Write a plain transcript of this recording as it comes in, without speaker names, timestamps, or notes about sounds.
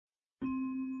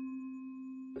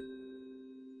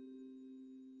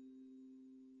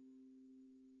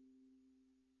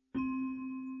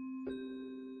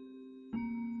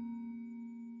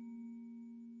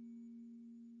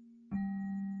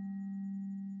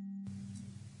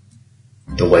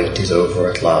The wait is over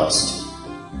at last.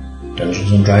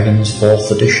 Dungeons & Dragons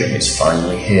 4th edition is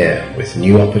finally here, with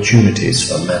new opportunities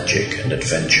for magic and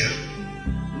adventure.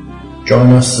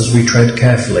 Join us as we tread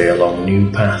carefully along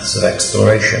new paths of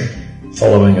exploration,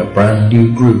 following a brand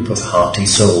new group of hearty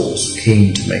souls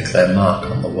keen to make their mark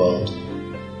on the world.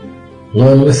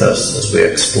 Learn with us as we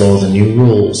explore the new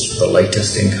rules for the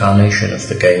latest incarnation of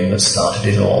the game that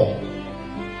started it all.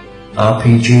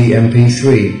 RPG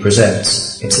MP3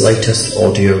 presents its latest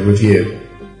audio review.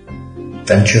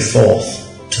 Venture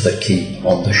forth to the keep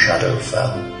on the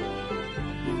Shadowfell.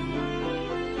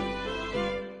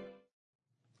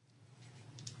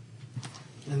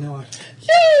 I know it.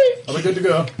 Yay! Are we good to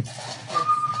go?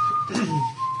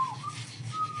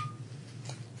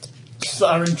 Just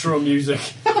our intro music.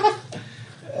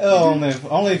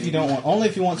 Only if you don't want. Only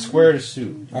if you want Square to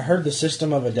suit. I heard the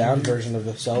System of a Down version of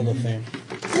the Zelda theme.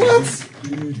 What?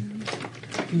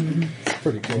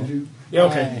 Pretty cool. Yeah,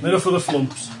 okay. Enough of the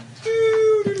flumps.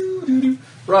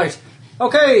 Right.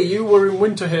 Okay, you were in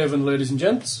Winterhaven, ladies and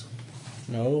gents.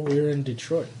 No, we're in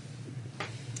Detroit.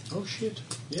 Oh shit.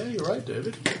 Yeah, you're right,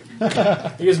 David.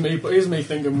 Here's me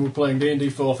thinking we're playing D&D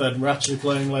 4th Ed and we're actually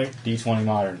playing like D20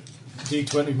 Modern.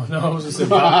 D20. No, I was going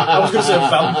to say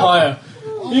Vampire.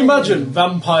 Can you imagine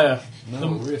Vampire?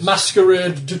 The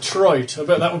Masquerade Detroit. I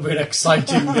bet that would be an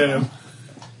exciting game.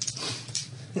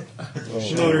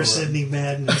 Motor Sydney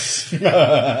Madness.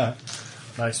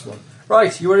 Nice one.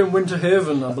 Right, you were in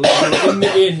Winterhaven, I believe. You were in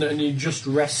the inn and you just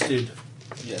rested.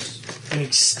 Yes. An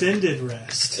extended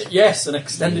rest. Yes, an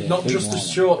extended, Yeah, not big just a one.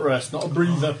 short rest, not a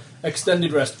breather,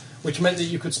 extended rest, which meant that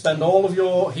you could spend all of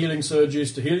your healing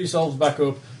surges to heal yourselves back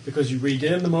up because you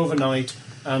regain them overnight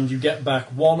and you get back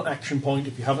one action point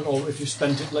if you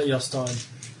spent it last time.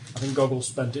 I think Goggles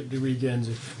spent it, but he regains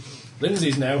it.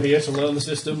 Lindsay's now here to learn the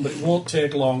system, but it won't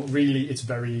take long. Really, it's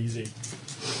very easy.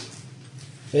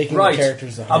 Making Right, the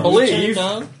characters the I hardest.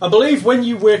 believe when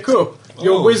you wake up,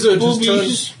 your wizard has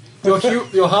turned. Your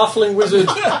halfling wizard.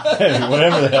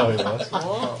 Whatever the hell he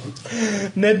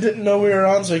was. Ned didn't know we were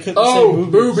on, so he couldn't say Oh,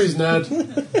 boobies. boobies, Ned.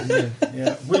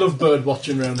 Yeah, we love bird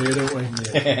watching around here, don't we?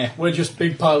 Yeah. We're just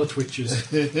big pile of twitches.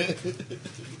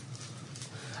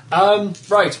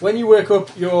 Right, when you wake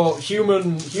up, your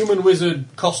human wizard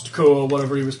Costco, or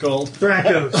whatever he was called,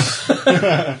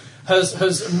 Bracos.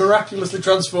 has miraculously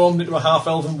transformed into a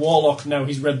half-elven warlock. Now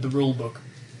he's read the rule book.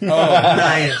 Oh,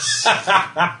 nice.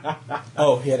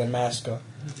 Oh, he had a mask on.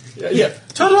 Yeah.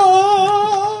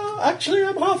 Ta-da! Actually,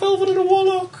 I'm half-elven and a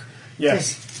warlock.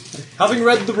 Yes. Having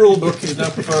read the rule book, he's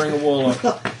now preferring a warlock.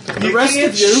 The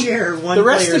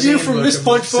rest of you from this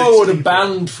point forward are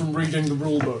banned from reading the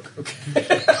rule book.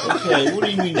 Okay. Okay, what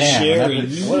do you mean sharing?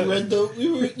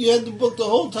 You had the book the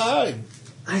whole time.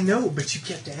 I know, but you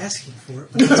kept asking for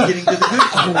it when I was getting to the good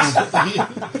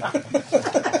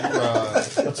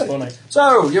parts. That's funny.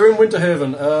 So, you're in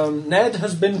Winterhaven. Ned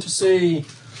has been to see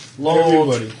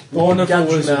Lord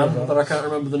Gadgeman, that I can't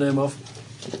remember the name of.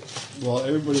 Well,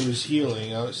 everybody was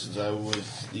healing out since I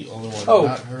was the only one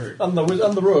not hurt. And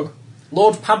the rogue.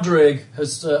 Lord Padraig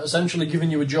has essentially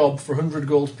given you a job for 100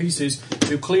 gold pieces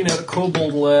to clean out a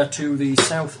kobold lair to the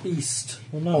southeast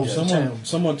Well, no, of the town.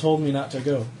 someone told me not to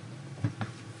go.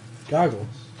 Goggles.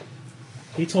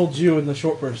 He told you and the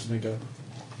short person to go.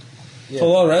 Yeah.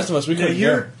 Told all the rest of us we Now couldn't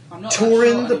you're go. I'm not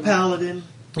Torin that the short Paladin.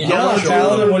 Yeah, Galadriel,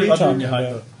 Paladin, what are you talking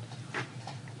Paladin, about?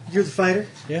 You're the fighter.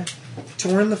 Yeah.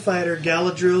 Torin the fighter.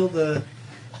 Galadriel the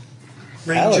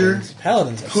ranger.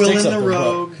 Paladins have Quillen sticks up the their butt.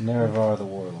 rogue. Nerevar the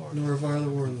Warlord. Norvar the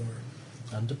warlord.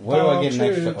 And a Where do I get an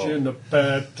extra partridge in a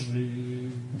pear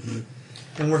tree.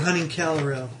 And we're hunting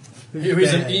Calorel. Who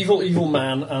is an evil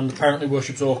man and apparently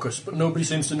worships Orcus, but nobody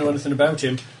seems to know anything about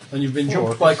him. And you've been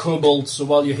jumped by kobolds, so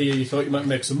while you're here, you thought you might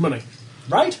make some money,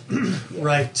 right?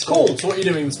 Right. Cool. So what are you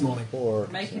doing this morning? Or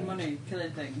Making money,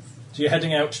 killing things. So you're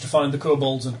heading out to find the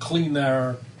kobolds and clean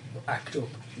their act up.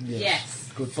 Yes.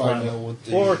 Good Find plan. out what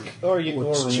they...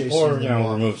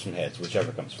 remove some heads,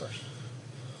 whichever comes first.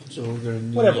 So we're going to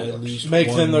need Whatever at works. least Make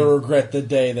one... them regret the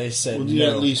day they said We'll need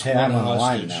at no. least Hey, one I'm on the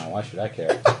line hostage. now. Why should I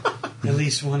care? At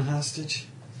least one hostage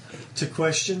to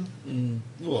question.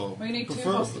 Well, Well, you need two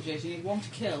preferably. hostages. You need one to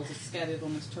kill to scare the other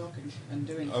one that's talking and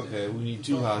doing stuff. Okay, we need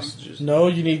two hostages. No,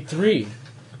 you need 3.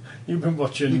 You've been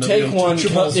watching. You take one,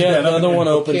 cut the other one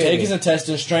open, Okay. take his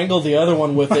intestine, strangle the other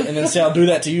one with it, and then say, I'll do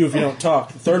that to you if you don't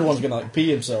talk. The third one's going to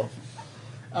pee himself.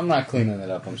 I'm not cleaning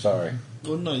it up. I'm sorry.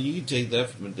 Well, no, you can take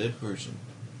that from a dead person.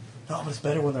 No, but it's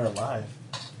better when they're alive.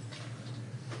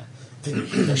 Then you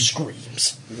hear their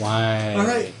screams. Why All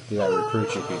right. did I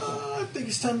recruit you people? I think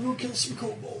it's time to go kill some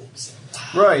kobolds.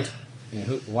 Right.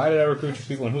 And why did I recruit you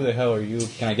people, and who the hell are you?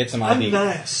 Can I get some I'm ID?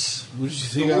 nice. What did you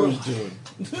think I was doing?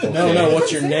 No,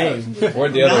 what's your name?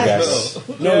 Where'd the other guy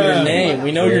go? No, your name.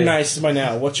 We know you're nice by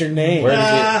now. What's your name?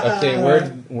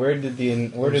 Where did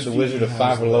the Wizard of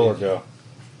Five or Lower go?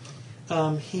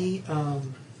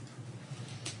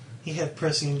 He had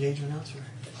pressing engagement elsewhere.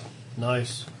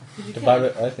 Nice. Did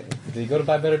he go to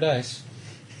buy better dice?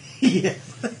 Yeah,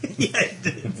 I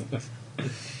did.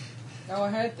 Oh, I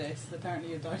heard this. Apparently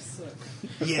your dice suck.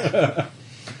 Yeah.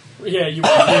 Yeah,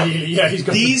 he's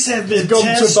got These have been gone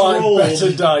test to buy rolled.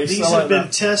 better dice. These I like have been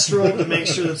that. test rolled to make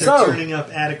sure that they're So- turning up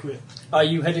adequate. Are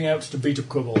you heading out to beat up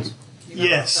kobolds? You know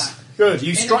Yes. what's that? Good.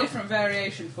 You In a strike. different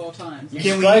variation 4 times. You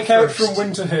Can we strike out first?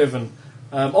 from Winterhaven.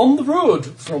 On the road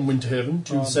from Winterhaven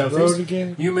to the On the southeast, road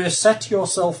again? you may set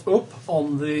yourself up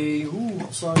on the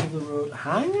what side of the road?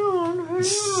 Hang on.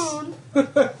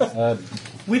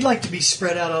 We'd like to be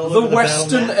spread out all The over the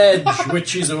western battle map. edge,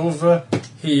 which is over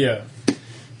here.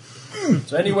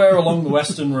 So anywhere along the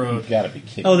western road. You gotta be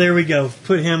kidding. Oh, there we go.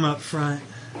 Put him up front.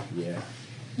 Yeah.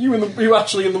 You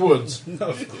actually in the woods?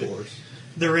 Of course.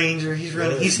 The ranger, he's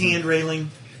running. He's hand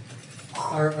railing.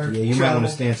 Our Yeah, you might travel. want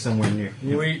to stand somewhere near.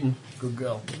 You eating? Good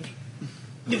girl.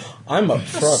 I'm up What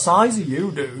front. size are you,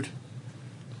 dude?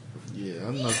 Yeah,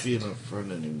 I'm not being up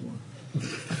front anymore.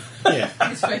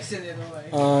 He's facing the other way.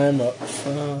 I'm up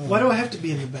front. Why do I have to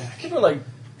be in the back? You've got like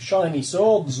shiny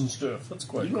swords and stuff. That's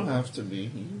quite You cool. don't have to be. You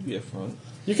can be up front.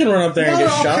 You can run up there and They're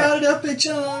get all shot. crowded up each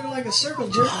other like a circle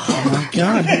jerk. Oh my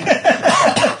god.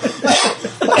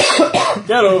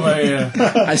 Get over here.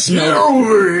 I smell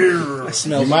Over here. I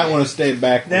smell You might want to stay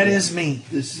back. That is me.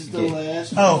 This is the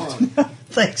last Oh, one.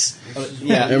 thanks.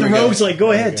 Yeah. The rogue's like,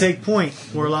 go ahead, take point.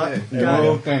 Warlock. Got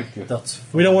Oh, it. thank you. That's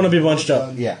We don't want to be bunched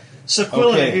up. Yeah. So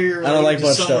Quilla, Okay. here, I don't like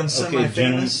bunched someone up. Okay,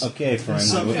 gentlemen. semi-famous. Okay, friends.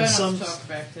 Some- Prefer not some- to talk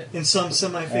about it. In some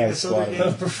semi-famous Hey, other squad. I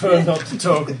game. prefer not to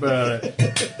talk about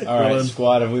it. All right, Well,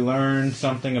 squad. Have we learned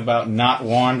something about not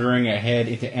wandering ahead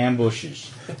into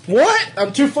ambushes? What?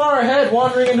 I'm too far ahead,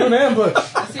 wandering into an ambush.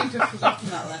 I seem to have forgotten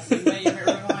that lesson. Maybe it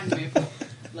reminds me of the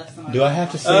lesson I Do I learned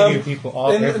have to last save you people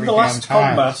off in every the last damn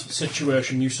time? combat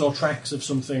situation, you saw tracks of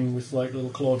something with like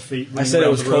little clawed feet. I running said it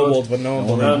around was the road. kobold, but no one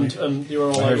believed me. And you were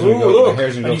all The like, hares "Ooh, and go- look!" the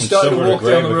hares and And go you from started to silver to walk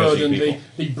grey down the because road, these and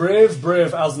the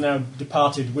brave, as now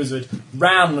departed wizard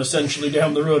ran essentially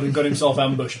down the road and got himself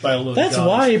ambushed by a load That's of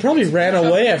why guards. he probably ran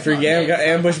away after he got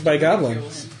ambushed by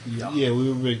goblins. Yeah, we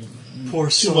were making Poor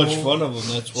too soul. much fun of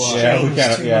them. That's why. Yeah, we James,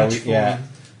 kind too of. Yeah, much we, for yeah. him.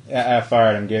 Yeah, I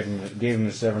fired him. Gave him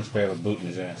the severance pay of a boot in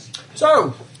his ass.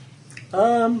 So,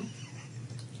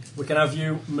 we can have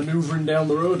you manoeuvring down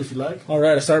the road if you like.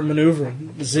 Alright, I start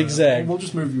maneuvering. Zigzag. We'll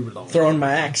just move you along. Throwing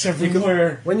my axe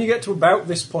everywhere. When you get to about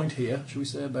this point here, should we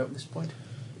say about this point?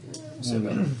 We'll say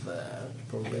about there.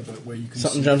 Probably about where you can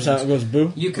Something see jumps out things. and goes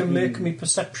boo. You can make me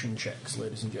perception checks,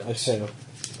 ladies and I gents. fail.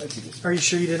 Are you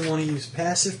sure you didn't want to use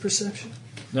passive perception?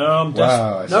 No, I'm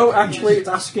Wow, I no, see. actually, it's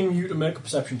asking you to make a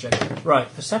perception check. Right,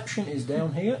 perception is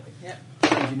down here. Yep.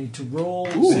 And you need to roll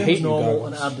Ooh, same hate as you normal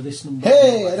goggles. and add this number.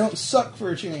 Hey, I don't suck for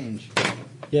a change.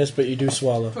 Yes, but you do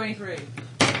swallow. 23.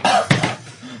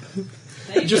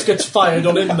 It just gets fired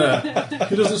on in there.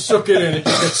 He doesn't suck it in; it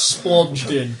just gets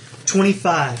splodged in.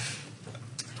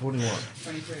 25. 21.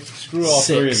 23. Screw all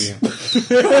 6.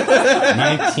 three of you.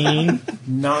 19.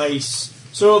 Nice.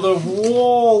 So the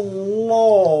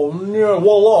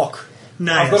warlock.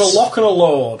 Nice. I've got a lock and a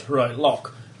lord. Right,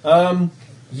 lock.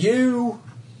 You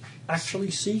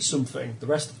actually see something. The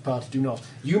rest of the party do not.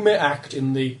 You may act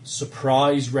in the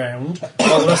surprise round,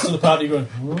 while the rest of the party are going,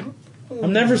 huh?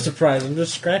 I'm never surprised, I'm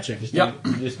just scratching. Yep.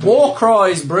 Just- War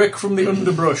cries break from the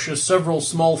underbrush as several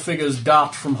small figures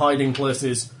dart from hiding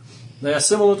places. They are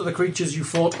similar to the creatures you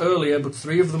fought earlier, but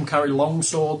 3 of them carry long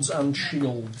swords and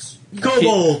shields.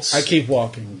 Kobolds. I keep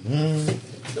walking.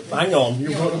 Hang on,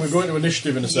 we're going to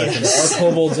initiative in a second. Are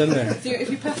kobolds in there? So if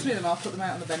you pass me them, I'll put them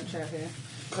out on the bench out here.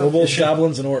 Kobolds,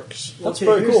 goblins, and orcs. That's Okay,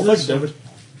 very here's cool. this Thanks, David.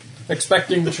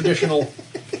 Expecting the traditional.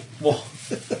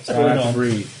 What's going on?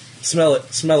 Breathe. Smell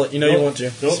it, smell it. You know you want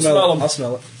to. Don't smell 'em. I'll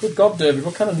smell it. Good God, David,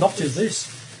 what kind of knot is this?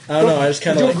 I don't know, I just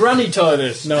kind Did of your granny tie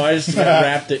this? No, I just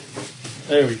wrapped it.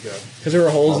 There we go. Because there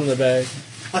were holes in the bag.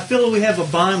 I feel that we have a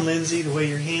bond, Lindsay, the way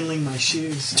you're handling my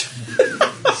shoes.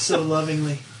 So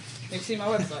lovingly. Have you seen my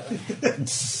website then?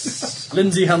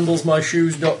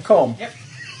 Lindsayhandlesmyshoes.com. Yep.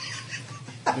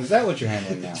 Is that what you're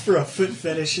handling now? For a foot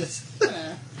fetishist.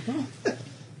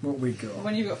 What we got?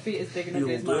 When you've got feet as big enough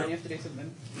as mine, you have to do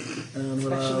something. And we'll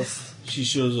have Specialist. She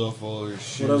shows off all her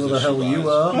shoes. whatever the that she hell you buys.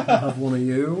 are. I'll have one of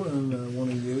you and one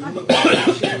of you. I've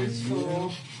got shoes for a while.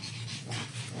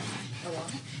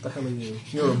 What the hell are you?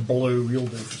 You're a blue. You'll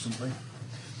do for something.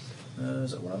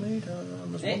 Is that what I need?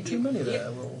 There's one too many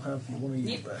there. We'll have one of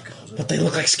you back. But they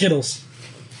look like Skittles.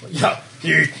 Yeah,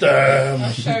 eat them! I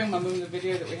was showing my mum the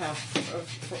video that we have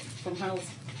from Hal's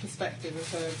perspective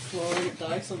of her clawing at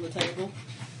dice on the table.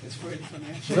 It's really funny.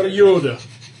 Is that a Yoda?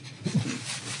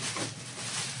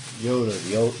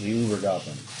 Yoda, the Uber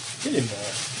Goblin. Get in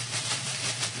there.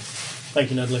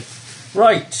 Thank you, Nedley.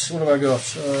 Right, what have I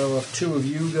got? We'll have two of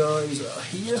you guys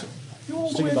here. You all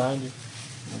Stick it behind you.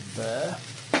 there.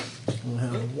 We'll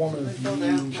have one of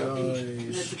you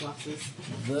guys glasses.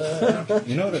 there.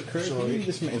 You know what occurs? Maybe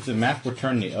if the map were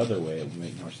turned the other way, it would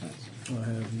make more sense. I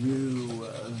have you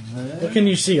there. What can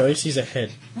you see? All you see is a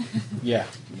head. Yeah.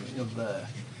 You're there.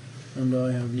 And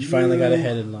I have You finally got a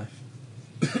head in life.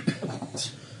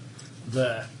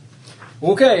 there.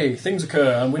 Okay, things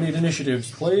occur, and we need initiatives,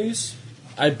 please.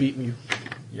 I beat you.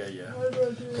 Yeah.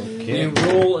 Okay. You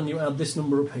roll and you add this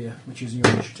number up here, which is your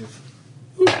initiative.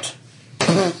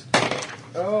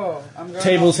 Oh, I'm going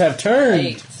Tables have turned.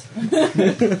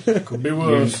 8. Could be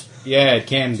worse. Yeah, it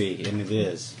can be, and it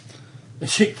is.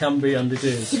 It can be, and it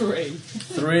is. 3.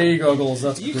 3 goggles,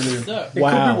 that's You brilliant. suck. It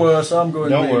Wow. could be worse, I'm going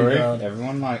Don't really worry. bad.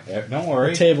 Everyone don't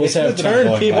worry. Tables have It's good turned,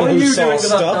 enough, people. What are Who you saw doing to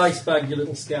that stuff? dice bag, you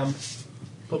little scamp?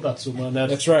 Put that somewhere, Ned.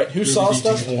 That's right. Who saw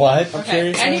stuff? What? I'm Okay,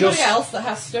 curious. anybody Just- else that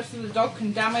has stuff that the dog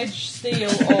can damage, steal,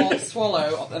 or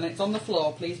swallow, and it's on the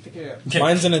floor, please pick it up.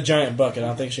 Mine's in a giant bucket. I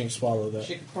don't think she can swallow that.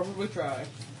 She could probably try.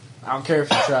 I don't care if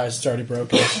she tries. It's already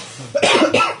broken.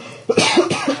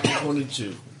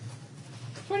 22.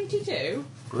 22?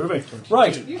 Groovy.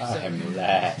 Right, You I suck. am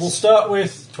last. we'll start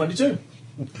with 22.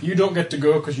 You don't get to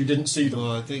go because you didn't see them.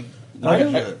 Well, I think. I I got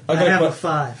a have a que-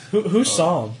 5. Who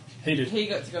saw him? He did. He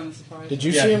got to go on the surprise. Did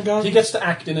you Yeah, see him, Gog? He gets to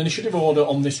act in initiative order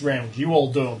on this round. You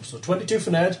all don't. So 22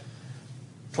 for Ned.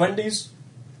 20s.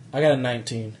 I got a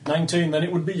 19. 19, then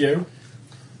it would be you.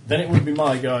 Then it would be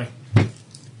my guy.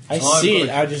 I see it.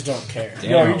 I just don't care.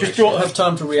 No, you just don't have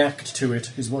time to react to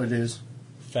it, is what it is.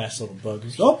 Fast little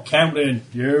buggers. Stop counting,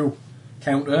 you.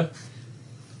 Counter.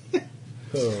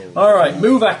 Oh. Alright,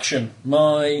 move action.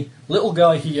 My little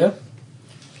guy here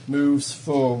moves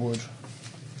forward.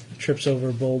 Trips over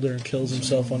a boulder and kills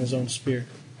himself on his own spear.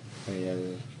 Yeah.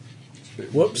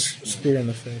 Whoops. Spear in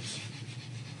the face.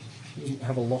 Doesn't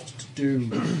have a lot to do,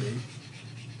 really.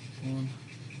 1,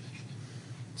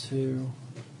 2,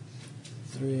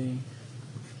 3,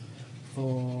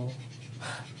 4,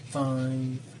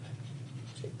 5,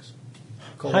 6.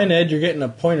 Hi, Ned. You're getting a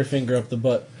pointer finger up the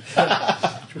butt.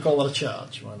 Should we call that a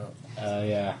charge? Why not?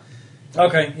 Yeah.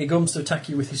 Okay, he comes to attack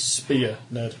you with his spear,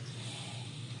 Ned.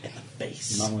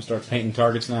 Face. You might want to start painting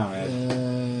targets now, Ed.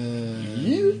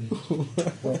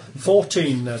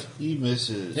 14, Ned. He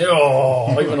misses.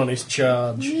 Oh, even on his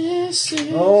charge.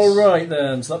 Alright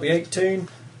then, so that'd be 18,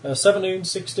 17,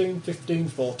 16, 15,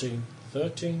 14,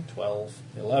 13, 12,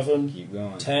 11, Keep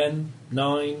going. 10,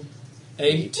 9,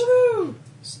 8. Woo!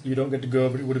 You don't get to go,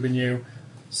 but it would have been you.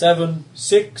 7,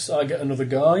 6, I get another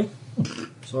guy.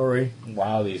 Sorry.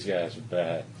 Wow, these guys are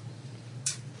bad.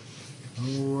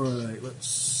 Alright, let's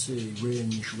see.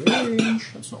 Range.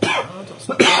 That's not bad. That's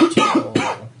not bad at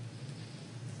all.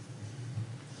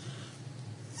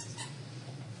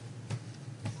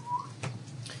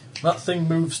 That thing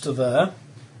moves to there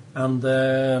and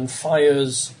then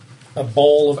fires a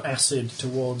ball of acid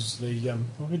towards the.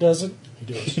 No, he doesn't. He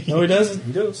does. No, he doesn't.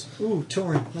 He does. Ooh,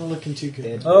 Torin. Not looking too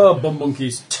good. Oh, bum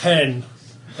monkeys. 10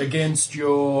 against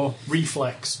your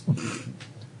reflex.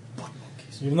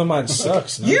 Even though mine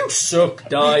sucks. No? You suck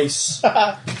dice.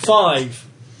 5.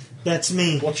 That's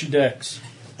me. What's your dex?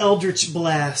 Eldritch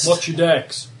Blast. What's your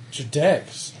dex? It's your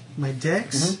dex. My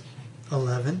dex?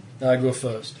 11. I go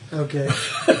first. Okay.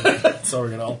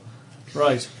 Sorry at all.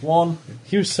 Right, 1.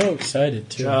 He was so excited,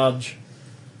 too. Charge.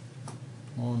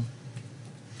 1.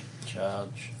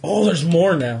 Charge. Oh, there's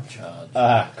more now. Charge.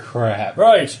 Ah, crap.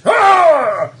 Right.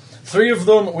 Ah! 3 of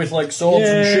them with like swords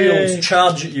and Yay. shields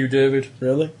charge at you, David.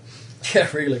 Really? Yeah,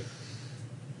 really.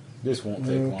 This won't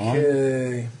take long.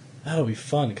 Okay. That'll be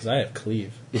fun, because I have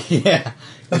cleave. Yeah.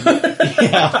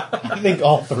 Yeah. I think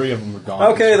all 3 of them are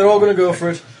gone. Okay, they're all going to go for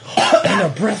it. And a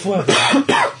breath weapon.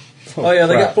 Oh yeah,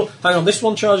 they crap. get. Hang on, this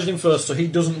one charged him first, so he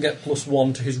doesn't get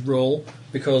 +1 to his roll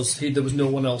because there was no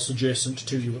one else adjacent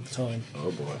to you at the time. Oh,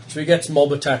 boy. So he gets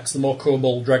mob attacks, the more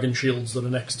kobold dragon shields that are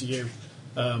next to you.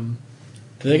 Do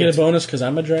they get a bonus because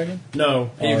I'm a dragon?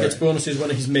 No, he Alright. gets bonuses when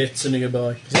his mates are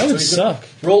nearby. That would he's gonna suck.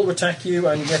 roll to attack you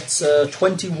and gets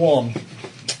 21.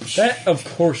 That, of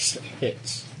course,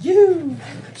 hits. You.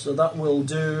 So that will I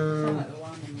do like the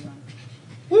one in the round.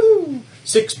 woo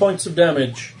 6 points of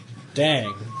damage.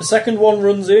 Dang. The second one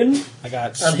runs in, I got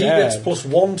and stabbed. he gets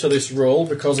 +1 to this roll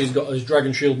because he's got his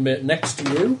dragon shield mate next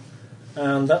to you.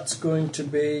 and that's going to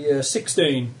be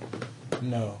 16.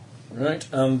 No. Right,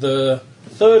 and the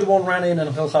third one ran in,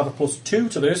 and he'll have a +2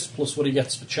 to this, plus what he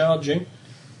gets for charging.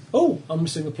 Oh, I'm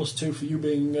missing the +2 for you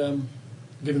being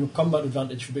given a combat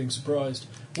advantage for being surprised.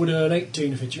 Would an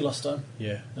 18 have hit you last time?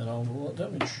 Yeah. And I'll roll that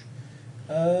damage.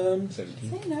 17. Say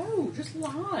no, just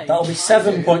lie. That'll be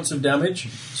 7 points of damage.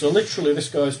 So literally, this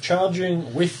guy's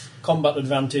charging with combat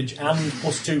advantage and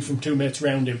 +2 from 2 mates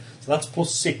around him. So that's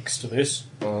 +6 to this.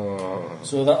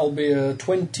 So that'll be a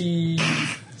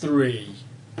 23.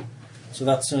 So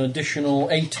that's an additional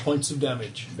 8 points of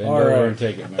damage. Bend over and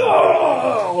take it, man.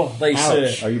 Oh, they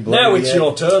say. Are you bloody Now it's yet?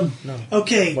 your turn.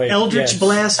 Okay, Wait, Eldritch yes.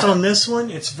 Blast on this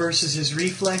one. It's versus his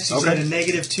reflex. He's Okay. at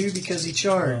a -2 because he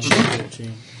charged.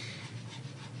 13.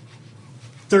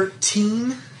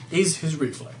 13. Is his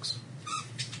reflex.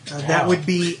 That would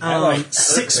be like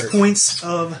 6 points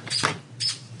of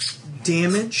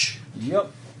damage.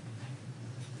 Yep.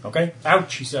 Okay.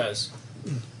 Ouch, he says.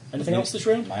 Anything else this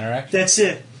round? Minor action? That's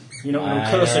it. You don't want to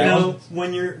Minor curse action. anyone?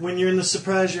 No, when you're in the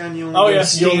surprise round, you only Oh, get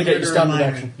yes, you only get your or a standard minor,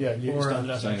 action. Yeah, you get your Or a-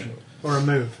 standard action. Standard. or a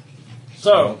move.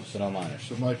 So, So no minor.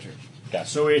 So my turn.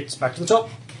 so it's back to the top.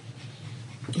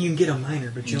 You can get a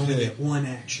minor, but you only Okay. get one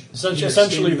action.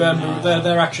 Essentially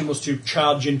their action was to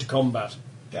charge into combat.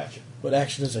 Gotcha. What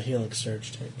action does a healing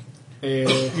surge take?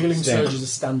 Healing Standard. surge is a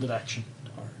standard action.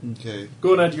 Okay.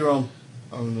 Go ahead, you're on.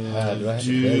 I'm Do I gonna have to bail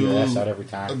do your ass out every a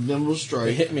time? nimble They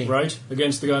strike. hit me. Right?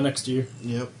 Against the guy next to you.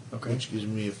 Yep. Okay. Which gives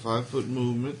me a 5-foot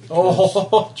movement.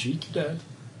 Oh, cheeky dad.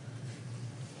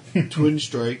 Twin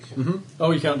strike.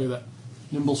 Oh, you can't do that.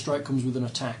 Nimble strike comes with an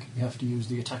attack. You have to use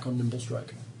the attack on nimble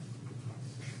strike.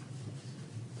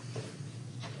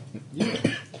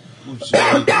 Which is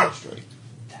a twin strike.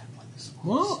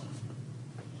 What?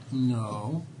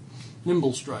 No.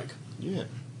 Nimble strike. Yeah.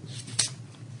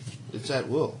 It's at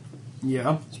will.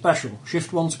 Yeah. Special.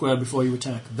 Shift 1 square before you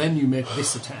attack. Then you make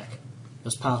this attack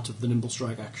as part of the nimble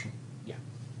strike action. Yeah.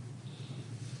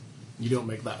 You don't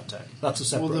make that attack. That's a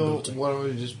separate Well, ability. then, why don't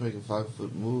we just make a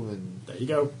 5-foot move and There you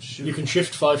go. Shoot. You can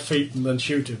shift 5 feet and then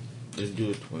shoot him. then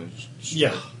do a twin strike?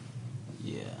 Yeah.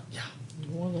 Yeah. Yeah.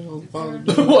 What the hell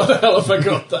bother What the hell have I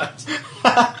got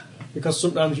that? Because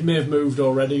sometimes you may have moved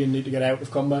already and need to get out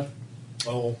of combat.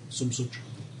 Or some such.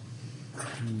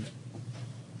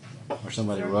 Or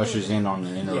somebody rushes in on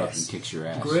an interrupt Yes. and kicks your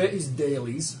ass. Grey is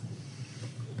dailies.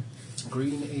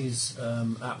 Green is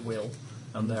at will,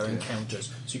 and they're encounters.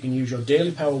 So you can use your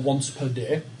daily power once per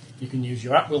day. You can use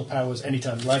your at will powers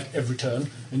anytime you like, every turn,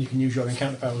 and you can use your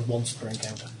encounter powers once per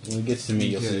encounter. When it gets to me,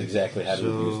 you'll see exactly how to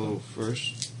abuse them. So,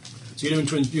 first, So you're doing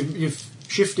twin. You've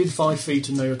shifted 5 feet,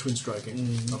 and now you're twin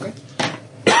striking. Okay.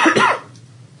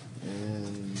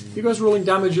 and You guys are rolling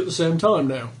damage at the same time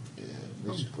now. yeah,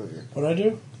 makes it quicker. What'd I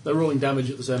do? They're rolling damage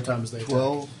at the same time as they attack.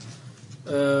 12,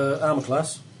 Armor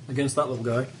class against that little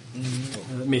guy.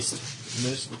 Missed.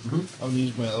 missed. I'm gonna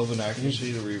use my elven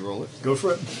accuracy to re-roll it. Go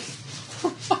for it.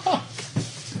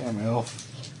 Damn elf.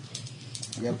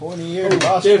 You got pointy ear.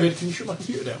 David, can you shut my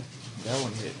computer down? That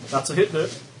one hit. That's a hit,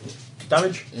 Dave.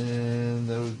 Damage. And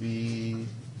that would be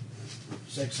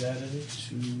 6 added.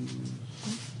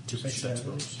 2 Six attack damage.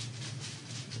 rolls.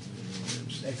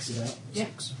 Just exit out. Yeah.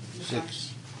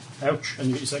 6. Ouch, and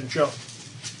you get your second shot.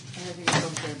 I don't think it's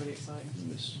gone for everybody exciting.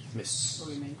 Miss. Miss.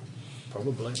 Probably me.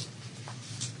 Probably.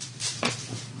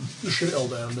 Just shut it all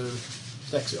down, dude.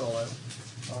 Sex it all out.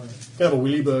 Alright. Can have a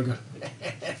willy burger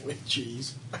with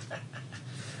cheese.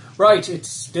 Right,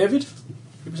 it's David.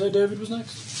 Did we say David was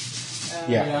next?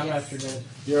 Yeah. Yeah, I'm after that.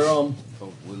 You're on A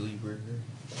willy burger.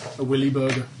 a willy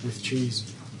burger with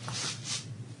cheese.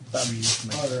 That'd be used for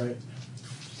me. Alright.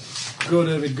 Go,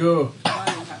 David, go. I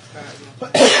don't have to go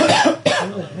out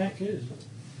yet. Where the heck is it?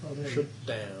 Oh, there. Shut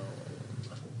down.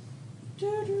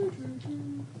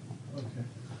 Okay.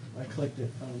 I clicked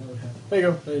it. I don't know what happened. There you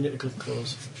go. Now you need to click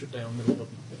close. Shut down, middle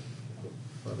button.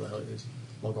 Whatever the hell it is.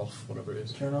 Log off, whatever it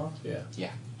is. Turn off? Yeah.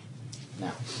 Yeah.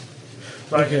 Now.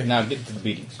 Right. Okay. Now get to the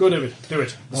beatings. Go, David. Do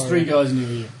it. There's 3 guys near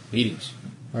you. Beatings.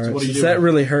 Alright. what do you Does do? that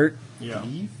really hurt? Yeah.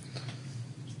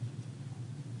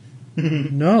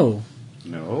 No.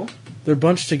 No. They're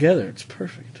bunched together. It's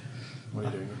perfect. What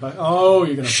are you doing? Back? Oh,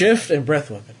 you're going to... Shift and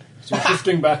breath weapon. So you're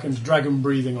shifting back and dragon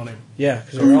breathing on him. Yeah,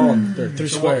 because they're all they're 3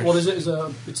 So squares. what is it?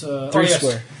 It's a 3 yes.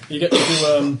 square. You get to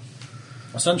do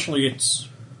essentially it's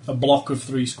a block of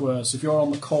 3 squares. If you're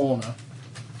on the corner,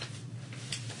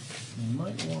 you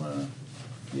might want to.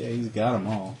 Yeah, he's got them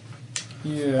all.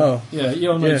 Yeah. Oh. Yeah.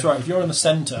 You're Yeah. That's right. If you're in the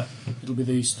centre, it'll be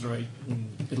these 3.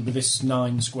 It'll be this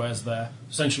 9 squares there.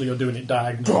 Essentially, you're doing it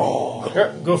diagonal.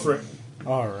 Here, go for it.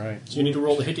 Alright. So you need to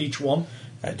roll to hit each one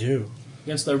I do.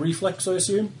 against their reflex, I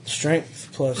assume. Strength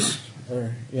plus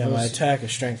My attack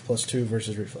is strength +2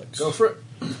 versus reflex. Go for it.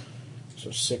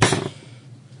 So 6.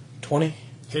 20.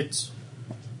 Hits.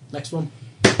 Next one.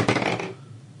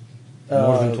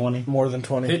 More than 20? More than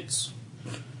 20. Hits.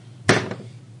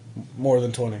 More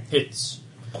than 20. Hits.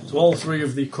 So all 3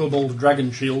 of the kobold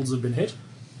dragon shields have been hit.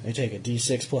 They take a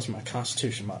d6 plus my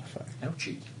constitution modifier.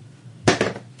 Ouchie.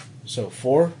 So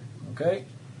 4. Okay.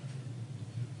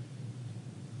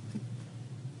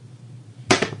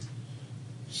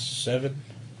 7.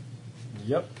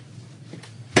 Yep.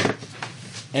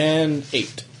 And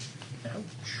 8. Ouch.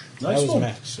 That Nice was one.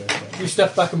 max. So You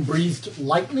stepped back and breathed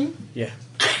lightning. yeah.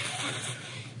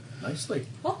 Nicely.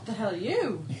 What the hell are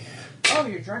you? Oh,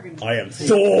 you're dragon. I am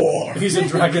Thor! He's a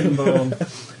dragonborn.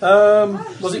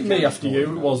 Was it me after you?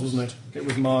 It was, wasn't it? It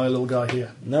was my little guy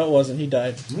here. No, it wasn't. He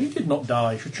died. He did not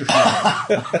die. Shut your mouth.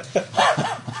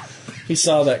 He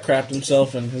saw that, crapped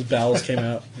himself, and his bowels came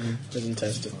out and didn't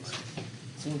test it.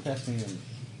 Someone pass me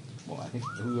well, I think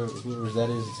whoever that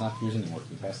is, it's not yours anymore.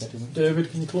 Can you pass that to me?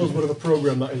 David, can you close whatever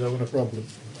program that is? I've got a problem.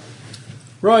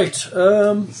 Right.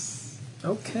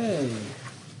 Okay.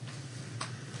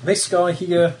 This guy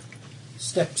here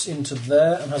steps into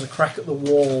there and has a crack at the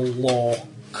warlock.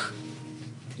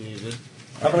 David.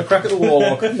 Having a crack at the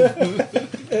warlock. Having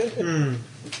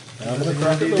a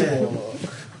crack at the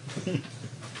warlock.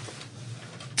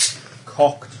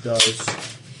 Cocked dice.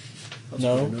 That's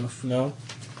No, good enough. no.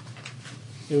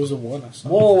 It was a 1. I saw.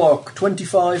 Warlock,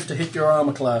 25 to hit your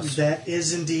armor class. That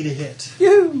is indeed a hit.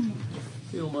 You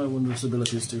feel my wondrous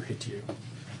abilities to hit you.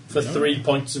 For 3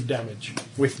 points of damage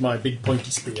with my big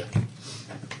pointy spear.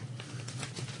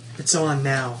 It's on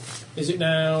now. Is it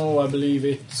now? I believe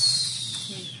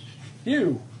it's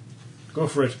you. Go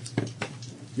for it.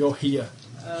 You're here.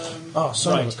 Oh,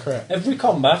 son Right. of a crap. Every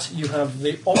combat you have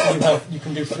you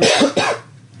can do 3.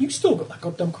 You still got that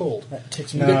goddamn cold. That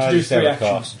ticks You me get No, to do just have 3 a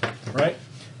actions, right?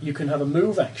 You can have a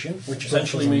move action, which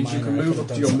essentially means you can move up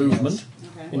to your movement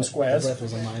Okay. in squares. Breath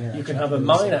was a minor. You can have a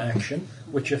minor action,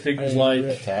 which I think is like,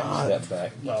 Attack, step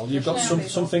back. well, you've got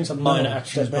some things have minor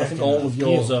actions, but I think all of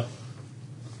yours are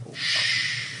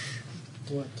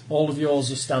all of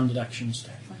yours are standard actions.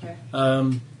 Okay.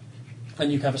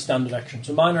 And you can have a standard action.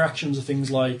 So minor actions are things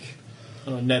like, I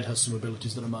don't know, Ned has some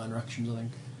abilities that are minor actions, I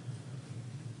think.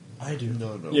 I do.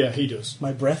 No. Yeah, he does.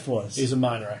 My breath was. Is a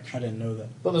minor I action. didn't know that.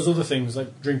 But there's other things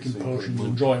like drinking potions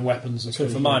and drawing weapons and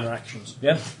stuff for minor actions.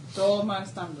 Yeah? So all of my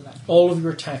standard action. All of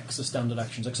your attacks are standard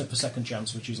actions, except for second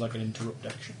chance, which is like an interrupt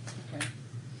action. Okay.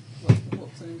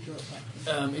 What's an interrupt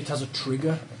action? It has a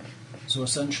trigger. So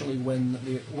essentially when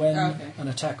Okay. an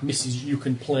attack misses, you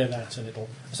can play that and it'll...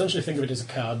 Essentially think of it as a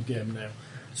card game now.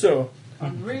 So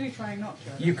I'm really trying not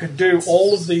to. you could do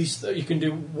all of these... You can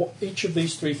do each of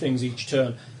these 3 things each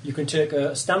turn. You can take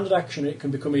a standard action and it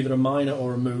can become either a minor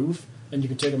or a move. And you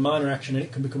can take a minor action and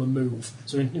it can become a move.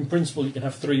 So in principle you can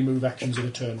have 3 move actions in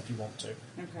a turn if you want to.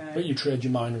 Okay. But you trade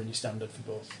your minor and your standard for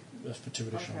both. For 2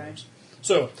 additional Okay. moves.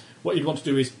 So what you'd want to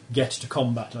do is get to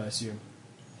combat, I assume.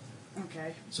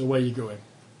 Okay. So where are you going?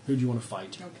 Who do you want to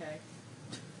fight? Okay.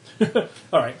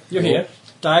 Alright, you're here.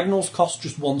 Diagonals cost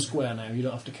just 1 square now. You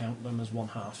don't have to count them as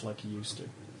 1/2 like you used to.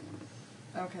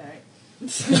 Okay.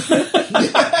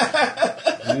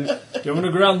 Doing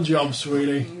a grand job,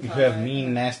 sweetie. You have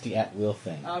mean, nasty, at-will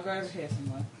thing. I'll go over here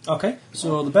somewhere. Okay,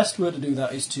 so the best way to do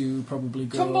that is to probably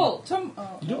go... Tumble!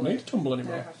 You don't need to tumble I don't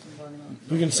anymore. have to tumble anymore.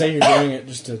 You can say you're doing it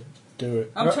just to do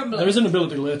it. I'm tumbling. There is an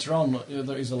ability later on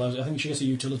that is allows... I think she gets a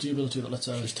utility ability that lets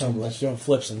her Just tumble. She's doing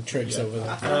flips and tricks over there.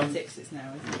 Athletics it's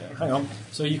now, isn't it? Hang on.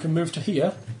 So you can move to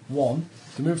here, 1. You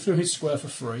can move through his square for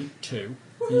free, 2.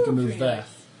 And you can move there,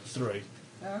 3.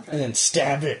 Oh, okay. And then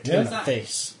stab it Yeah. in the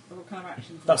face. What kind of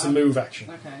action? That's a move action.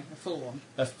 Okay, a full one.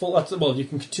 Well, you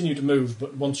can continue to move,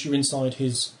 but once you're inside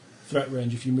his threat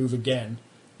range, if you move again,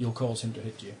 you'll cause him to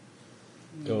hit you.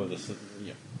 Go with this.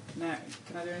 Yeah. Now,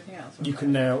 can I do anything else? You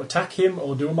can now attack him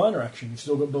or do a minor action. You've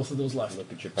still got both of those left.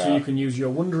 Look at your So power. you can use your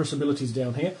wondrous abilities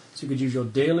down here. So you could use your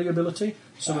daily ability,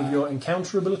 some of your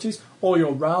encounter abilities, or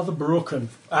your rather broken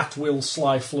at-will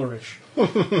sly flourish,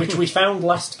 which we found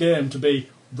last game to be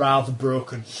rather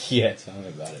broken. Yeah, tell me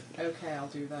about it. Okay, I'll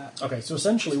do that. Okay, so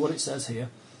essentially what it says here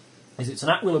is it's an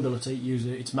at-will ability.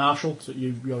 It's martial, so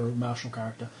you're a martial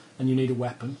character, and you need a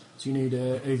weapon. So you need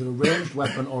either a ranged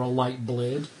weapon or a light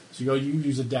blade. So you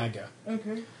use a dagger.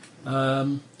 Okay.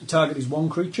 The target is 1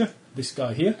 creature, this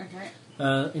guy here.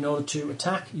 Okay. In order to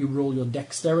attack, you roll your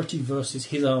dexterity versus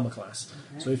his armour class.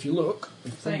 Okay. So if you look...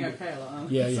 Saying okay a lot, aren't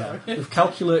I? Yeah. Sorry. We've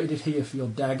calculated it here for your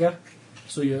dagger.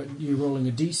 So you're rolling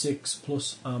a d6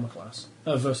 plus armour class.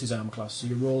 Versus armour class. So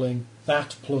you're rolling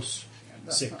that plus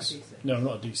That's 6. not a D6. No,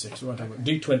 not a d6. We're talking about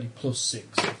d20 plus 6.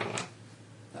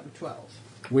 That's That'd be 12.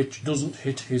 which doesn't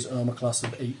hit his armor class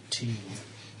of 18.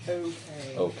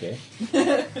 Okay.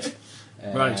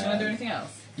 Right. Can I do anything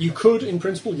else? You could, in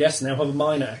principle, yes, now have a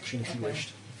minor action if you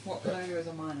wished. What can I do as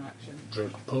a minor action?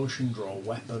 Drink a potion, draw a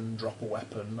weapon, drop a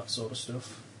weapon, that sort of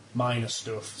stuff. Minor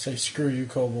stuff. Say, screw you,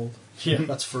 kobold. Yeah,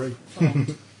 that's free.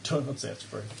 Don't say it's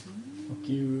free. Fuck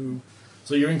you.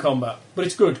 So you're in combat. But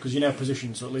it's good, because you're now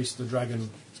positioned, so at least the dragon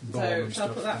born So, and shall I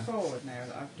stuff. put that forward now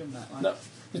that I've done that? Like, No,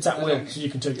 it's at will, so you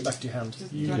can take it back to your hand.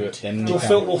 Just You drag do it. it.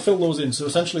 We'll fill those in. So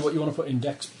essentially what you want to put in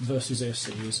Dex versus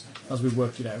AC is, as we've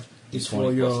worked it out, is for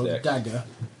D20 your plus Dex. dagger,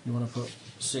 you want to put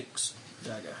 6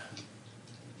 dagger.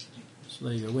 So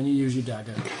there you go. When you use your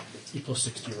dagger, you plus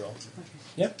 6 to your roll.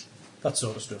 Yep, that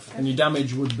sort of stuff. And your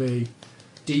damage would be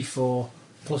D4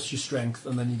 plus your strength,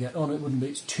 and then you get... Oh, no, it wouldn't be.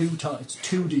 It's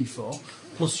 2D4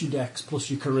 plus your Dex plus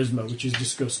your charisma, which is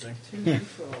disgusting.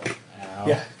 2d4. Ow.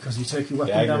 Yeah, because you take your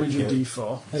weapon Dagger damage of kill.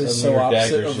 D4. That is Suddenly so your opposite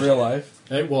dagger's of just- real life.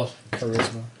 It was.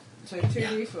 Charisma. So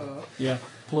 2d4. Yeah,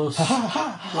 plus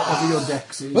whatever your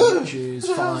dex is, which is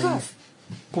 5,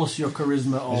 plus your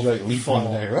charisma It's like of leap 4. on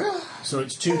there. So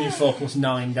it's 2d4 plus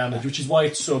 9 damage, which is why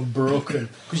it's so broken,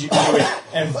 because you can do it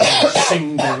every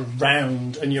single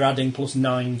round, and you're adding plus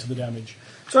 9 to the damage.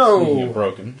 Speaking of So,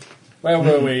 broken. where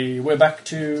were we? We're back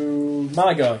to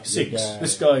my guy, 6.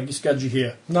 guy. This guy you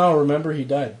here. No, remember, he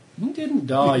died. He didn't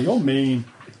die, you're mean.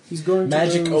 He's going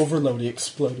Magic to move overload, he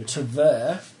exploded. to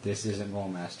there. This isn't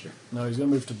Rollmaster. No, he's going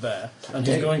to move to there. And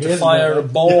he's Okay, going he to is fire there. a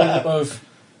ball of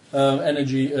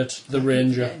energy at the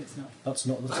ranger. And it's not. That's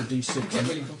a D6. It's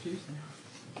really confusing.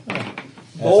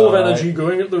 Ball of all right. energy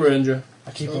going at the ranger.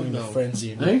 I keep Oh, going no. to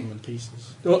frenzy and Eh? rip them in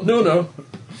pieces. Oh, no.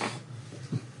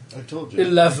 I told you.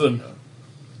 11.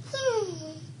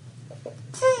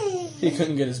 He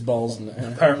couldn't get his balls in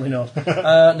there. Apparently not.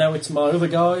 Now it's my other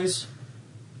guys.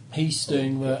 He's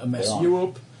staying there to mess They're on. you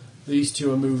up. These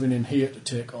two are moving in here to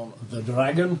take on the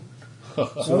dragon.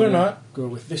 No, they're not. Go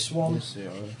with this one. Yes, they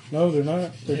are. No, they're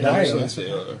not. They're Yeah, dying. Yes,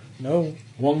 they are. No.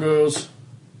 One goes.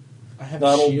 I have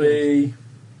That'll a shield. be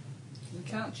You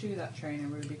can't chew that training,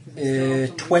 Ruby, because it's still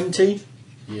on somebody's 20.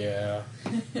 Yeah.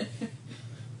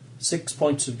 6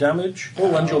 points of damage.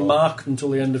 Oh, and you're marked until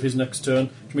the end of his next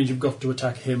turn, which means you've got to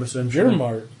attack him essentially. You're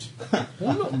marked. I'm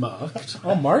not marked.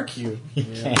 I'll mark you.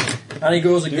 And he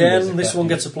goes Dude, again. there's This a one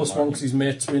gets a button. +1 because his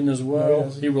mates win as Oh, well.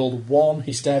 does he? He rolled a 1.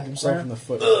 He stabbed himself in the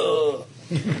foot.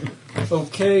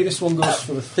 Okay, this one goes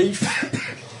for the thief.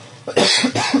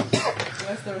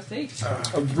 Where's there a thief?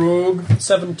 A rogue.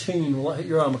 17. Will that hit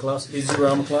your armour class? Is your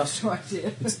armour class? No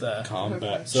idea. It's there.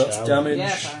 Combat So that's damage.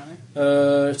 Yeah,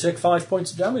 apparently. Take 5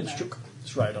 points of damage. No. Chuck.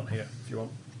 It's right on here if you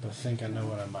want. I think I know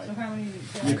what I might. So how many?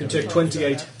 You can take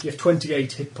 28. You have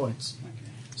 28 hit points.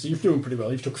 So you're doing pretty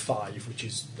well. You've took 5, which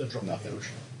is a drop of the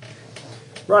ocean.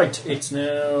 Right, it's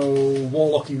now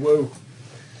Warlocky Woe.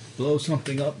 Blow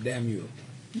something up, damn you.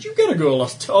 Did you get a go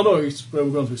last time? Oh no, we're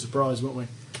going through surprise, weren't we?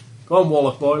 Go on,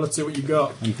 Warlock boy, let's see what you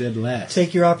got. I'm dead last.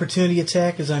 Take your opportunity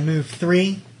attack as I move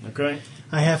 3. Okay.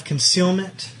 I have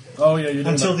concealment Oh yeah, you're doing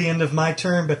until that. the end of my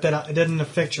turn, but that it doesn't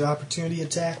affect your opportunity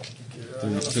attack.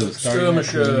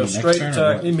 Skirmisher, straight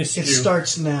attack. He missed It you.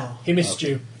 starts now. He missed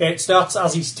you. Yeah, it starts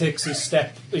as he takes his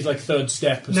step. He's like third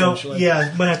step No, essentially.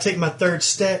 yeah, when I take my third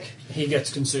step, He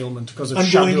gets concealment because of I'm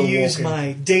shadow going to use walking.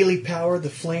 my daily power, the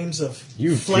flames of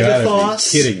You've got to be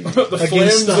Phlegethos. kidding me. the against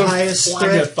flames the of highest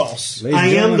threat. Phlegethos. Ladies I and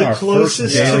am gentlemen, the our closest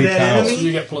first to daily that power. So enemy.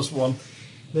 you get +1.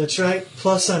 That's right.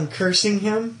 Plus, I'm cursing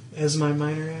him as my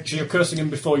minor So action. you're cursing him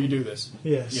before you do this.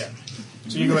 Yes. Yeah.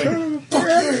 So you're going, fuck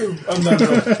you! And then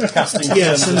you're casting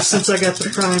Yes, and Ascend. since I got the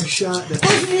prime shot, that's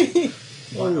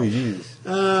Holy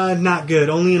jeez. not good.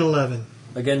 Only an 11.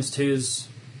 Against his...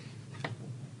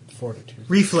 Fortitude.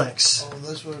 Reflex. Oh,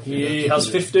 that's what I He forgot has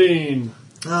to do. 15.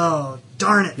 Oh,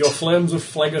 darn it. Your flames of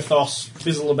Phlegethos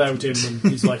fizzle about him, and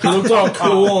he's like, He looked all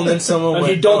cool, and then someone and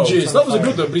went, he dodges. "Oh, That was a fire."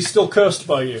 good one, but he's still cursed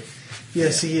by you.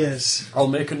 Yes, he is. I'll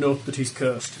make a note that he's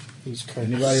cursed. He's cursed.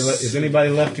 Is anybody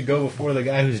left to go before the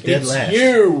guy who's dead It's last?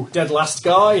 you, dead last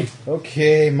guy.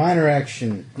 Okay, minor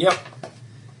action. Yep.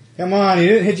 Come on, he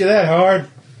didn't hit you that hard.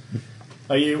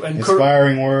 Are you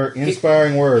Inspiring word.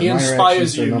 Inspiring word. He Minor inspires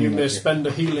actions are you. You may nomenclature. spend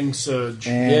a healing surge.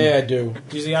 And Yeah, I do.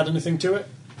 Does he add anything to it?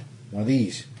 one of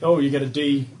these. Oh, you get a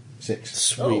D. 6.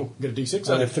 Sweet. Oh, you get a D6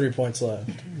 I out have of 3 points left.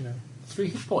 3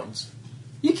 hit points.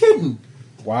 You kidding?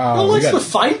 Wow. Oh, you that's got, the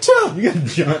fighter. you got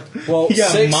jumped. Well, You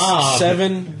got 6, mobbed.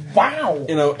 7, Wow.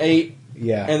 8,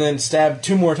 Yeah. and then stab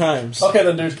 2 more times. Okay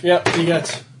then, dude. Yep, you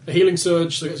get a healing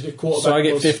surge, so you get to get quarterback. So I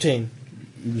get plus- 15.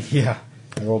 Yeah.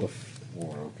 I rolled a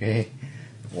 4. Okay.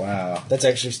 Wow. That's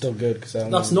actually still good because I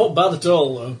don't. That's not bad at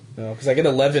all, though. No, because I get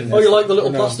 11. Oh, you like the little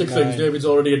Or no, plastic things 9. David's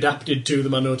already adapted to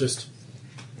them, I noticed.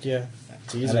 Yeah.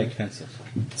 It's I easy. like pencil.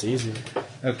 It's easy.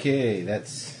 Okay,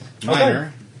 that's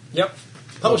minor. Yep.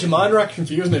 That was your minor action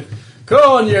for you, isn't it?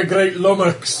 Go on, you great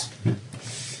lummox.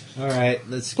 All right,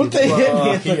 let's But get they hit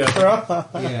me in here. the cross.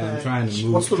 Yeah, I'm trying to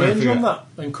move. What's the trying to range figure on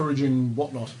out- that? Encouraging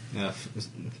whatnot. Yeah,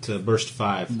 to burst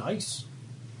 5. Nice.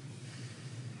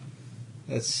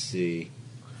 Let's see.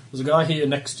 There's a guy here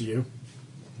next to you.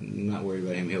 I'm not worried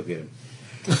about him. He'll get him.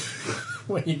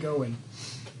 Where are you going?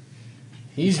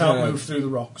 He's Can't gonna move through the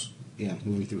rocks. Yeah,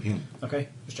 moving through him Okay,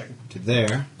 just checking. to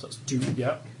there. So that's 2,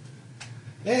 yeah.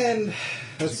 And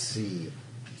let's see.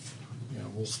 Yeah,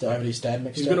 wolf. Stabby stab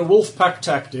mixed He's up. got a wolf pack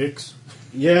tactics.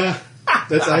 Yeah,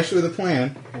 that's actually the plan.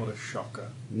 What a shocker.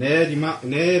 Ned,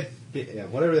 yeah,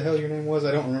 whatever the hell your name was,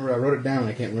 I don't remember. I wrote it down.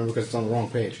 I can't remember because it's on the wrong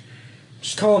page.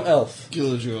 Just call him Elf.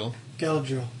 Gilladrill.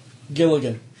 Galadriel.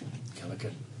 Gilligan.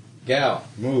 Calicut. Gal,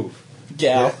 move.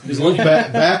 Gal. Move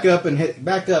back up and hit.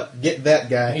 Back up. Get that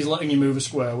guy. He's letting you move a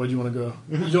square. Where do you want to go?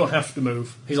 You don't have to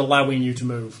move. He's allowing you to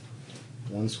move.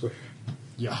 1 square.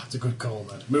 Yeah, it's a good call,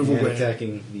 man. Move And away.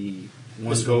 attacking the one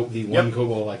This one. one Yep.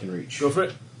 kobold I can reach. Go for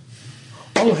it.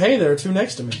 Oh, hey, there are 2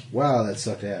 next to me. Wow, that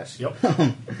sucked ass. Yep.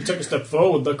 If you take a step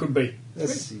forward, that could be.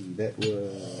 Let's see. That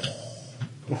was.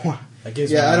 That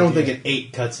gives me Yeah, an I don't idea. think an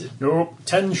 8 cuts it. Nope,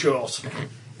 10 short.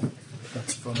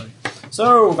 That's funny.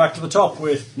 So, back to the top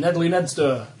with Nedley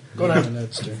Nedster. Go now.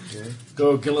 Nedster.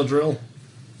 Go Gilladrill.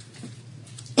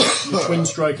 You're twin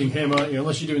striking him, aren't you?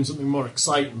 Unless you're doing something more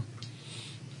exciting.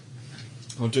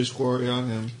 Hunter's Quarry on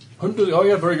him. Hunter, oh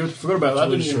yeah, very good. Forgot about that,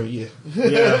 Totally didn't sure, you? yeah.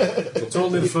 Yeah. It's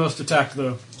only the first attack,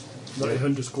 though. That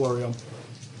Hunter's Quarry on.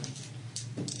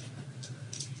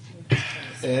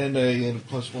 And I get a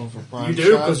 +1 for prime You do,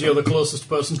 shot. because you're the closest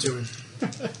person to him.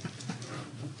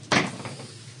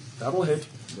 That'll hit.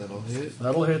 That'll hit.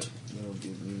 That'll hit. That'll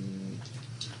give me...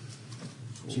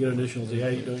 So you get an additional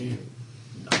D8, don't you?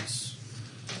 Nice.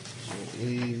 So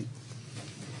 8...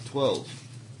 12.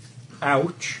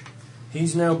 Ouch.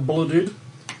 He's now blooded.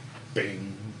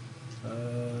 Bing.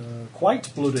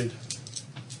 Quite blooded.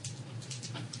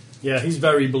 Yeah, he's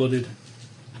very blooded.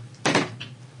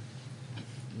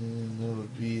 And that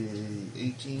would be a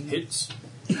 18 Hits.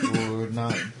 for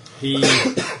 9. He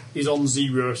is on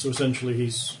 0, so essentially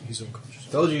he's unconscious.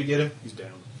 Told you you'd get him. He's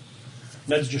down.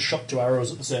 Ned's just shot 2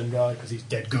 arrows at the same guy because he's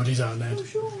dead good. He's our Ned.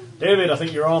 David, I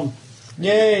think you're on.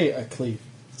 Yay! I cleave.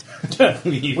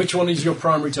 Which one is your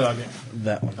primary target?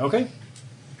 That one. Okay.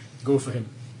 Go for him.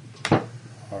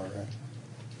 Alright.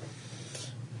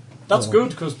 That's good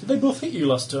because did they both hit you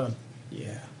last turn?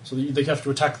 Yeah. So they have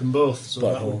to attack them both. So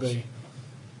that would Buttholes. be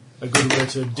a good way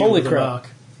to deal Holy with crap.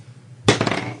 the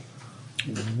mark.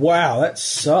 Wow, that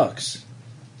sucks.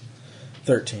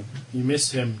 13. You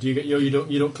miss him. Do you get you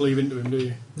don't cleave into him, do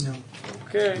you? No.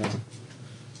 Okay.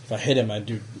 If I hit him, I'd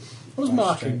do. What does Five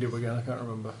marking strength. do again? I can't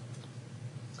remember.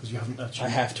 Because you haven't actually. I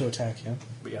have to attack him.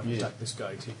 But you haven't attacked this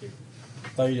guy. To you. I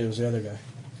thought you did. It was the other guy.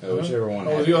 Whichever one.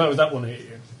 Oh, was that one hit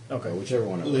you? Okay. Whichever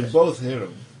one. Well, It they was. both hit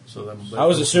him. So then I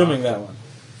was assuming that one.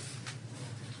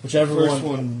 Whichever First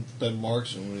one. one that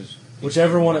marks him was...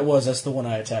 Whichever one it was, that's the one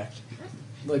I attacked.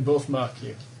 They both mark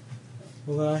you.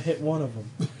 Well, then I hit one of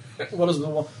them. What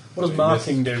does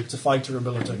marking do? It's a fighter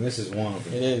ability. And this is one of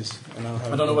them. It is. And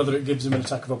I I don't know whether it gives him an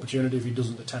attack of opportunity if he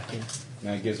doesn't attack him.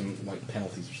 Now it gives him like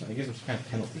penalties or something. It gives him some kind of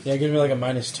penalty. Yeah, give me like a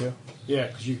 -2. Yeah,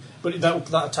 because but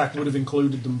that attack would have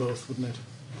included them both, wouldn't it?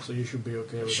 So you should be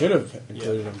okay with Should that. have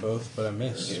included them both, but I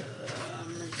missed. Yeah.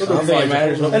 Good I don't think it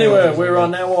matters what Anyway, penalties we're are.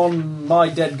 on now on my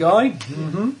dead guy.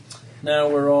 Mm-hmm. Now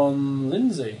we're on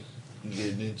Lindsay.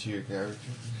 Getting into your character.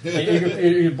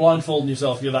 You're blindfolding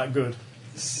yourself. You're that good.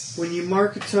 When you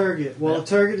mark a target, while Yeah. a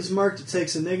target is marked, it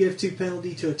takes a -2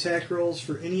 penalty to attack rolls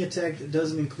for any attack that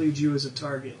doesn't include you as a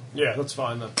target. Yeah, that's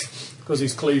fine then. Because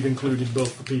his cleave included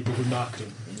both the people who marked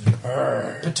him.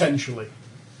 Potentially.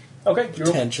 Okay, you're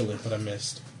up. Potentially, but I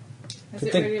missed. Is Good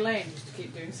it thing- really lame to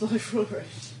keep doing slow flourish?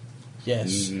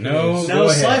 Yes. No, Now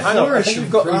go Sly ahead. Hang on, I Flourish think and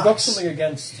you've got rocks. something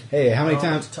against Hey, how many armed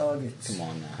times? targets. Come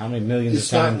on now. How many millions It's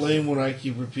of not times? lame when I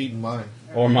keep repeating mine.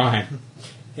 Or mine.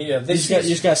 Here, You this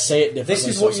just got to say it differently. This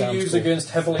is so what it you sounds use cool. against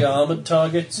heavily armoured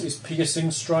targets, is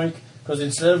piercing strike, because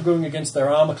instead of going against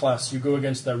their armour class, you go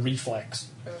against their reflex.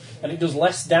 Okay. And it does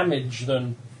less damage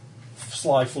than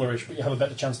Sly Flourish, but you have a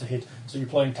better chance to hit, so you're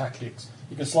playing tactics.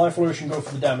 You can Sly Flourish and go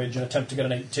for the damage and attempt to get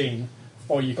an 18,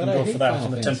 or you can But I go hate for that Final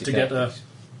and attempt to Fantasy get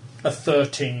a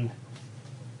 13.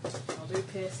 I'll do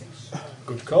piercing.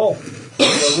 Good call.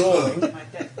 They're rolling. My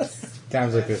decks.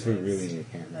 Times like this, we really need a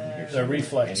camera. Their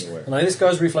reflex. Anywhere. And now this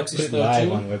guy's reflex is Put it live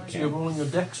 13. on So webcam. you're rolling your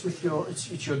dex with your it's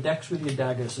your dex with your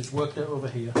dagger, so it's worked out over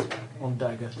here on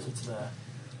dagger, so it's there.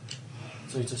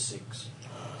 So it's a 6.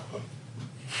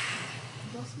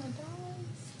 Lost my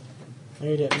dice. No,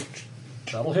 you didn't.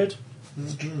 That'll hit.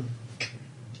 Mm-hmm.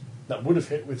 That would have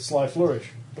hit with Sly Flourish,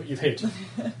 but you've hit.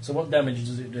 So what damage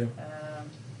does it do?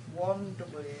 1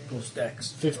 W. Plus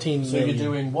Dex. 15 So million. you're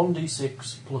doing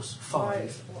 1d6 plus 5.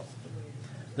 What's W?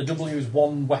 The W is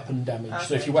 1 weapon damage.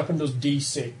 So if Okay. your weapon does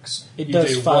d6, It you does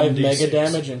do 5 1d6. mega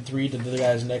damage and 3 to the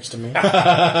guys next to me.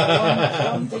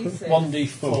 1d6.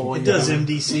 1d4. It does yeah.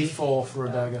 MDC. D4 for a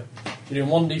dagger. You're doing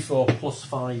 1d4 plus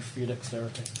 5 for your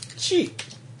dexterity. Cheap.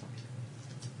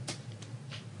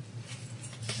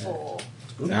 4.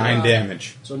 9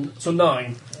 damage. So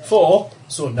 9. 4,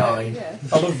 so 9. Yeah.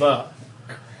 I love that.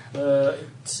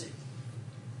 Let's see.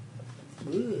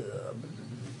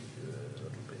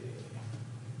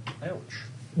 Ouch.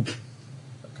 That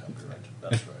can't be right.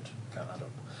 That's right. Can't add up.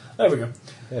 There we go.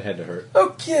 That had to hurt.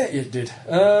 Okay, it did.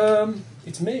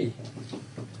 It's me.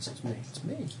 It's me. It's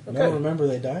me. Okay. No, remember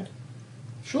they died?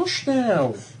 Shush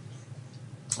now.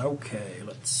 Okay,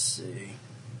 let's see.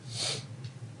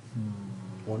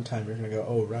 One time you're going to go,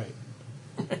 oh, right.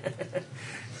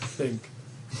 Think.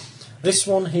 This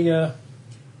one here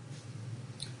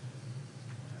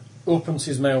opens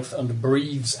his mouth and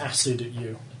breathes acid at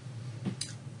you.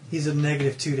 He's a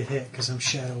 -2 to hit because I'm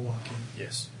shadow walking.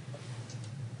 Yes.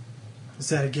 Is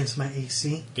that against my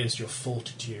AC? Against your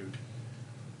fortitude.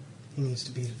 He needs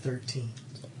to beat a 13.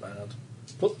 Not bad.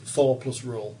 Put 4 plus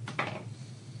roll.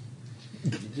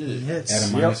 He hits. At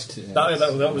a minus 2.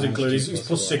 That was included. He's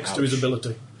plus 6 to his Ouch.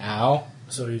 ability. Ow.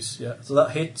 So he's So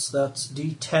that hits. That's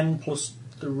D10 plus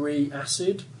 3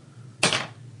 acid.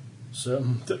 So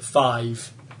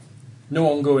 5. No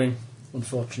ongoing,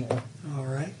 unfortunately. All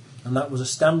right. And that was a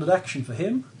standard action for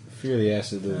him. Fear the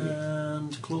acid movie.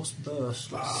 And close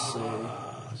burst. Let's see.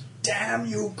 Damn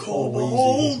you, Oh,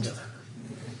 kobold! easy.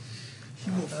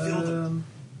 You will feel the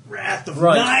wrath of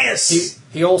Right. Nias.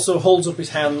 He also holds up his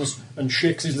hands and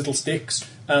shakes his little sticks,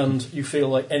 and you feel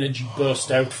like energy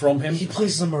burst out from him. He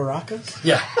plays the maracas?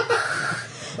 Yeah.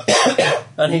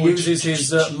 And he uses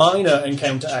his minor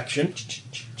encounter action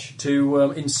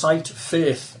to incite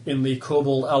faith in the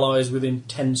kobold allies within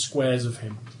 10 squares of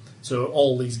him. So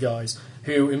all these guys,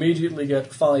 who immediately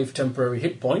get 5 temporary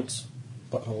hit points,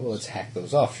 Well, let's hack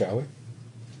those off, shall we?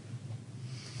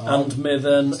 and may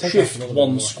then take off a shift little bit 1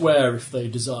 more. square if they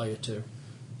desire to.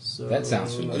 So That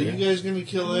sounds Are you familiar. guys going to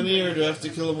kill any, or do I have to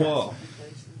kill them all?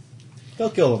 They'll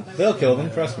kill them. They'll kill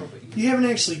them, trust me. You haven't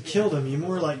actually killed him. You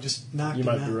more like just knocked You him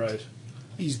might out. be right.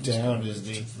 He's down, isn't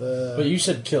he? But you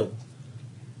said killed.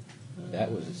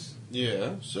 That was...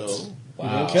 Yeah, so...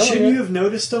 Wow. Kill him, Shouldn't yeah. you have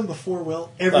noticed them before?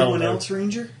 Well, everyone no. else,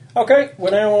 Ranger. Okay,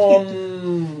 we're now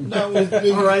on. Not with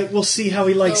big, All right, we'll see how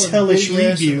he likes not with hellish big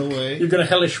ass in the rebuke. way. You're going to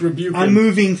hellish rebuke I'm him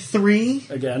moving 3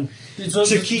 again.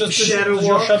 to keep shadow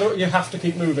your walk. shadow. You have to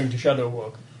keep moving to shadow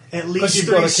walk. At 'Cause least you've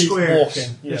 3 gotta keep squares. walking,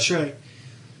 yeah. That's right.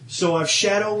 So I've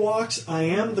shadow walked. I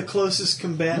am the closest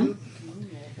combatant.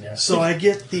 Yeah. So I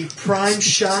get the prime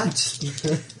shot,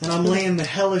 and I'm laying the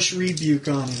hellish rebuke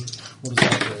on him. What does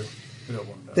that do? We don't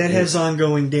want That has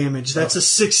ongoing damage. That's a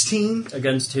 16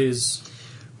 against his.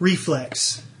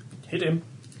 reflex. Hit him.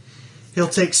 He'll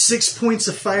take 6 points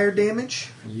of fire damage.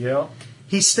 Yeah.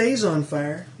 He stays on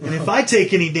fire, and if I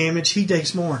take any damage, he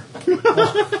takes more.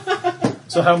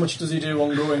 So how much does he do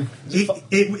ongoing?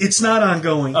 It's not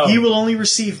ongoing. Oh. He will only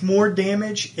receive more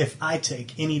damage if I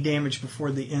take any damage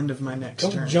before the end of my next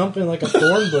Don't turn. jump in like a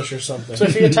thorn bush or something. So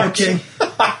if he attacks, Okay.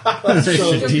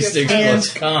 D6 And-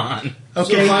 plus con. So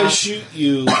Okay. if I shoot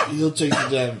you, he'll take the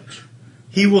damage.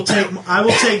 He will take. I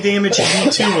will take damage, and he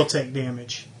too will take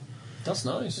damage. that's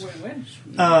nice. Win-win.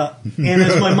 And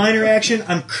as my minor action,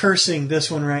 I'm cursing this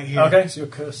one right here. Okay, so you're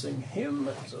cursing him.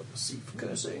 So see for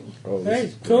cursing. Oh,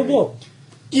 Hey, kobold.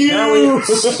 Now he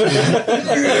That's the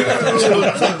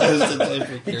type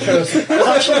of character. curse. There's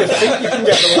actually a feat you can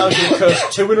get that allows you to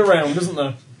curse 2 in a round, isn't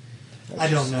there? I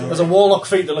don't know. There's a warlock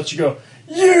feat that lets you go,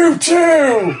 you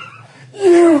too!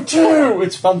 You too!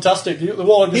 It's fantastic. The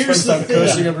warlock just Here's spends the time thing.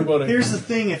 cursing everybody. Here's the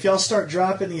thing: if y'all start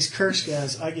dropping these curse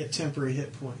guys, I get temporary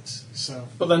hit points. So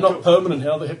But they're not permanent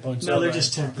here, the hit points. No, are they're they?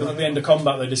 just temporary. Because at the end of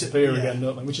combat they disappear Yeah. again,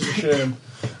 don't they? Which is a shame.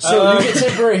 So you get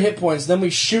temporary hit points, then we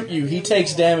shoot you, he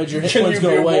takes damage, your hit Can points you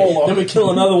be go a away, warlock? then we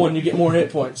kill another one, you get more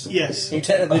hit points. yes. You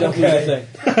technically don't lose Okay.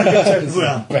 anything.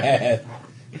 Well, bad.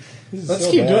 Let's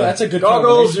keep doing it, that's a good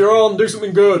Goggles, combination. you're on. Do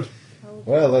something good.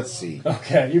 Well, let's see.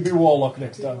 Okay, you be warlock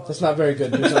next time. That's not very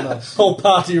good, do something else. Whole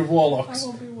party of I warlocks.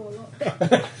 won't be warlock.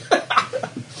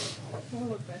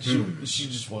 Warlock best. She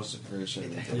just wants to curse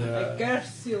everything. I Yeah.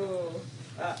 curse you.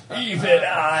 Even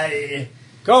I.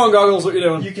 Go on, Goggles, what you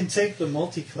doing? you can take the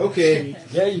multi-class. Okay.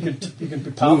 Yeah, you can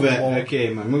be part Move of the warlock. Okay,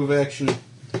 my move action,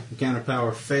 encounter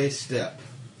power, phase step.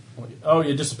 Oh,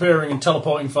 you're disappearing and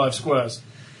teleporting 5 squares.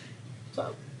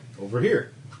 So, Over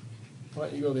here. why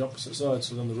don't you go the opposite side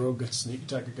so then the rogue gets sneak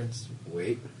attack against you?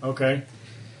 Wait. Okay.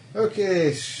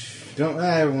 Okay.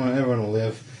 Everyone will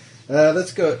live.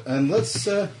 Let's go and let's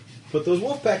put those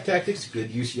wolfpack tactics to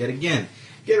good use yet again.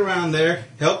 Get around there.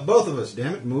 Help both of us.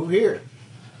 Damn it. Move here.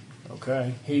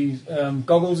 Okay.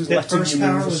 Goggles is That letting first you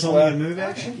power move a was only a square. move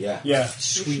action? Yeah. Yeah.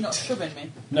 He's not shoving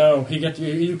me. No,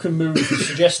 you can move. He's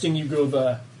suggesting you go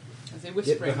there. Is he Get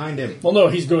whispering? behind him. Well, no,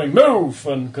 he's going move,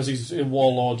 and because he's in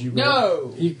Warlord, you go.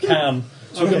 No! You can.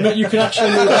 So you can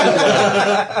actually move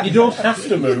anywhere. You don't have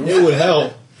to move. It would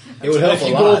help. It would help If a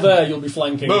you lot. go there, you'll be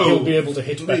flanking. Move. He'll be able to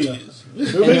hit better. Please.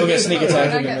 And you'll get sneak Can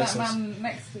attack I if it get that misses. man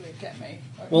next to me get me?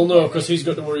 Well, no, because he's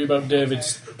got to worry about David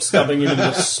stabbing him in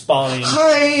the spine.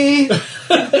 Hi!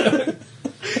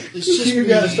 It's just You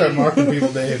gotta start marking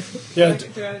people, Dave. Yeah, Do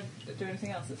I do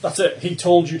anything else? that's it. He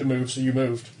told you to move, so you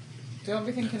moved. Do you want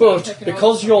me thinking about But taking because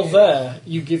orders you're from you? there,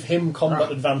 you give him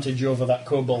combat advantage over that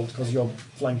kobold because you're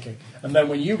flanking. And then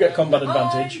when you get combat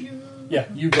advantage, yeah,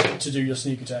 you get to do your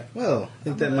sneak attack. Well, I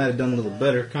think that might have done a little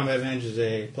better. Combat advantage is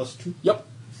a +2. Yep.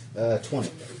 20.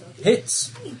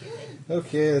 Hits.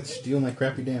 Okay, let's deal my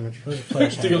crappy damage.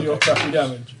 Deal your crappy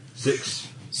damage. 6.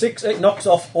 6, it knocks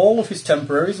off all of his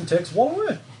temporaries and takes 1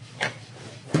 away.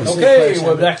 What's the Okay, player's we're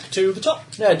handbook? back to the top.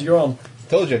 Ned, you're on.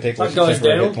 Told you I'd take That less guy's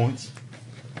temporary down. hit points.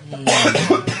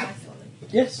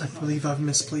 Yes. I believe I've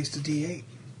misplaced a D8.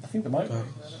 I think there might be.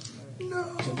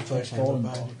 The player's handbook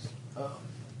behind you.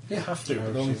 You have to,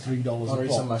 but only $3 I'll a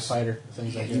read some of my box. fighter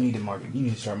things I You do. need to mark it. You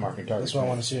need to start marking targets. That's why I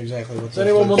want to see exactly what Does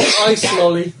anyone want an ice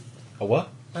lolly? A what?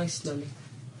 Ice lolly.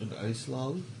 An ice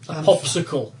lolly? A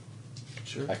popsicle.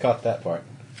 Sure. I caught that part.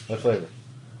 What flavor?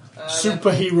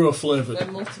 Superhero flavoured.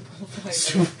 They're multiple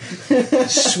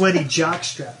flavors. Sweaty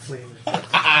jockstrap flavor.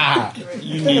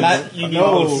 You need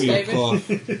David? cloth.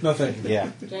 No, thank you.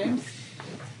 Yeah. James?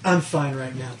 I'm fine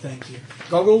right now, thank you.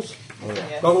 Goggles?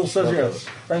 Yes. Goggles says yes.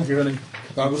 Thank you, honey.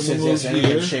 Goggles says Goggles yes,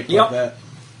 anything here. shaped Yep. like that.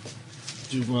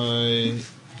 Do my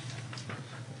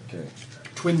Okay.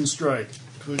 Twin strike.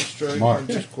 twin strike, Mark.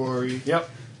 hunter's quarry, Yep.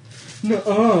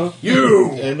 No,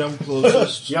 You! and I'm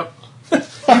closest. Yep. You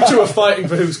two are fighting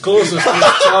for who's closest to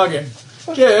the target.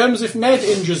 James, if Ned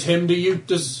injures him,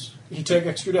 does he take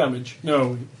extra damage?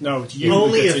 No, it's you.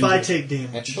 Only that gets if I injured. take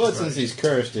damage. Well, since he's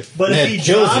cursed, if But Ned if he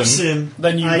kills drops him, him,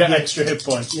 Then you I get extra hit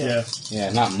points. Yeah. Yeah. yeah,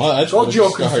 not much. God, but you're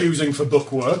start. confusing for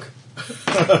bookwork.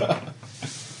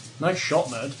 Nice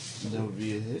shot, Ned. That would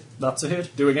be a hit. That's a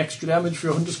hit. Doing extra damage for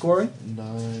your hunter's quarry.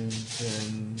 9,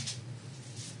 10,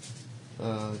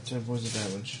 10 points of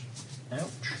damage. Ouch,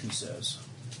 he says.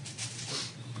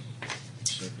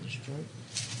 Second strike.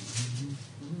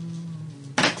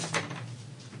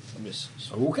 I miss.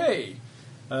 Okay.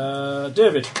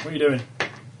 David, what are you doing?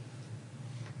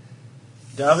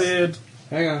 David.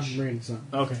 hang on, I'm reading something.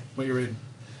 Okay, what are you reading?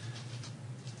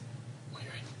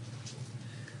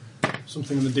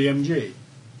 Something in the DMG?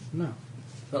 No.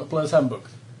 Not the player's handbook?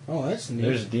 Oh, that's neat.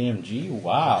 There's DMG.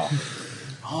 Wow.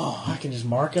 Oh, I can just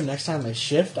mark them. Next time they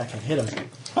shift, I can hit them.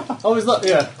 Oh, is that,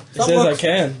 yeah. It says I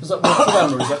can. Does that work for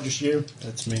them, or is that just you?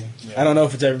 That's me. Yeah. I don't know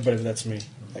if it's everybody, but that's me.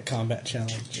 That combat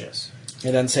challenge. Yes.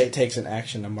 It doesn't say it takes an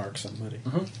action to mark somebody.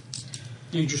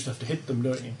 You just have to hit them,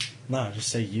 don't you? No, just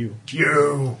say you.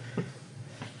 You!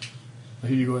 Who are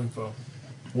you going for?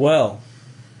 Well,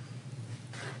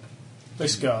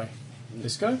 This guy.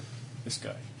 This guy? This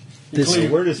guy. This-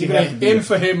 Cleave- where does he you're have gonna to be? aim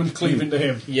for him and cleave into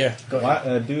him. yeah. Go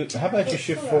ahead. Why, how about you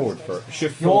shift forward first?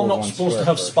 Shift You're forward not one supposed to square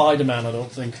have first. Spider-Man, I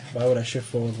don't think. Why would I shift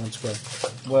forward one square?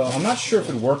 Well, I'm not sure if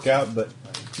it'd work out, but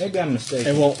maybe I'm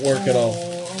mistaken. It won't work at all.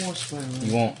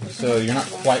 You won't. So you're not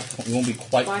quite. You won't be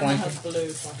quite Spider-Man flanking. has blue.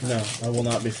 So I can- No, I will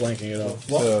not be flanking at all.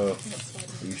 So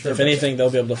are you sure If about anything, they'll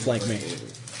be able to flank me.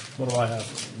 What do I have?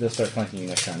 that? They'll start flanking you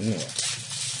next time anyway.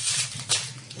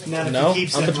 Not if No, he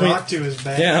keeps I'm that between- rock to his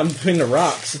back. Yeah, I'm between the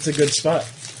rocks. It's a good spot.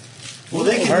 Well,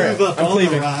 they can All right, move up I'm on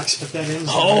cleaving. the rocks, but that ends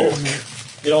Oh. the movement.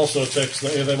 It also takes.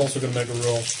 They've also got to make a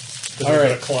roll. Because All they've right.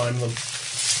 got to climb them.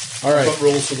 All right. Got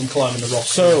rules for them climbing the rocks.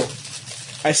 So,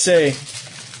 I say,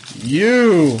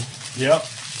 you, Yep.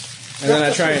 and then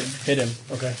I try and hit him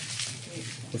Okay.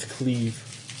 with cleave.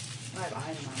 Right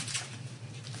behind him now.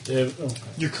 Dave, oh.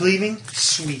 You're cleaving?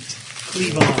 Sweet.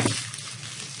 Cleave on.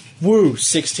 Woo,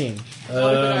 16. Not a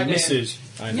good idea. Misses.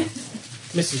 I know.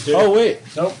 Misses, dude. Oh wait,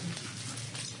 Nope.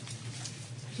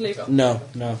 Just leave it. no.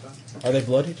 Are they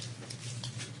bloodied?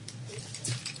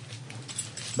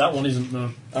 That one isn't,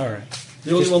 no. All right.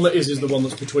 The only one that is the one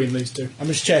that's between these two. I'm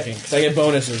just checking because I get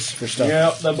bonuses for stuff.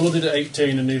 Yeah, they're blooded at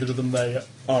 18 and neither of them there yet.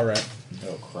 All right.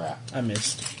 Oh crap! I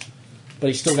missed, but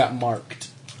he still got marked.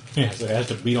 Yeah, so it has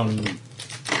to beat on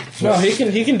No,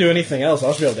 he can do anything else. I'll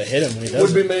just be able to hit him when he It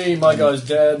does would be me, my guy's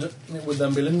dead. It would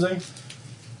then be Lindsay.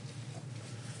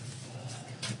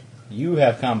 You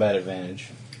have combat advantage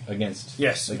against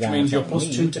Yes, the which guy means in you're front of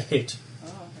plus me. 2 to hit.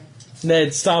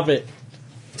 Ned, stop it.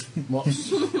 What?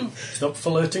 Stop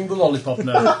flirting the lollipop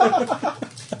now.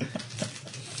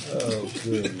 Oh,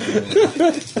 good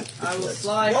Lord. I will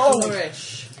fly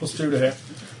flourish. Plus 2 to hit.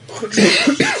 I'll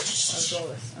draw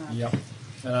this. Yep.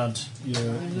 And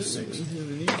you're 6.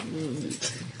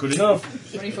 Good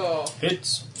enough. 24.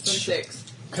 Hits. 26.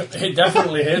 It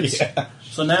definitely hits. Yeah.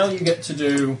 So now you get to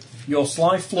do your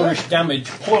sly flourish damage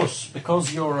plus,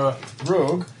 because you're a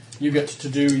rogue, you get to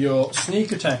do your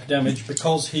sneak attack damage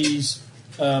because he's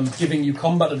giving you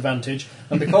combat advantage,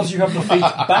 and because you have the feat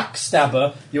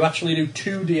backstabber, you actually do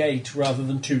 2d8 rather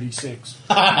than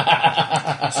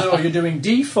 2d6. So you're doing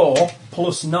d4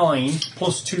 plus 9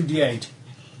 plus 2d8.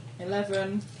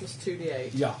 11 plus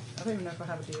 2d8. Yeah. I don't even know if I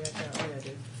have a d8. Oh, yeah, I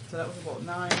do. So that was what?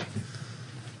 9,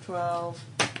 12,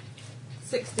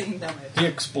 16 damage. He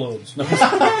explodes. No,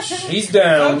 he's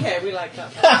down. Okay, we like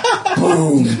that.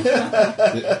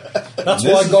 That's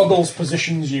why Goggles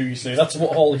positions you see. That's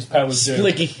what all his powers do.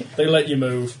 Slicky. They let you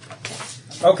move.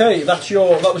 Okay, that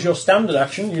was your standard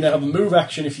action. You now have a move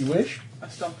action if you wish. I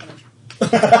stomp on him.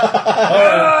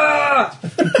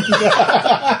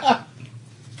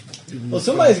 Well,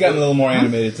 somebody's gotten a little more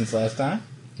animated since last time.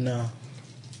 No.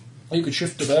 You could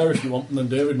shift to there if you want, and then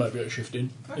David might be able to shift in.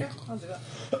 Okay, I'll do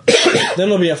that. Then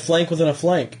it'll be a flank within a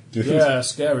flank. Yeah,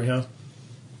 scary, huh?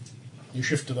 You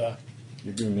shift to there.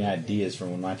 You're giving me ideas for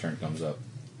when my turn comes up.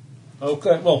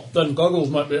 Okay, well, then Goggles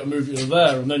might be able to move you to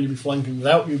there, and then you'll be flanking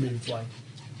without you being flanked.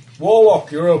 Warlock,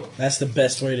 you're up. That's the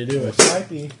best way to do it. Might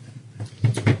be.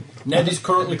 Ned is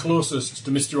currently closest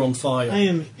to Mr. On Fire. I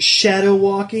am shadow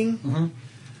walking,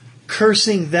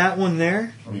 cursing that one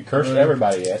there. You cursed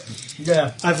everybody yet.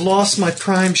 Yeah. I've lost my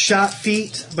prime shot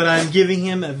feat, but I'm giving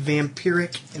him a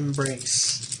vampiric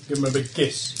embrace. Give him a big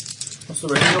kiss. What's the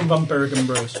rating on Vampiric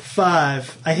Embrace?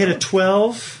 5. I hit a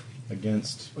 12.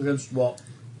 Against Against what?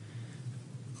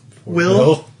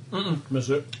 Will. Miss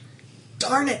it.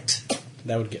 Darn it!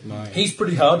 That would get mine. He's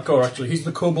pretty hardcore, actually. He's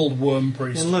the kobold worm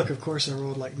priest. And look, of course, I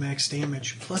rolled like max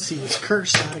damage. Plus, he was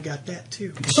cursed. I'd have got that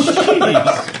too.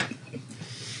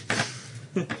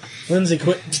 Lindsay,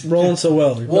 quit rolling so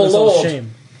well. You're Well, putting us all to Lord.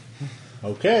 shame.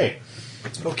 okay.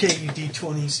 Okay, you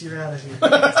D20s, you're out of here.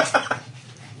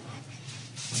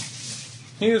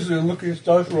 He is the luckiest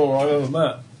dice roller I've ever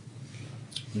met.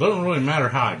 Doesn't really matter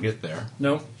how I get there.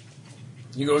 No.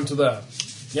 You go into there.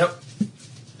 Yep.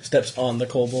 Steps on the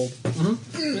kobold. You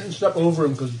can step over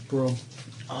him because he's prone.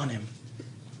 On him.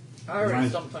 I already Right.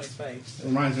 stomped on his face. It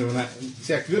reminds me of when that.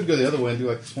 See, I could go the other way and do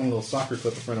like this one little soccer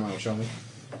clip a friend of mine would show me.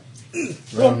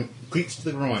 Cleats to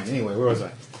the groin. Anyway, where was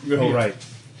I? You're Oh, here. right.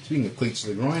 Speaking of cleats to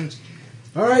the groin.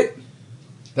 All right.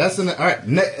 That's the all right.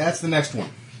 That's the next one.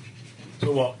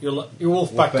 So what? Your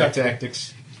Wolfpack Wolfpack tactic.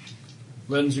 tactics.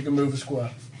 Lens, you can move a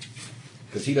square.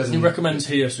 Because he doesn't. He recommends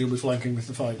here, so you'll be flanking with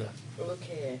the fighter. Look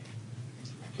here.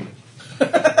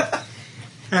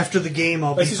 After the game,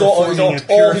 I'll be This is all performing his a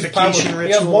powers. purification He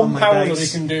ritual has on one my power that he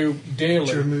dice. can do daily,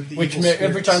 to remove the which evil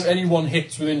every spirits. time anyone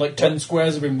hits within like 10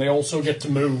 squares of him, they also get to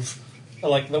move.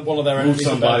 Like one of their move enemies.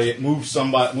 somebody. Move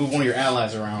one of your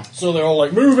allies around. So they're all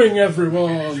like, moving Just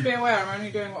everyone! be aware, I'm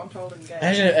only doing what I'm told in the game.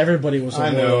 Imagine if everybody was I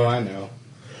a know. warrior. I know.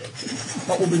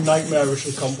 That would be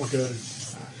nightmarishly complicated.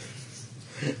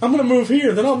 I'm gonna move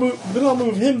here, then I'll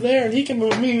move him there, and he can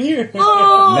move me here.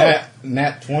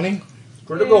 Nat 20.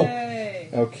 Critical. Yay.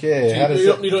 Okay. How does You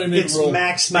don't it? even need It's to roll.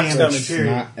 max damage,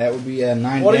 period. That would be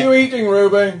 9. What are you eating,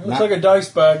 Ruby? Looks Not- like a dice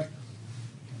bag.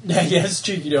 Yeah, yes,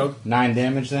 cheeky dog. 9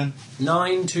 damage then.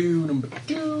 9 to number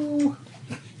 2.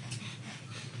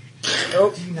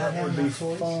 Oh, Do you not have enough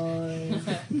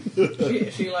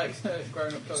toys? She likes her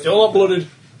grown-up toys. still not blooded.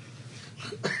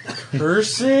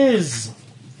 Curses!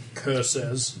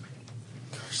 Curses.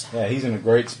 Yeah, he's in a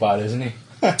great spot, isn't he?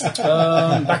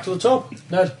 Back to the top.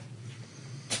 Ned.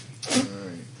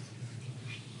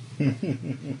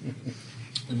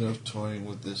 Enough toying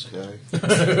with this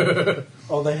guy.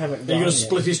 Oh, they haven't Are you gone going to yet.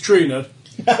 split his tree, Ned?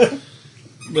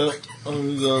 No, I'm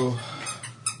gonna go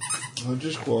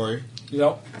Hunter's Quarry,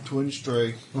 Yep. Twin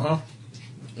Strike, Uh-huh.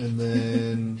 and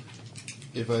then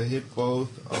if I hit both,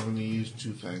 I'm gonna use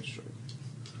 2 Fang Strike.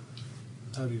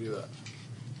 How do you do that?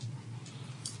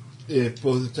 If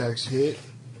both attacks hit,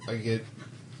 I get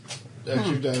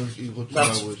extra damage equal to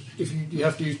That's my wisdom. if you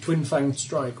have to use Twin Fang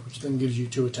Strike, which then gives you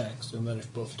 2 attacks, and then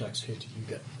if both attacks hit, you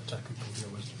get attack equal to your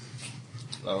wisdom.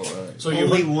 Oh, alright. So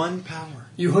Only one power.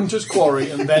 you Hunter's Quarry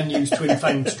and then use Twin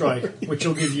Fang Strike, which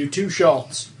will give you 2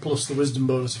 shots plus the wisdom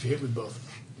bonus if you hit with both.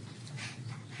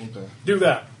 Okay. Do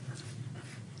that.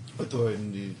 I thought I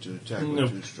needed to attack No.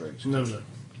 with 2 strikes. No, no.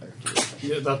 Activate.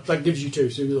 Yeah, that gives you 2.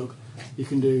 So you look, you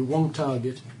can do 1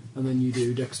 target, and then you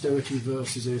do dexterity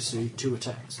versus AC 2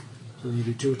 attacks. So then you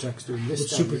do 2 attacks doing What this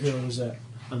damage, superhero is that?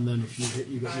 and then if you hit,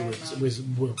 you get your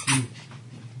will.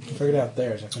 Figured out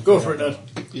theirs. I can Go figure for it,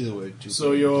 out Ned. Either way, 2.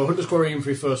 So your Hunter's Quarry for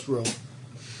your first roll.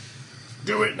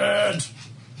 Do it, Ned.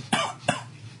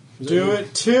 Do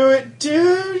it to it,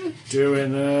 dude! Do it,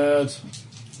 Ned.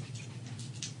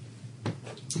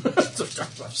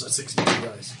 That's 16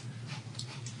 guys.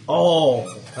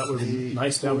 Oh, that would be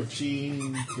nice damage.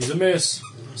 14. He's a miss.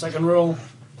 Second roll.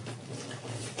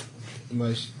 Am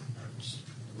I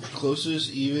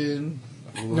closest, even?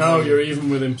 No, you're even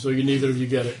with him, so neither of you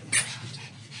get it.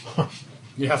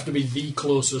 You have to be the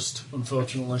closest,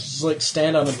 unfortunately. Just like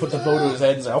stand up and put the bow to his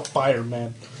head and say, I'll fire,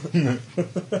 man. And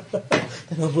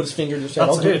he'll put his finger to his head.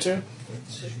 That's I'll a do hit. it too.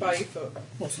 Just by your foot.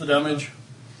 What's the damage?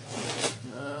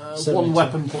 72. 1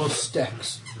 weapon plus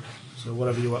dex. So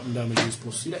whatever your weapon damage is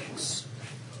plus your dex.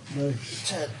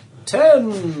 Nice.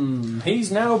 10!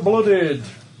 He's now blooded.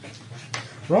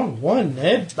 Wrong one,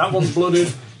 Ned. That one's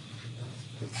blooded.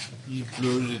 You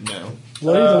loaded it now.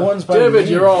 Bloody the ones by David,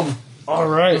 me. you're on.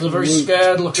 Alright. There's a very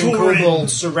scared looking kobold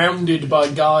surrounded by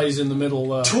guys in the middle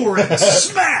there. Torrent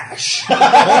smash!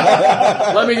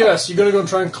 Let me guess, you're going to go and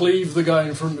try and cleave the guy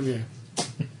in front of you.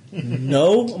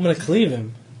 No, I'm going to cleave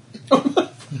him.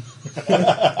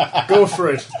 Go for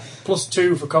it. Plus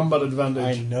 2 for combat I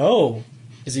advantage. know.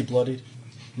 Is he bloodied?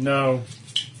 No.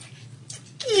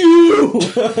 You!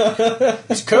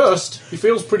 He's cursed. He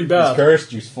feels pretty He's bad.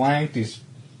 cursed, he's flanked, he's...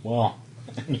 Well,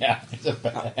 yeah, it's a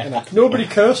bad... Nobody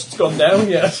cursed's gone down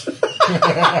yet.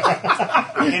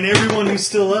 And everyone who's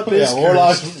still up is Yeah,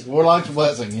 cursed. Warlock's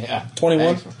blessing, yeah.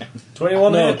 21? Thanks, man.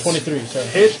 21 No, hits. 23, sorry.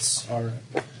 Hits. Alright.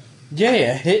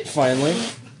 Yeah, hit finally.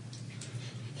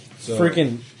 So,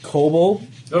 Freaking kobold.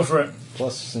 Go for it.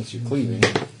 plus, since you're cleaving,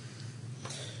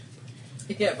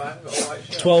 Yeah, but I haven't got a white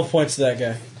shirt. 12 points to that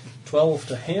guy. 12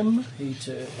 to him. He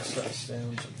takes that's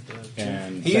down to the...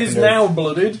 and He is secondary- now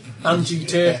blooded, and he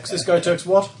takes... This guy takes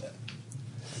what?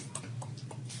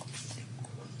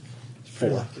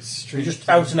 Four. He just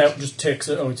out and out just takes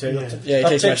it. Oh, he takes it. Yeah, he that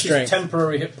takes my takes his strength.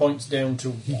 temporary hit points down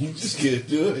to... Just get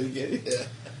do it. Get it.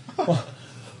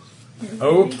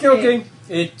 Okay, okay.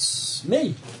 It's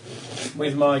me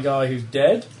with my guy who's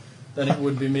dead. Then it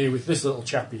would be me with this little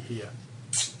chappy here.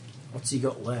 What's he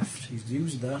got left? He's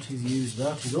used that. He's used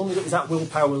that. He's only got that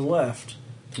willpower left.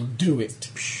 Do it.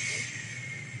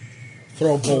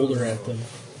 Throw a boulder at them.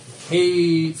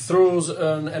 He throws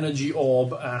an energy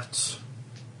orb at.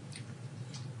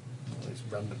 Well, these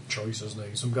random choices now.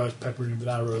 Some guys peppering him with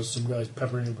arrows. Some guys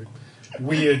peppering him with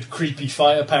weird, creepy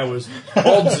fire powers.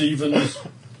 Odds, evens.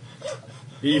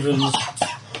 Evens.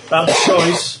 Bad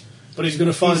choice. But he's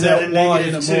going to find out why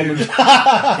in a moment.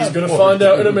 He's going to find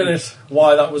out in a minute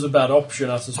why that was a bad option,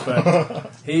 I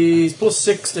suspect. He's plus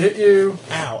 6 to hit you.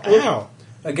 Ow, ow.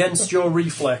 Against your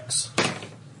reflex.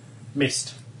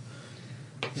 Missed.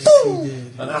 Yes, he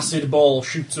did. An acid ball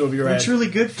shoots over your That's head. really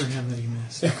good for him that he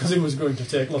missed. Because he was going to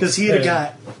take lots Because of he had pain.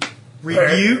 got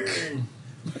rebuke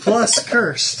plus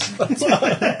cursed.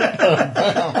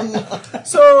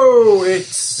 So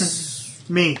it's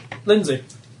Me. Lindsay.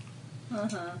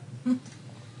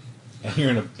 And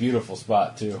you're in a beautiful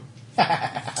spot, too.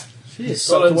 She is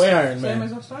So sucked away, it's- Iron Same Man.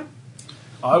 as last time?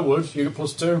 I would. You get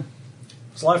plus 2.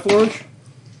 Sly flourish.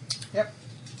 Yep.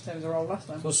 Same as I rolled last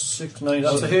time. Plus 6, 9.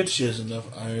 That's a hit. She has enough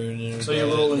iron in her. So you're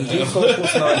rolling default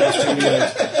plus 9 plus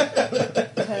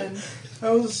 2d8. 10,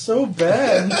 That was so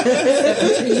bad.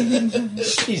 17,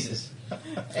 Jesus.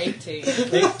 18.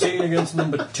 18 against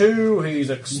number 2. He's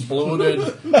exploded.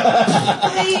 So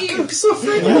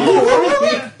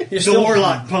freaking You're The still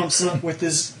warlock pumps up with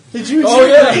his Did you Oh,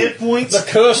 yeah. hit points. the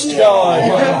cursed you guy.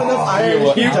 have enough iron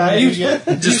what, to how die? many you get?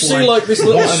 You see one. like this One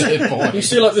little hit point. you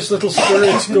see like this little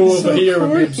spirit go over here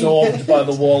and be absorbed by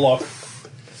the warlock.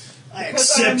 I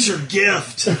accept your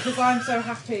gift. Because I'm so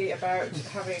happy about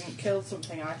having killed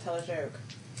something, I tell a joke.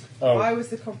 Why Oh. was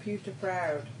the computer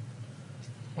proud?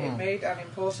 It made an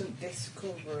important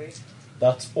discovery.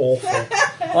 That's awful.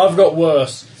 I've got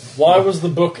worse. Why was the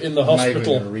book in the I'm not even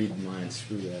hospital? going to read mine.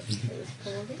 Screw that. It was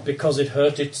poorly. Because it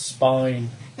hurt its spine.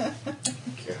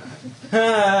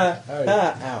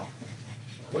 Ow.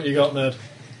 What you got, Ned?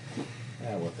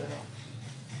 Ah, what the hell.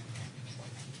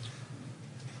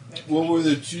 What were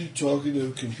the two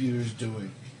talkative computers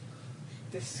doing?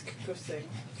 Discussing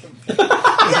something.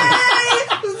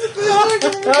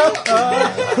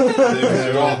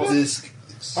 They're all disc.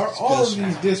 Are all of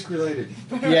these disc related?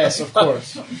 Yes, of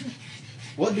course.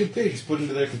 What do pigs put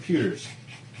into their computers?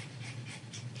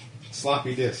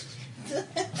 sloppy discs.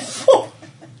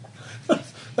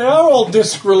 They are all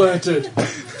disc related.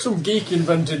 Some geek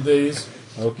invented these.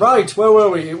 Okay. Right, where were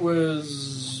we? It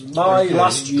was my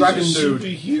last He's dragon a dude.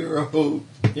 Superhero.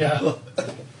 Yeah.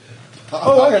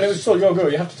 Oh, hang on, it was still your go.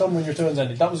 You have to tell me when your turn's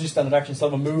ended. That was your standard action, so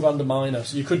have a move and a minor.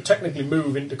 So you could technically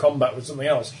move into combat with something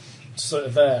else. It's sort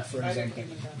of there, for I don't example.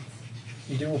 give a damn.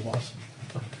 You do what?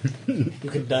 You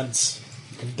can dance.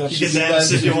 You can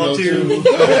dance if you want to.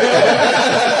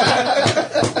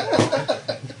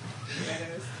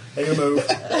 Take a move.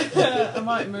 I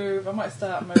might move. I might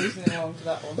start moseying along to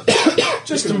that one.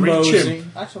 Just You to can reach mosey.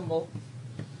 him. I tumble.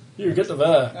 You get to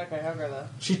there. Okay, I'll go there.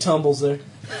 She tumbles there.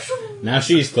 Now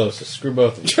she's closest. Screw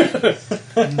both of you.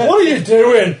 What are you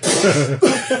doing?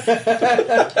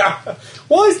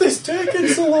 Why is this taking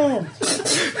so long?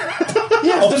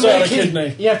 You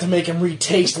have to make him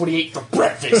retaste what he ate for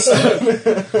breakfast.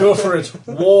 Go for it.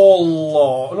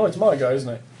 Warlord. No, it's my guy, isn't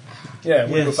it? Yeah,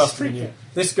 we'll go Yes. faster than you.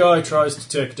 This guy tries to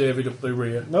take David up the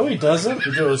rear. No, he doesn't.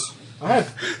 He does. I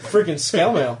have freaking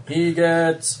scale mail. He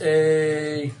gets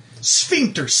a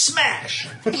Sphincter smash!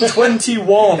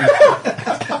 21.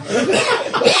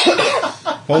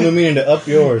 Only meaning to up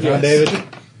yours, huh, David?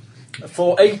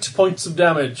 For 8 points of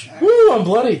damage. Woo, I'm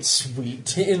bloodied. Sweet.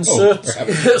 He inserts... crap.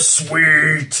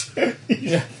 Sweet!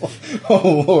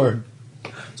 Oh, Lord.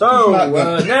 So,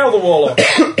 now the Warlock.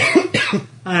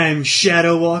 I'm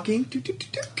shadow walking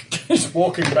He's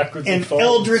walking backwards and and forwards.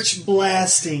 eldritch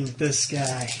blasting this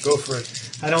guy. Go for it.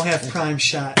 I don't have prime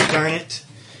shot, darn it.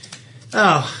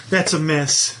 Oh, that's a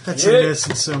miss. That's Yeah. a miss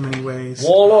in so many ways.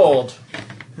 Warlord.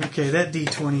 Okay, that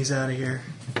D20's out of here.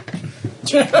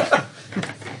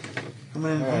 I'm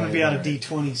gonna be out of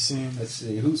D20 soon. Let's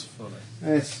see. Who's funny?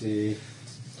 Let's see.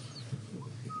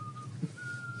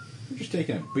 You're just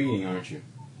taking a beating, aren't you?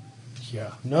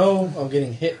 Yeah. No, I'm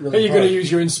getting hit Are really you hard. going to use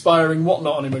your inspiring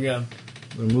whatnot on him again?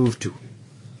 I'm going to move to.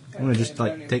 I'm going to just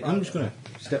like take. I'm just going to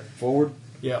step forward,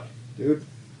 Yeah. dude.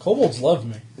 Kobolds love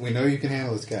me. We know you can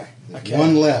handle this guy. There's Okay.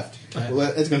 one left. Well,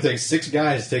 it's going to take 6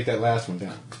 guys to take that last one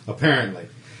down, apparently.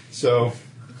 So,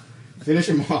 finish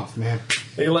him off, man.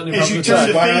 Are you letting him As have you the turn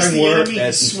attack? to face the word. enemy,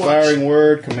 That's swatch. inspiring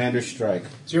word. Commander strike.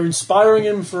 So you're inspiring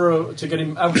him to get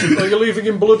him out. Are you leaving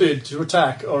him blooded to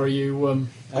attack, or are you?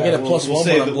 I get a plus one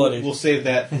when I'm bloodied. We'll save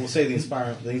that. We'll save the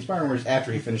inspiring. The inspiring word is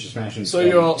after he finishes smashing. So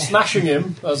you're smashing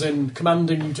him, as in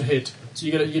commanding you to hit. So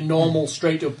you get your normal,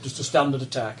 straight up, just a standard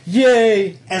attack.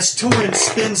 Yay! As Torin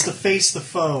spins to face the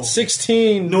foe,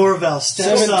 16. Norval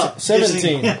steps up,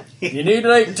 17. using You need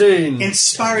an 18.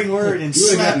 inspiring word and You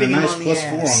would have gotten slapping a him nice on the +4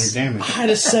 on your ass. damage. I had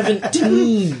a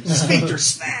 17. Sphincter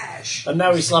smash. And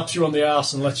now he slaps you on the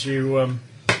arse and lets you.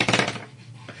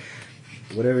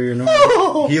 Whatever your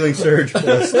normal healing surge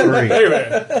 +3.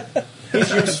 Anyway,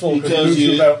 he's useful He because he tells moves you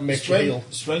you, about and makes you heal.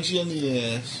 spanks you on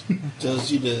the ass,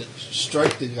 tells you to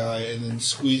strike the guy, and then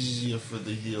squeezes you for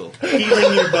the heal.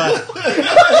 Healing your butt.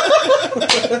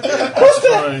 That's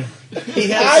fine. He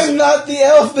has, I'm not the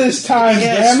elf this time, he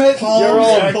has damn it! palms You're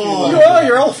and on. paws. You are.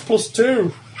 You're elf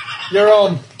 +2. You're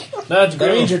on. That's That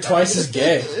means good. you're twice as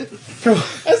gay.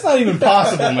 That's not even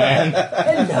possible, man.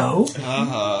 Hello.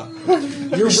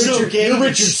 You're so gay, you're you're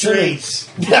Richard straight.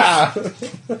 Yeah.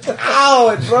 Ow,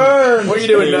 it burns. What are you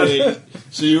doing, Wait, Ned? wait.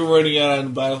 So you're running out on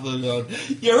the battlefield going,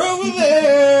 you're over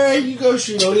there! You go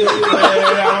shoot over there.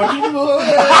 I want you to go over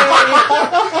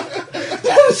there.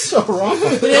 That's so wrong.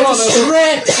 They have to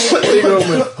stretch. What are you going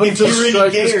with? If Hunter you're really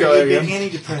strike gay, this or guy you big again.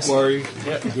 antidepressant. Worry.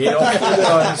 Yep, get off the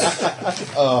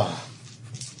dice. Oh,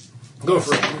 Go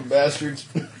for it. bastards.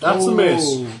 That's a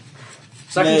miss.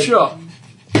 Second Ned. shot.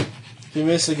 If you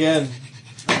miss again,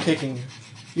 I'm kicking you.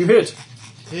 You hit.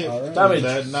 Hit. Damage.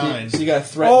 That 9. So you got a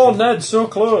threat. Oh, Ned, so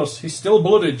close. He's still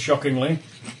blooded, shockingly.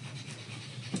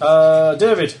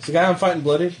 David. Is the guy I'm fighting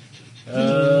bloodied?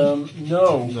 No.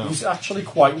 No. He's actually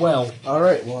quite well.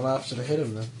 Alright, well, I'm opposite to hit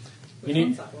him then. You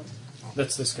need.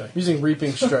 That's this guy. Using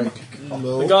Reaping Strike.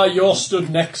 The guy you're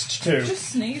stood next to. Just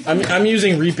sneeze. I'm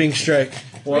using Reaping Strike.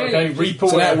 Well, okay, Really? reap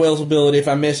It's an away. at-will ability. If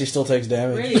I miss, he still takes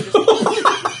damage. Really, just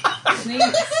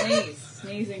sneeze.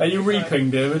 Sneezing. Are you reaping,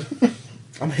 David?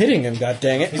 I'm hitting him, god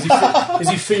dang it. Is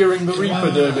he fearing the reaper,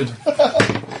 David?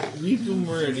 Leave them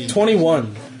ready.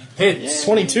 21. Hits.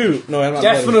 22. No, I'm not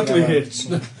Definitely bloodied. hits.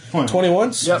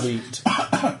 21? Yep. Sweet.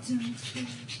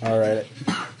 Alright.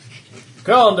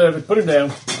 Come on, David, put him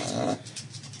down.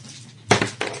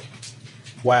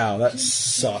 Wow, that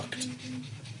sucked.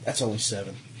 That's only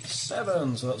 7.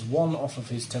 7, so that's 1 off of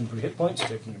his temporary hit points,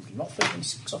 taking him to nothing, and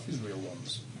 6 off his real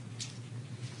ones.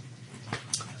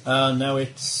 Now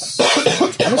it's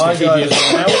my guy is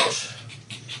out.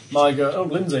 My guy. Oh,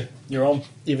 Lindsay, you're on.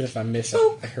 Even if I miss,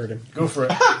 I hurt him. Go for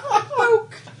it.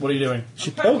 What are you doing?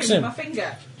 She Poking pokes with him. my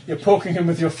finger. You're poking him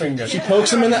with your finger. She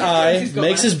pokes him in the eye, He's got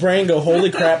makes that. his brain go, holy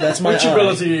crap, that's my Which eye.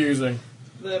 ability are you using?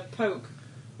 The poke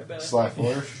ability. Sly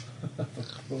flourish. I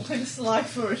think sly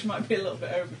flourish might be a little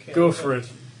bit overkill. Go for it.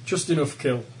 Just enough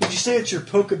kill. Did you say it's your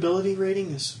poke ability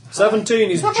rating is 17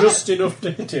 is just enough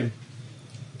to hit him.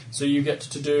 So you get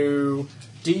to do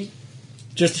D.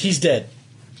 Just, he's dead.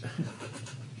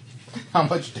 How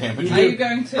much damage? Are you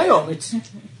going to... Hang on, it's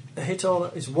a hit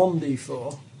on. It's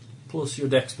 1d4 plus your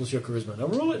dex plus your charisma. Now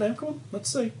roll it now. Come on,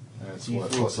 let's see. That's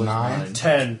what, plus 9?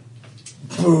 10.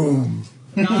 Boom.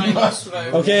 9 slow.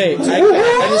 Okay,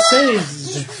 I just say...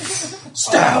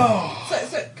 So,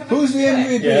 can Who's the check?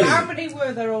 MVP? Yes. How many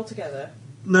were there altogether?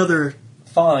 another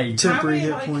 5. temporary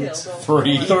How hit many have I points? killed?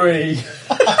 3.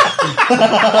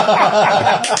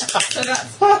 So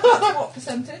that's what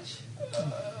percentage?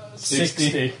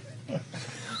 60.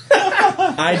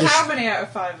 I just... How many out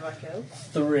of 5 have I killed?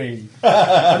 3.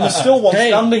 And there's still one Hey,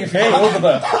 standing if you hey. go over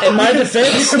there. In my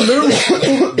defense,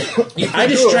 You I can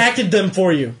distracted them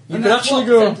for you. You And can that's actually what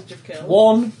go percentage of kills?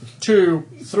 1, 2,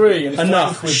 3. And Enough.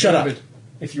 flank with Shut up. David,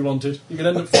 if you wanted. You could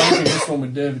end up flanking this one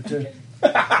with David too.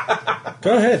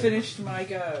 Go ahead. Finished my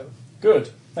go.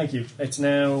 Good. Thank you. It's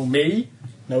now me.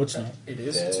 No, it's not. It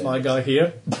is. It's my guy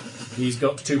here. He's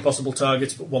got 2 possible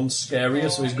targets, but one's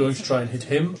scarier, so he's going to try and hit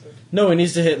him. No, he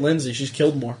needs to hit Lindsay. She's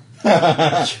killed more.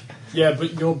 Yeah,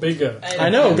 but you're bigger. I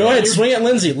know. Go ahead. Swing at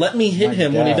Lindsay. Let me hit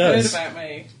him when he Heard does. about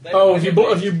me. They Oh, know have you, what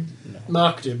have you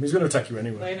marked him? He's going to attack you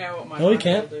anyway. They know what my No, he mind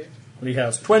can't. will do. But he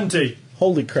has 20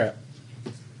 Holy crap.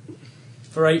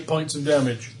 for 8 points of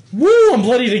damage. Woo! I'm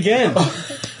bloodied again.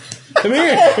 Come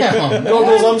here.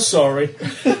 Goggles, I'm sorry.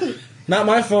 Not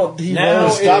my fault. He Now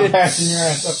was. Stop passing your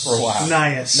ass up for a while.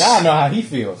 Nice. Now I know how he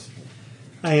feels.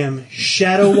 I am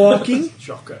shadow walking.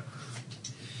 Shocker.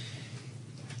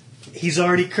 He's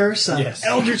already cursed. I'm Yes.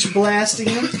 eldritch blasting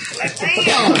him.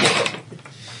 Bam!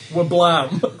 We're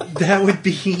blam. That would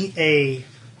be a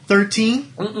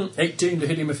 13. 18 to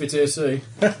hit him if it's AC. Is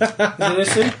it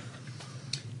AC?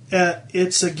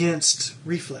 It's against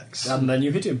reflex. And then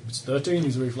you hit him. It's 13,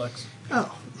 his reflex.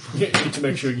 Oh. You need to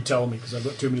make sure you tell me, because I've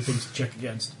got too many things to check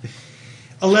against.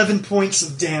 11 points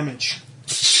of damage.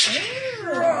 Is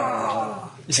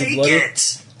he Take bloody?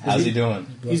 it! How's he doing?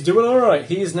 He's doing alright.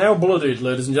 He is now blooded,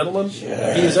 ladies and gentlemen.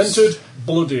 Yes. He has entered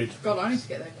blooded. God, I need to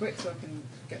get there quick so I can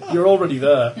get... You're already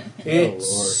there.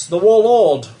 It's the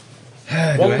Warlord.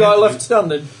 One guy left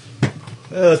standing.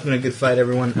 Oh, it's been a good fight,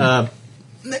 everyone.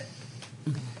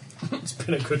 It's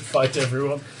been a good fight,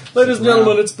 everyone. Ladies and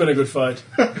gentlemen, it's been a good fight.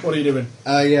 What are you doing?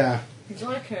 Yeah. He's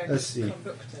like a Let's see.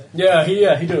 conductor. Yeah,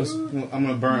 he does. I'm going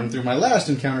to burn through my last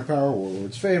encounter power,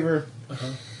 Warlord's Favor.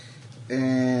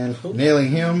 And nailing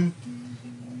him.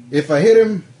 If I hit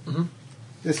him,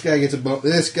 this guy gets a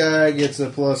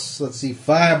plus, let's see,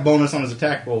 5 bonus on his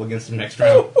attack roll against him next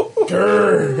round.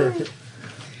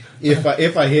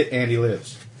 if I hit and he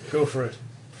lives. Go for it.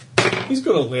 He's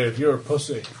gonna live. You're a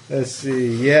pussy. Let's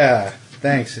see, yeah.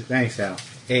 Thanks, Al.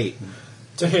 8.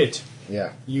 To hit,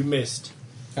 Yeah. you missed.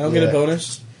 I don't get a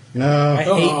bonus. No. I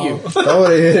hate you. If I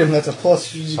would have hit him, that's a plus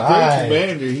He's a great 5.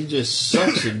 commander. He just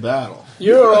sucks in battle.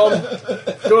 You're on.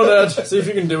 Go on, Ed. See if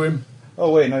you can do him.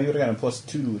 Oh, wait, no, you would have gotten a plus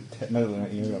 2. No, you would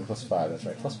have gotten a plus 5, that's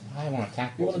right. Plus 5 on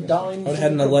attack You rolls want to against dine? I would have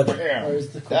had an 11. Yeah. Where's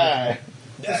the Die.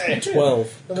 12.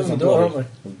 Because Because I'm door, aren't bloody.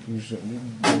 we?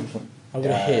 I would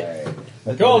have hit.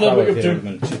 Go on, then, If I what you would up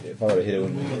have if I would have hit it, it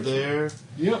would have been There.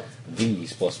 Yep.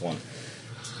 D's plus 1.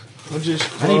 Hunters,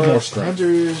 I need more strength.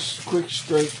 Hunters, quick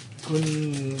strike,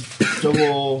 twin,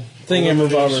 double. Thing and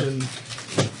revolver. elimination,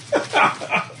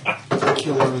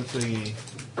 Killer thingy.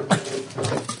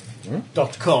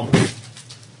 .com.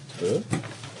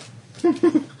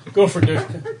 Go for it,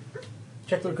 dude.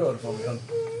 Check the recorder for me, hon.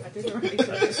 I did already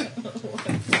say it.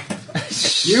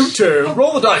 You two.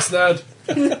 Roll the dice, Ned.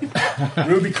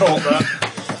 Ruby called that.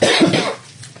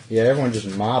 Yeah, everyone just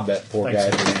mobbed that poor guy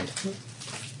at the end.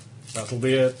 That'll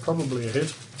be probably a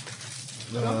hit.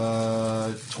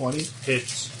 20 Hits.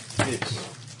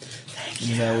 hits.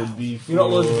 And that would be for You're not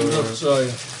loaded enough, so...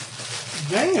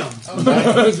 Damn!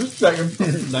 Just a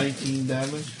second. 19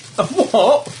 damage.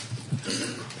 What?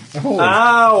 Oh,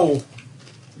 Ow!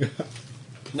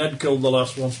 Ned killed the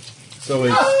last one. so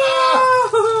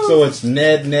it's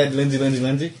Ned,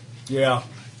 Lindsay. Yeah.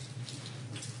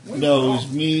 No, it was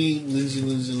me,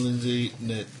 Lindsay,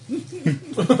 Ned.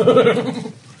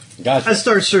 Gotcha. I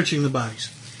start searching the bodies.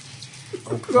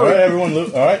 All right, everyone,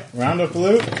 loot. All right, round up the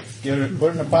loot. Put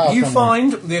it in a pile. You somewhere.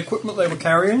 find the equipment they were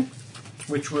carrying,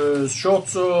 which was short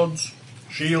swords,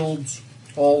 shields,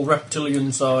 all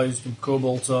reptilian sized and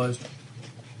kobold sized.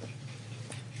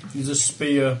 There's a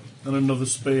spear and another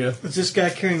spear. Is this guy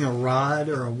carrying a rod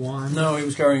or a wand? No, he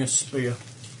was carrying a spear.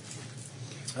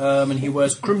 And he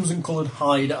wears crimson-coloured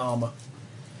hide armour.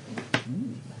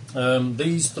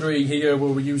 These three here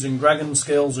were using dragon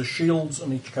scales as shields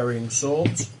and each carrying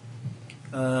swords.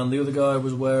 And the other guy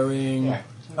was wearing... had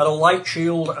a light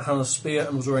shield, had a spear,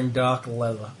 and was wearing dark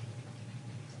leather.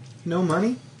 No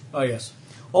money? Oh, yes.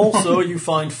 Also, you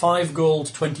find 5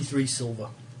 gold, 23 silver.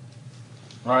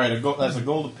 Alright, that's a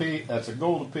gold apiece. That's a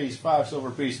gold apiece, 5 silver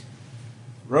apiece.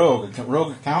 Rogue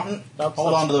accountant.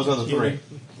 Hold on to those other 3.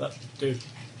 Dude,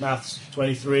 maths.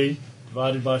 23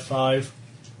 divided by 5.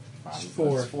 It's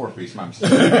 4. 4 apiece, my mistake.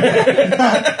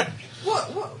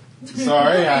 What?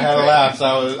 Sorry, I had a lapse.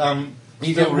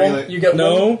 You get one. You get one.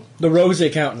 No, the rogue's the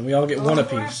accountant. We all get one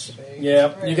apiece.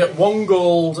 Yeah, you get 1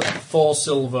 gold, 4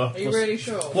 silver. Are you really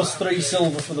sure? Plus 3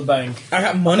 silver for the bank. I got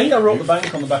I think money. I wrote the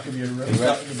bank on the back of your.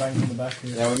 The bank on the back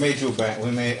here. Yeah, we made you a bank.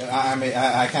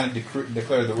 I kind of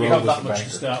declared the You rogue have as that a much to banker.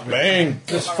 start with. Bang.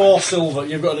 There's 4 silver.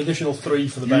 You've got an additional 3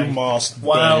 for the bank. must.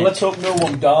 Wow, let's hope no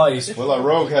one dies. Well, our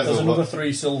rogue has There's a another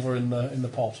 3 silver in the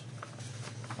pot.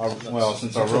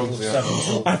 since our rogue's the 7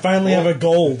 silver. I finally have a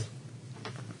gold.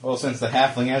 well, since the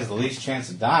halfling has the least chance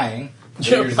of dying, Yeah,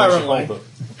 figures they should apparently. hold it.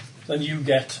 Then you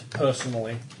get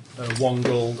personally 1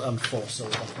 gold and 4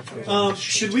 silver.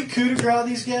 Should we coup de grace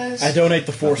these guys? I donate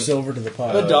the 4 silver to the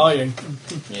pot. They're dying.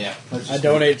 Yeah. I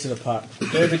donate to the pot.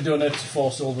 David donates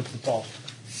 4 silver to the pot.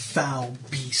 Foul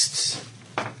beasts.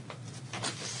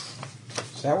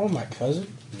 Is that one my cousin?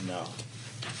 No.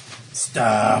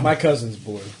 Stop. My cousin's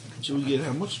blue. Should we get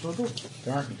how much total?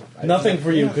 Nothing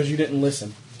for you because you didn't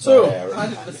listen. So, I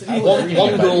didn't listen. I was one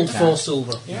reading about gold, the 4 count.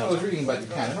 silver. Yeah, I was reading about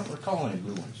the count. I don't recall any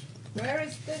blue ones. Where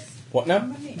is this What now?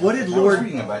 money? What did I was Lord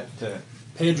reading about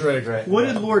Pedro. What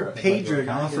did Lord Pedro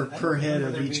offer per head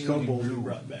of each kobold he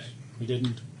brought back? He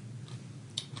didn't.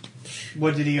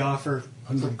 What did he offer?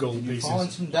 100 gold You fall in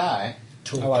pieces. some die.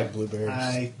 I like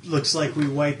blueberries. Looks like we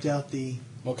wiped out the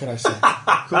What can I say?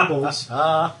 kobolds.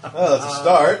 Well, that's a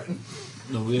start.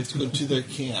 No, we have to go to their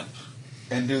camp.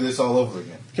 And do this all over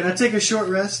again. Can I take a short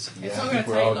rest? It's I not going think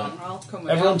to we're take all long. done. I'll come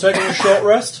Everyone out. taking a short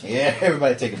rest? Yeah,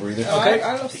 everybody take a breather. Okay.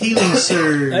 I lost Healing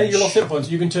surge. Hey, you lost hit points.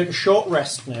 You can take a short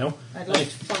rest now. I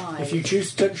lost 5. If you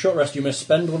choose to take a short rest, you may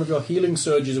spend one of your healing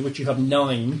surges, of which you have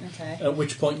 9, Okay. at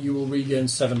which point you will regain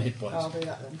 7 hit points. I'll do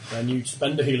that then. Then you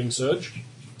spend a healing surge,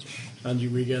 and you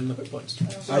regain the hit points.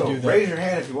 So, I do that. raise your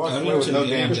hand if you walk I'm away with no into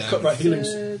the damage. Just cut right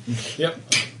healings. Yep.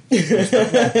 I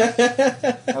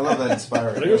love that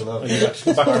inspiring. Very good. I love And you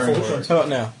actually back inspiring and forth. words. How about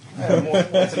now? Yeah,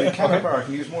 that's an encounter power I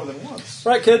can use more than once.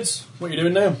 Right, kids, what are you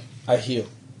doing now? I heal.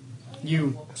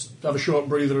 You have a short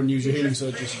breather and use your healing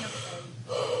surges.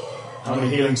 How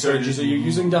many healing surges are you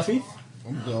using, Duffy?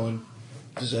 I'm going.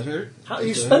 Does that hurt?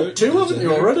 You spent 2, haven't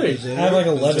you, already? I have like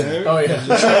 11. Oh,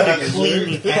 yeah.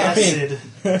 Clean acid.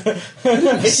 Oh,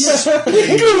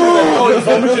 you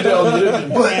vomited it on the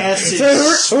didn't you? Acid.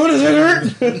 What does it hurt?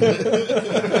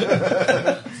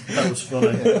 That was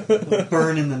funny.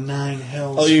 Burn in the 9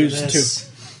 hells. I'll for use this.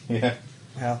 Yeah.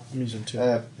 Hal, I'm using 2.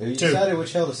 Have you decided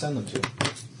which hell to send them to?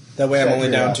 That way I'm check only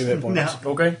your down house. 2 hit points.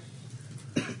 No. Okay.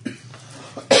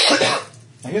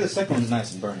 I hear the second one's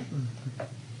nice and burning.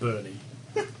 Bernie.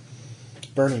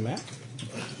 Bernie Mac?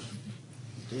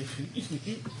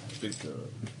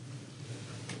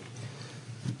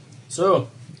 So,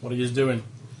 what are you doing?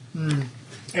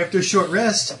 After a short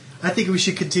rest, I think we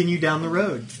should continue down the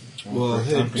road. Well,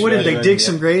 hey, What did they dig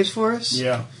some graves for us?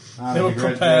 Yeah. I'm They were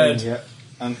congratulating- prepared. Yep.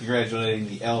 I'm congratulating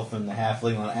the elf and the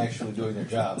halfling on actually doing their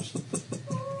jobs.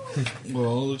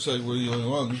 well, it looks like we're the only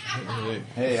ones.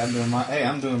 Hey,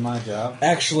 I'm doing my job.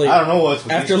 Actually, I don't know what's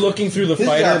with after these- looking through the His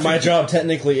fighter, job my should- job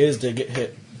technically is to get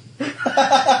hit.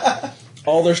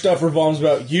 All their stuff revolves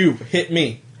about you hit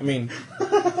me. I mean,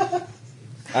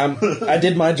 I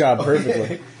did my job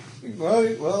perfectly.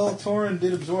 Okay. Well, Torin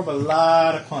did absorb a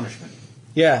lot of punishment,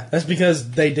 Yeah, that's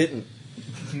because they didn't.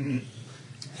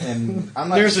 and I'm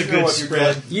not There's a sure good what you're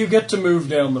spread. doing. You get to move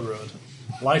down the road.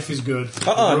 Life is good. The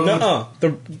road- nuh-uh. The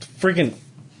freaking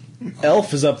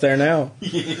elf is up there now.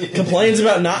 Complains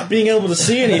about not being able to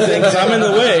see anything because I'm in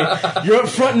the way. You're up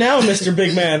front now, Mr.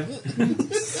 Big Man.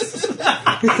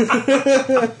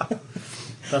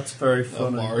 That's very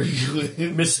funny.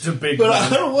 Mr. Big But I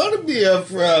Man. don't want to be up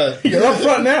front. You're up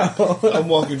front now. I'm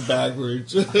walking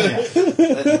backwards. And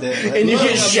you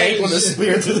get shanked with a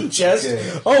spear to the chest.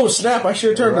 Okay. Oh, snap, I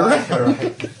should have turned around.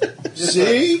 Right.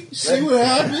 See what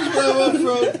happens when I'm up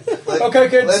front? Okay,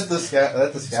 kids. Let the scout have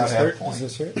a Does point.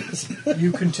 this hurt?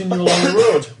 You continue along the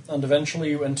road, and eventually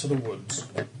you enter the woods.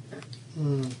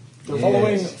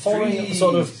 Following the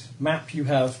sort of map you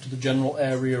have to the general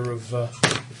area of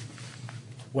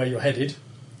where you're headed,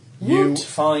 you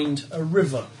find a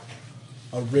river.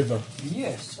 A river.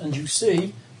 Yes, and you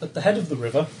see at the head of the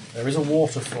river there is a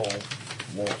waterfall.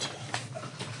 Water.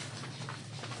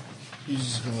 He's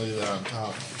just going to lay that on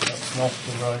top. That's not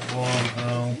the right one,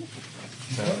 Al.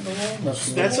 Is that the one?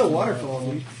 That's a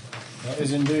waterfall, dude. That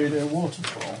is indeed a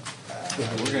waterfall.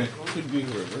 Could be a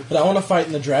river. But I want to fight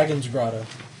in the Dragon's Grotto.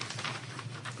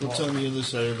 What's on the other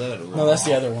side of that? No, that's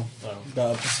the other one. Oh. The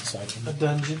opposite side. A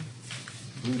dungeon.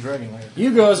 Blue Dragon Lair.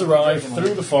 You guys arrive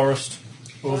through the forest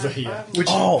over here.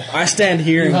 Oh, I stand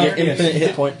here and get infinite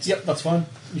hit points. Yep, that's fine.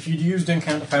 If you'd used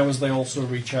encounter powers, they also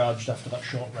recharged after that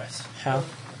short rest. How?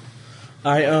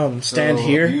 I stand So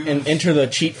here you- and enter the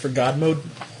cheat for God mode.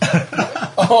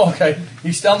 Oh, okay.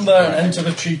 You stand there and enter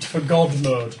the cheat for God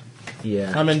mode.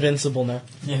 Yeah. I'm invincible now.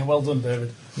 Yeah, well done,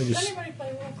 David. Does anybody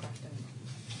play Warcraft?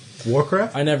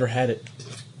 Warcraft? I never had it.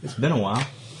 It's been a while.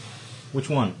 Which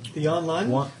one? The online?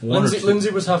 One or Lindsay, two? Lindsay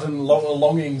was having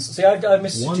longings. See, I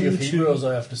missed One, City of two. Heroes,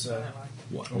 I have to say.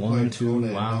 One,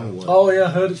 two, wow. What? Oh, yeah, I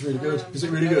heard it's really good. Is it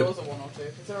really There good? was a 1 or 2.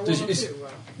 Is there a 1 Does- or is- 2?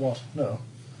 What? No.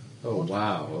 Oh,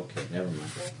 wow. Okay, never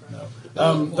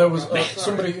mind. There was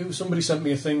somebody sent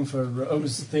me a thing for it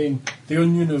was the thing. The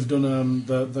Onion have done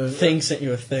the Thing sent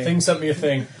you a thing. Thing sent me a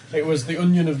thing. It was the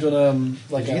Onion have done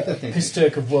like Did you get a that thing? piss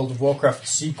take of World of Warcraft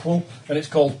sequel, and it's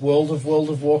called World of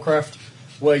Warcraft,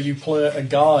 where you play a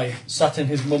guy sat in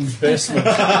his mum's basement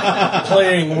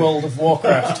playing World of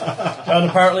Warcraft, and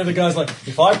apparently the guy's like,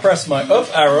 if I press my up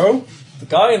arrow. The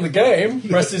guy in the game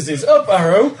presses his up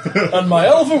arrow, and my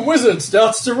elven wizard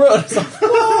starts to run. It's like,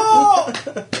 whoa!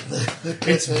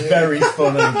 It's very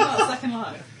funny. Not Second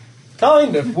Life.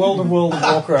 Kind of. World of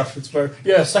Warcraft. It's very...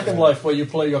 Yeah, Second Life, where you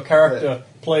play your character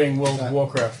playing World of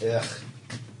Warcraft. Yeah.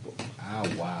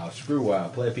 Oh, wow. Screw wow.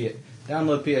 Play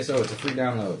download PSO. It's a free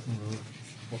download.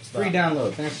 What's Free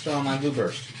download. Thanks to Online Blue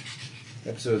Burst.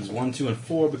 Episodes 1, 2, and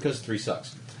 4 because 3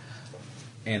 sucks.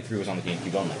 And 3 was on the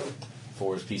GameCube only.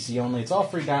 4 is PC only. It's all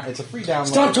free it's a free download.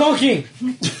 Stop talking!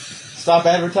 Stop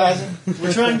advertising.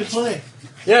 We're trying to play.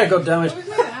 Yeah, God damn it. What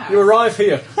was that? You arrive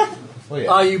here. Oh,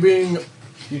 yeah. Are you being...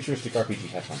 Futuristic RPG.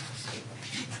 Have fun.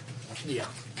 Yeah.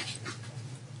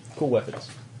 Cool weapons.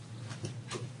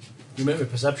 You make me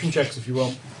perception checks if you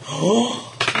want.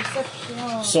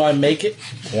 So I make it.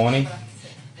 20.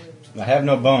 I have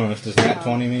no bonus. Does that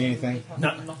 20 mean anything?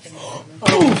 No.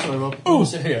 Oh, sorry, Rob. Oh,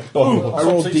 sit here. Oh, I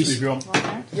rolled decent if you want.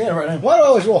 Yeah, right now. Why do I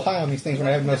always roll high on these things when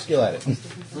I have no skill at it?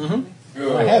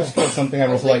 When I have skilled something, I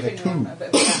roll like a 2. A bit of a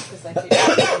gap because they keep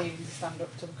asking you to stand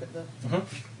up to look at the...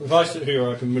 If I sit here,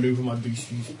 I can manoeuvre my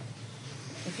beasties.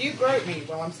 If you grope me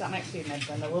while I'm sat next to you, Ned,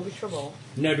 then there will be trouble.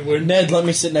 Ned wins. Ned, let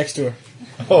me sit next to her.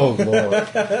 Oh, Lord.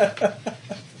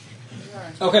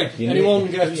 Okay, You anyone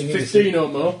need- gets you need to 15 or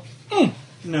more?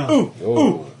 No.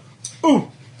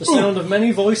 Oh. The sound of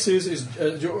many voices is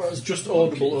just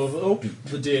audible over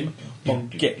the din.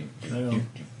 Okay. Hang on.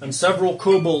 And several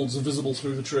kobolds are visible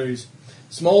through the trees.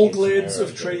 Small glades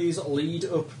of trees lead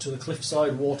up to the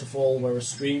cliffside waterfall where a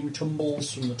stream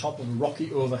tumbles from the top of a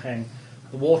rocky overhang.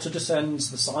 The water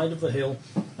descends the side of the hill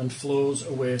and flows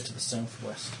away to the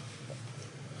southwest.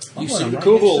 You see the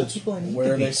kobolds.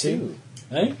 Where are they seen?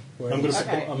 Eh? Where?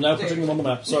 I'm now putting them on the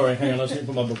map. Sorry, hang on, I just need to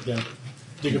put my book down.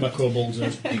 Digging my kobolds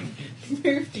out. Move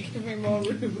to give me more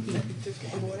room. Just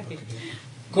get away.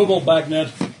 Kobold bag,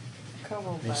 Ned.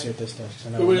 Kobold Let me see bag. what this does. I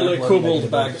know Who will I'm a not kobold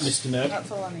negative bag, bonus. Mr. Ned?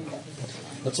 That's all I need.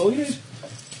 That's all you need.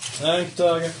 Thanks,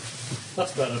 Tiger.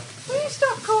 That's better. Will you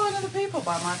stop calling other people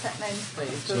by my pet names, please?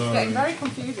 'Cause it's Sorry. getting very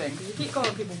confusing because you keep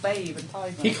calling people babe and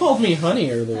tiger. He called me honey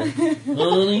earlier.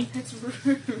 Honey? It's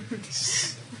rude.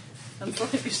 And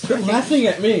slightly Quit strange. laughing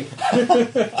at me.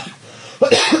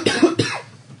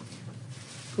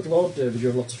 Good lord, David, you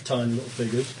have lots of tiny little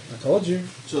figures. I told you.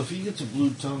 So if he gets a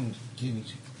blue tongue, can he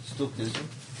still kiss him?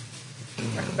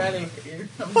 I can barely look at you.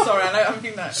 I'm sorry, I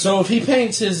mean that. So if he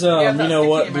paints his, You have that you know sticky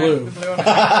what, amount blue. of blue on it.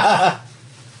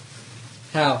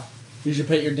 How? You should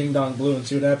paint your ding dong blue and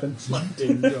see what happens.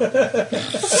 Ding dong. I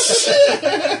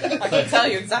can tell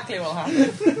you exactly what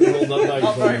happened. Roll that dice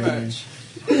Not for very me. much.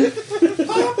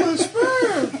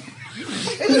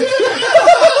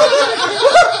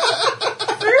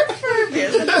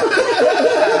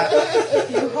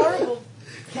 You horrible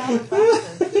cow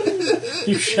bastard.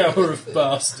 You shower of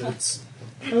bastards.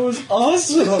 It was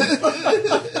awesome.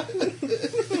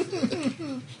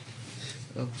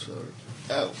 I'm sorry.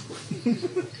 Ow.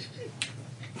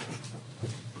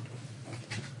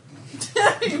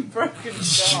 You broken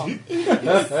dog. You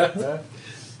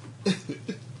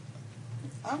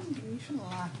shouldn't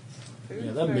laugh. Food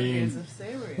Yeah, that'd phobias mean- are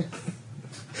serious.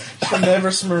 Never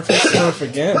Smurf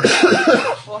again.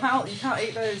 Well, Hal, you can't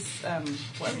eat those,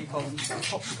 whatever you call them,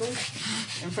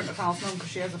 popsicles, in front of Hal's mum because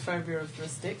she has a phobia of the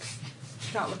sticks.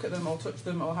 She can't look at them or touch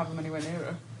them or have them anywhere near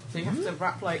her. So you have to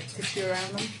wrap like tissue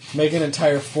around them. Make an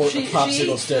entire fort She of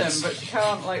popsicle eats sticks. them, but she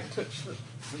can't like touch them.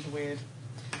 It's weird.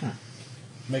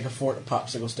 Make a fort of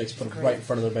popsicle sticks, put them Great. right in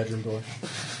front of their bedroom door.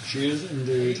 She is Are you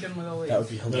indeed. done with all these? That would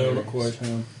be No, hilarious. not quite.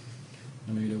 Hang on.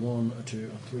 I need a 1, a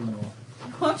 2, a 3 more.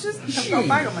 I've got a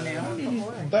bag on my knee. I want to put them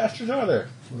away. Bastards are there.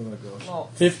 What have I got?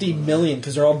 Lots. 50 million,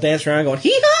 because they're all dancing around going,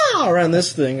 hee-haw, around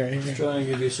this thing right here. Try and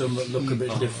give you some that look a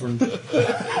bit different.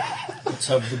 Let's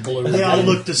have the blue. They all again.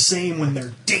 look the same when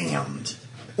they're damned.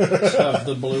 Let's have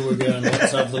the blue again.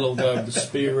 Let's have the little guy with the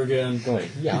spear again.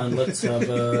 Yeah. And let's have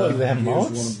What, them here's mullets?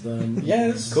 one of them.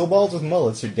 Yes. Kobolds with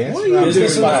mullets who dance What are you around.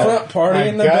 business in the front, party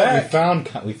in the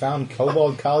back? We found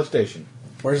Kobold College Station.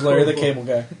 Where's Larry the cable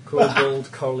guy?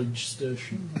 Kobold College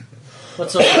Station.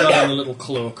 Let's have the guy in a little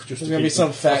cloak. Just There's to going to be keep some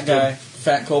him- fat guy,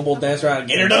 fat kobold dance around,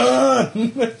 get her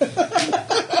done!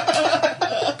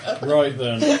 Right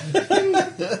then.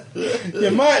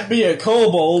 You might be a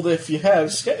kobold if you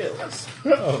have scales.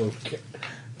 Okay.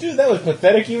 Dude, that was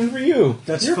pathetic even for you.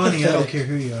 That's You're funny. I don't pathetic. care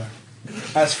who you are.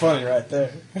 That's funny right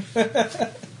there.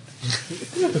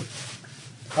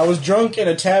 I was drunk in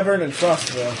a tavern in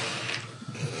Frostville.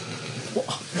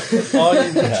 Are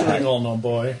you picturing on, oh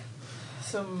boy?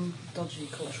 Some dodgy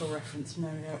cultural reference, no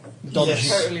doubt. Dodgy.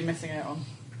 Yes. Totally missing out on.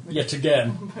 Yet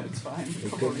again. But it's fine. It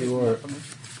could Probably be isn't worse. that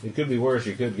funny. It could be worse.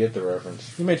 You could get the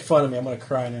reference. You made fun of me. I'm going to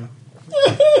cry now.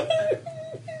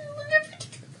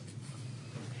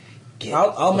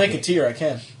 I'll make a tear. I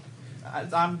can.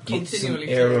 I'm Get some continually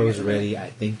arrows tearing at ready. I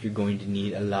think you're going to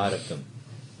need a lot of them.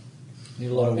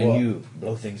 Need a lot of And what? you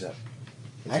blow things up.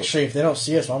 Actually, if they don't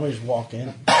see us, why don't we just walk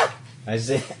in? I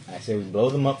say we blow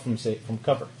them up from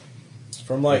cover.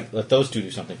 From like Let those two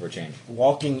do something for a change.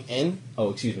 walking in.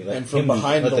 Oh, excuse me. Let And from him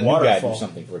behind let the the new guy waterfall. do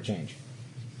something for a change.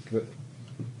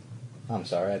 I'm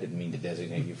sorry, I didn't mean to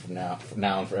designate you from now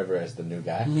and forever as the new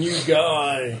guy. New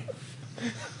guy.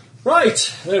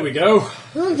 Right, there we go.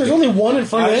 Look, there's only one in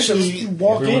front of us. Actually, Just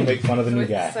walk Everyone in. make fun of the So new it's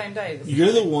the guy. same day. This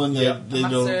You're the one that Yeah. they My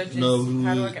don't surges. know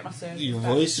How do I who get my surges your back?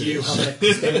 voice You is. have an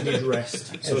extended rest.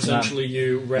 So It's not- essentially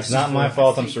you rest. It's not my for-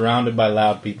 fault I'm surrounded by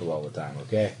loud people all the time,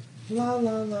 okay? La,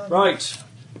 la, la. Right.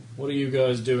 What are you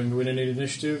guys doing? Do we need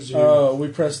initiatives? You- We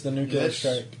pressed the nuclear Yes.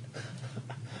 strike.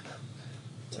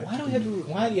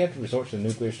 Why do you have to resort to the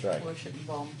nuclear strike? Worship and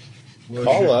bomb. Worship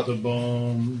call up. the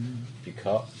bomb. You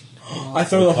call, I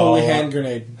throw the Call holy up. hand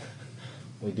grenade.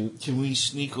 we do. Can we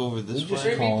sneak over this We just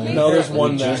way? call in. No, there's we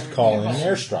one there. just call in an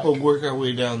airstrike. But work our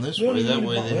way down this We don't way. even That need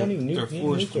way a bomb. We don't even need- they're need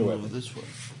forced to nuclear move weapons. this way.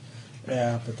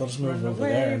 Yeah, but they'll just move Run over away,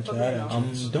 there into that bugger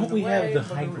entrance. off. Don't we have the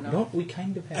high? Away, Don't we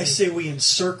kind of have? I say we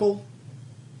encircle,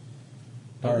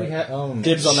 Don't we have?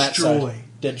 Dibs on that destroy. side.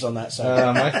 Dibs on that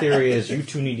side. My theory is you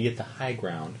two need to get the high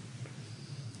ground,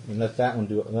 and let that one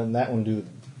do it. Let that one do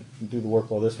the work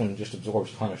while this one just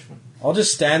absorbs punishment. I'll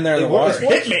just stand there in the It works.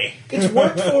 water. Hit me! It's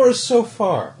worked for us so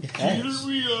far. Yes.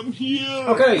 I'm here.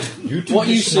 Okay. You two What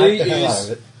you just snipe see the hell out is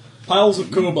of it. piles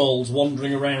of kobolds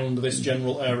wandering around this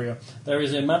general area. There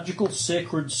is a magical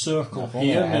sacred circle If only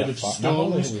here I had made a of fi- not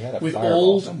only stones we had a with fireball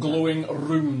old somewhere. glowing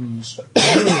runes.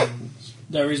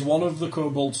 There is one of the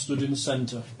kobolds stood in the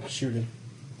centre. Shooting.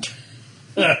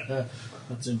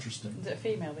 That's interesting. Is it a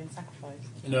female being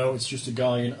sacrificed? No, it's just a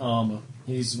guy in armour.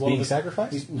 He's one Being of the,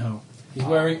 sacrificed? No. He's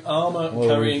wearing armour, Well,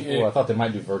 carrying I a thought they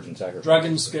might do virgin sacrifice.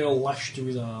 dragon scale lashed to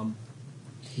his arm.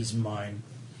 He's mine.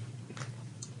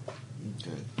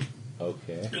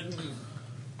 Okay. you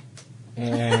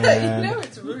And know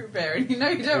it's root beer and you know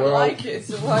you don't Well- like it,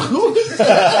 so why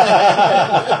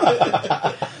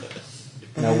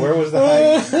now, where was the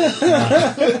high?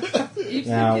 you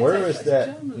Now, think where it was tastes like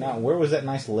that? Germany? Now, where was that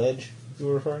nice ledge you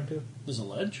were referring to? There's a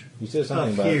ledge. You said Up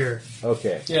something about here.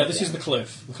 Okay. Yeah, this is the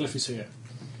cliff. The cliff is here.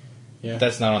 Yeah.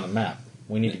 That's not on the map.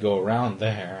 We need to go around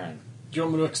there. And Do you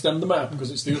want me to extend the map?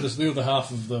 Because it's the other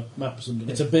half of the map is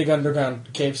underneath. It's a big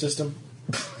underground cave system.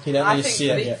 He doesn't I need to think see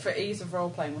that yet. for ease of role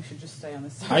playing, we should just stay on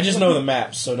this side. I just know the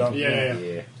maps, so don't.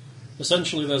 Yeah.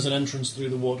 Essentially, there's an entrance through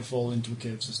the waterfall into a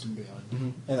cave system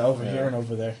behind. And over Yeah. here and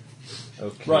over there.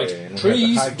 Okay. Right. and we have the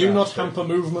Trees high do ground not there. hamper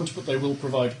movement, but they will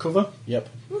provide cover. Yep.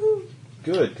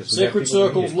 Good, because Sacred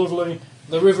circles, lovely.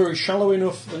 The river is shallow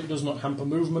enough that it does not hamper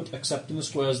movement, except in the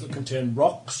squares that contain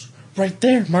rocks. Right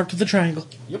there, marked with a triangle.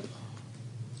 Yep.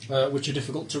 Which are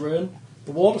difficult terrain.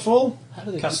 The waterfall How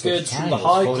do they cascades keep from those the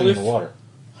high triangles floating cliff. in the water?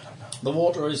 The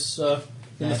water is in the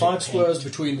Magic 5 paint. squares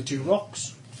between the 2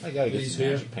 rocks. I gotta get These some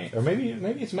here. magic paint, or maybe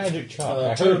it's magic chalk. Uh,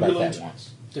 I heard about turbulent. that once.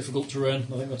 Difficult terrain.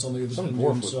 I think that's on the other Some on the dwarf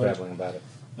other was side. babbling about it.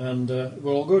 and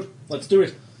we're all good. Let's do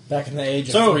it. Back in the age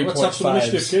of So, let's have some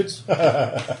initiative, 3.5s. kids.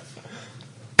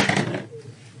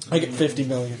 I get 50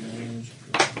 million.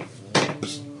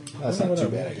 That's not too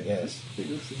bad, I guess.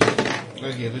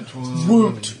 I get it.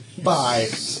 Whooped by.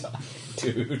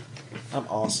 Dude. I'm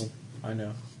awesome. I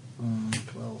know.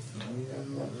 12 for you,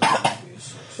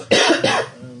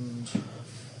 and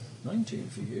 19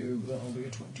 for you. That'll be a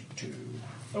 22.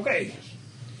 Okay.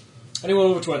 Anyone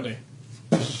over 20?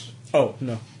 Oh,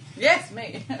 no. Yes,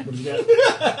 me. What did you get?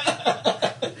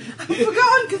 I've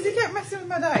forgotten because he kept messing with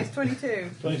my dice. 22.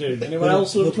 22. Anyone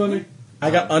else over 20?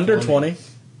 I got under 20.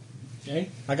 Okay.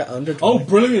 I got under 20. Oh,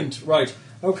 brilliant! Right.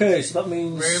 Okay, so that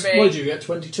means. Ruby. What did you get?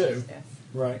 22? Yes.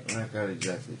 Right. I got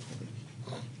exactly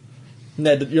 20.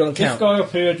 Ned, you don't This count. guy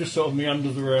up here just sort of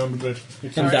meanders around a bit.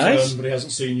 It's And his dies? turn, but he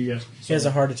hasn't seen you yet. He has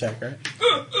a heart attack, right?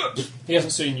 He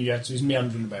hasn't seen you yet, so he's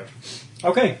meandering about.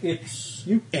 Okay, it's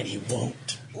you. And he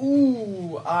won't.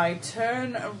 Ooh, I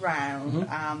turn around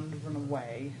and run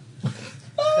away.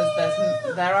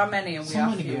 Because there are many and we are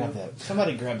Somebody few. grab that.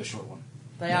 Somebody grab the short one.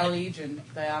 They are legion.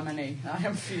 They are many. I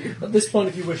am few. At this point,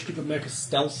 if you wish, you could make a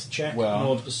stealth check Well- in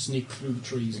order to sneak through the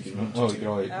trees if you want Oh, to. you can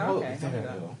always. Oh, okay, there I'll do we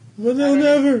that. go. But they'll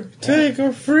never take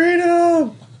our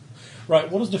freedom.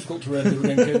 Right, what does difficult terrain do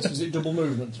again, kids? Is it double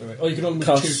movement through it? Oh, you can only move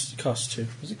Cost 2. two.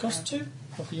 Does it cost 2?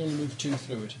 Or can you only move 2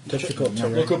 through it? Difficult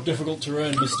terrain. Look up difficult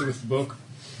terrain, mister with the book.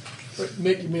 Right,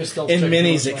 make me a stealth In check.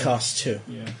 minis, for it us, costs 2.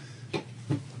 Yeah.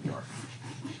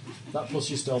 That plus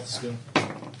your stealth skill.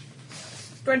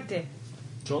 20.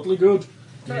 Totally good.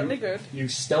 Totally good. You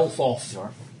stealth off.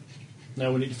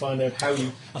 Now we need to find out how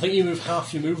you... I think you move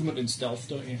half your movement in stealth,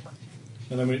 don't you?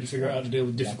 And then we need to figure out how to deal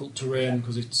with difficult terrain,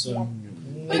 because it's...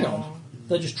 hang on.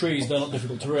 They're just trees, they're not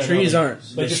difficult terrain. Trees are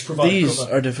aren't. They just provide These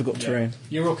cover. are difficult Yeah. terrain.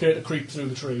 You're okay to creep through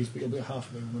the trees, but you'll be at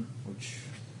half movement.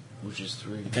 Which is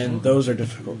 3. And those are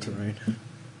difficult terrain.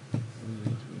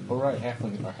 All right,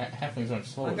 halflings aren't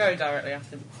slow. I'll go directly at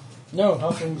him. No,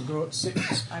 halflings go at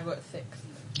 6. I go at 6.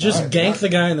 Just gank the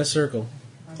guy in the circle.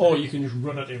 Or you can just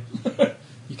run at him.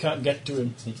 You can't get to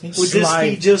him. Would this be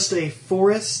Slide. just a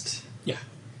forest? Yeah.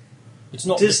 It's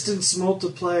not... Distance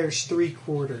multipliers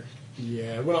 3/4.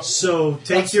 Yeah, well... So take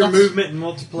That's- your that's- movement and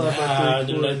multiply by Nah,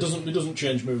 3/4. no, it doesn't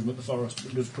change movement, the forest,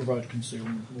 but it does provide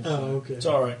concealment. Oh, okay. It's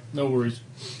alright, no worries.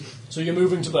 So you're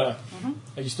moving to there.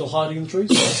 Are you still hiding in the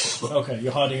trees? Okay,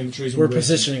 you're hiding in the trees. and We're waiting.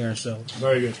 positioning ourselves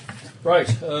Very good. Right,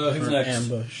 who's for an next?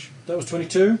 ambush. That was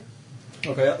 22.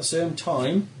 Okay, at the same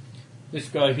time, this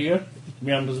guy here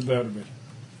meanders about a bit.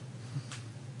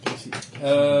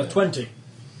 20.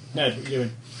 Ned, what are you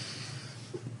doing?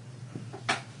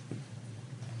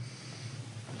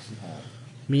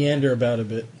 Meander about a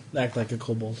bit. Act like a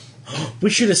kobold. We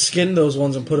should have skinned those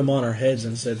ones and put them on our heads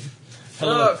and said,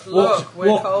 Look,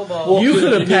 we're kobolds. you through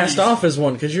could the have passed knees. off as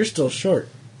one because you're still short.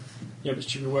 Yeah, but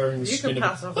she'll be wearing the You skin can of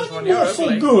pass off Are as one, you you're lawful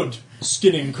ugly. good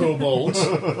skinning kobolds?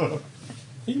 Are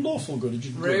you lawful good or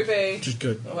just good? Ruby, Which is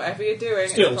good. whatever you're doing,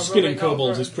 Still, it's skinning probably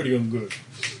kobolds not is pretty ungood.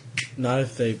 Not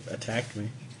if they attacked me.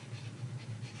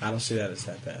 I don't see that as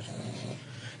that bad.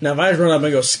 Now, if I just run up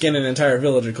and go skin an entire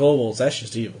village of kobolds, that's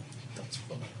just evil. That's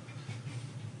fun.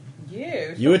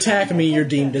 You attack me, you're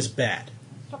deemed as bad.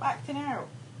 Stop acting out.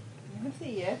 I'm going to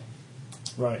see you.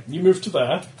 Right, you move to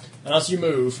there, and as you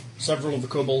move, several of the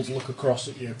kobolds look across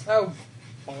at you. Oh,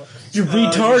 You You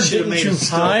retard, should have didn't made you a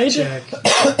stealth hide? check.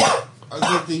 I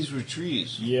thought these were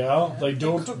trees. Yeah, they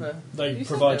don't. cover. They You said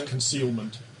provide they were-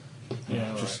 concealment.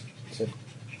 Yeah, right.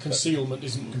 Concealment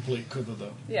isn't complete cover,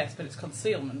 though. yes, but it's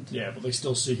concealment. Yeah, but they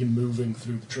still see him moving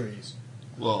through the trees.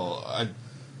 Well, I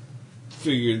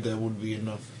figured that would be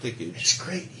enough thickage. It's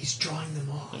great. He's drawing them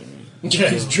all. Yeah,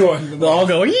 he's drawing them They'll all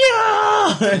go,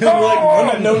 yeah! And I'm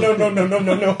like,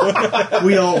 no.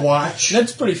 We all watch.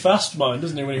 Ned's pretty fast, mind,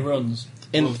 isn't he, when he runs?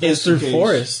 And Well, if it's that's through the case-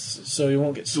 forests, so you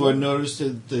won't get Do I swung. notice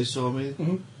that they saw me?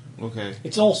 Mhm. Okay.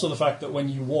 It's also the fact that when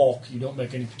you walk, you don't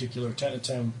make any particular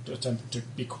attempt to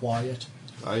be quiet.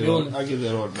 I You'll- give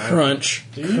that automatic. Crunch,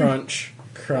 Do you? crunch,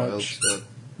 Wild crunch. step.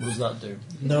 What does that do?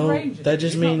 No, Ranger. that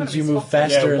just He's not means gonna you be move spotted.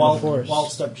 faster in the wild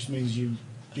forest. step just means you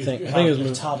think- I have, think it was it's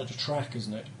move- harder to track,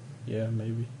 isn't it? Yeah,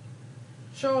 maybe.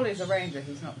 Surely as a ranger,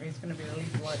 he's going to be the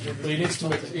least likely. But he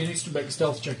needs to make a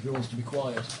stealth check if he wants to be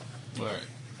quiet. Alright.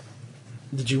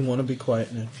 Did you want to be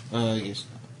quiet, Ned? I guess.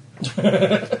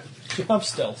 You have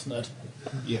stealth, Ned.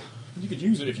 Yeah. You could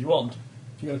use it if you want.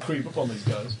 If you're going to creep up on these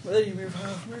guys, Well, then you move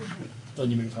half movement.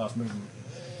 then you move half movement.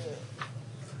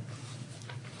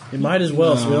 You might as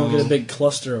well, so we don't No. get a big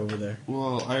cluster over there.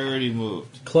 Well, I already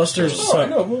moved. Clusters Alright, suck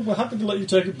no, we're happy to let you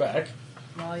take it back.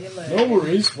 While you learn. No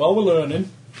worries, while we're learning.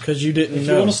 because you didn't If you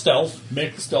know. want to stealth,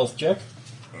 make the stealth check.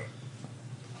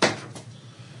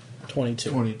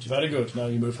 22. 22. Very good. Now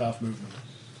you move half movement.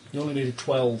 You only need a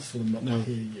 12 for them not No. to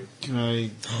hear you. Can I?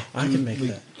 I can make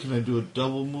that. Can I do a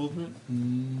double movement?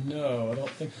 No, I don't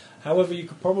think. However, you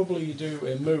could probably do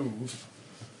a move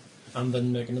and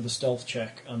then make another stealth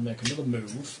check and make another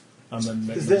move and then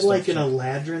make Is another that like an stealth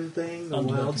check. Eladrin thing? The And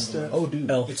wild make stuff? another Oh,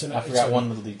 dude. Elf. It's an, I it's forgot a- one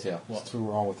little detail. What? Since we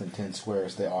were all within 10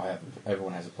 squares,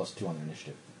 everyone has a +2 on their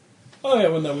initiative. Oh yeah,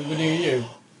 when they're near you.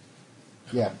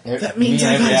 Yeah. That means me and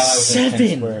I every got ally within 10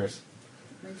 7. squares.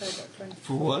 Means I got 20.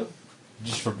 For what?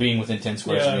 Just for being within 10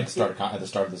 squares Yeah. at the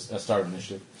start of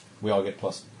initiative. We all get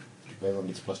everyone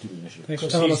gets +2 to initiative. Thanks for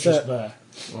Because telling he's us just that.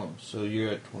 there. Oh, so you're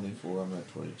at 24. I'm at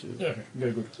 22. Yeah, okay,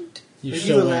 very good. Are you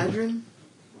so Eladrin?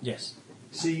 Yes.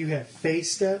 So you have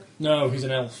face step? No, he's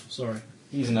an elf. Sorry.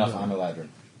 He's enough. I'm a ladron.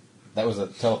 That was a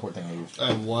teleport thing I used. I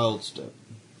have wild step.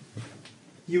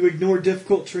 You ignore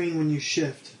difficult terrain when you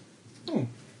shift.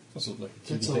 That's lovely.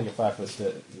 So you That's can take a 5-foot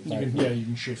step. You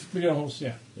can shift. But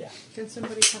yeah. Can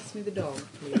somebody pass me the dog,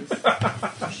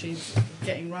 please? She's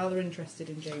getting rather interested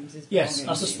in James's Yes, I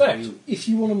belongings. suspect if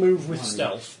you want to move with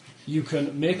stealth, you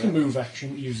can make a move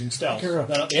action using stealth. Girl.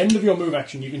 Then at the end of your move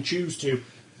action, you can choose to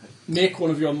make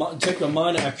take your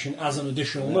minor action as an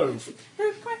additional move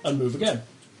and move again.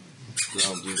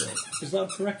 I'll do that. Is that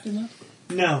correct in that?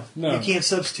 No. No. You can't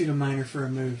substitute a minor for a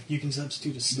move. You can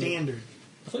substitute a standard.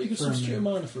 I thought you could For a substitute a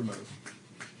move. minor for a move.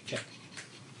 Check.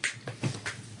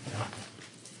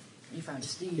 You found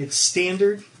Steve. It's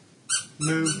standard,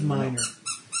 move, minor.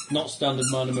 Not standard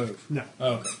minor move. No.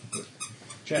 Oh, okay. Good.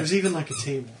 Check. There's even like a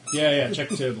table. Yeah, check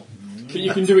the table. But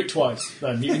you can do it twice.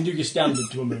 Then you can do your standard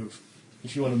to a move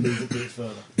if you want to move it a bit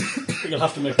further. But you'll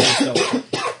have to make a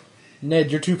stealth.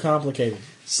 Ned, you're too complicated.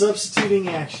 Substituting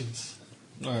actions.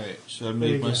 Alright, so I There you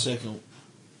made my go. second.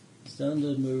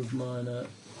 Standard move minor.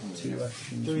 2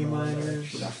 actions. 3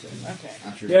 minors. Okay.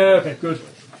 I'm sure. Yeah, okay, good.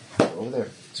 Over there.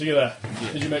 So you're there.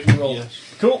 Did you make your roll?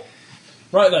 Yes. Cool.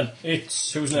 Right then,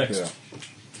 it's who's next? Yeah.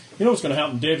 You know what's going to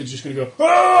happen? David's just going to go,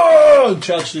 oh, and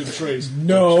charge through the trees.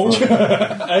 No.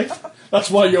 Hey? That's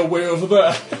why you're way over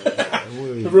there.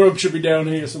 The rogue should be down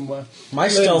here somewhere. My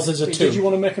stealth is a Did 2. you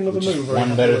want to make another move? or are you One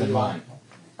happy better where than you are? mine.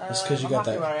 That's 'cause you I'm got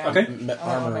happy that. where I am. Okay.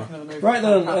 I armor. make another move. Right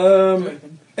then, I can't do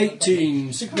anything. 18,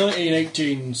 19,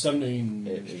 18, 17.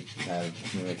 Let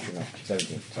me make sure.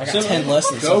 17. I got 7. 10 less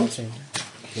than Go. 17.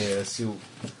 Okay, let's see.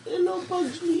 Hello,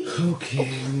 Pugsley. Okay,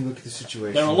 let me look at the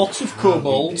situation. There are lots of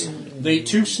kobolds. The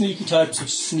 2 sneaky types have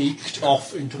sneaked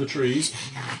off into the trees.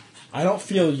 I don't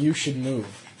feel you should move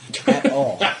at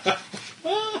all.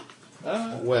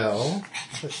 Well,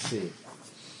 let's see.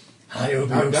 Hi,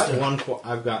 Obi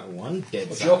I've got one dead.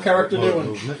 What's your character doing?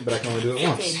 Movement, but I can only do it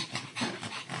once.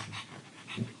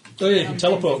 Oh yeah, you can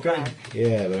teleport, can't you?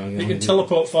 Yeah, but I'm You going can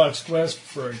teleport 5 squares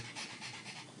for free.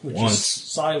 Which Once. is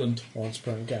silent. Once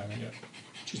per encounter. Yeah.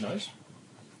 Which is nice.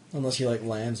 Unless he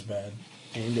lands bad.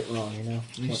 Aimed it wrong, you know?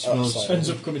 He Went smells- upside. Ends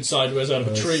up coming sideways out of a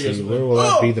Let's tree, see, isn't where it? will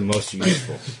that be the most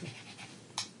useful?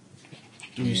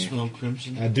 Do you smell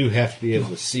crimson? I do have to be able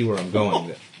to see where I'm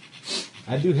going.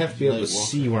 I do have to be able to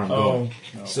see where I'm going.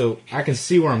 no. So I can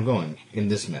see where I'm going in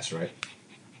this mess, right?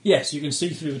 Yes, you can see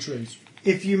through the trees.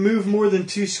 If you move more than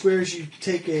 2 squares, you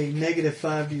take a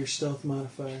 -5 to your stealth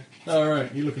modifier.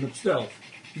 Alright, you're looking up stealth.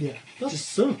 Yeah. That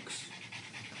sucks.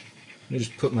 Let me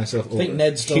just put myself I over think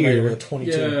Ned still made it here with a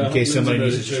 22. Yeah. in case somebody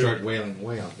Lindsay needs to made it start wailing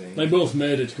away on things. They both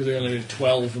made it because they only did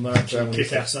 12 and they're actually That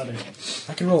kick was- ass at it.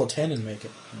 I can roll a 10 and make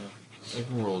it. I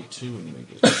can roll 2 and make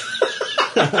it.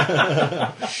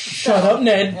 Shut up,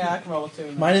 Ned. Yeah, I can roll a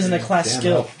 2. Mine isn't a class Damn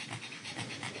skill. it.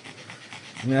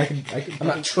 I mean, I could. I'm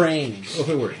not trained. If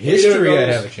it were history, I'd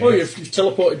have a chance. Oh, you've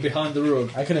teleported behind the road.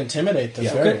 I can intimidate this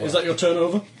Yeah. very Okay, well. is that your turn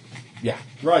over? Yeah.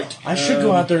 Right. I should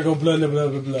go out there and go blah, blah, blah,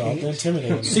 blah, blah. I'll intimidate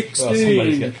him.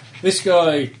 16. This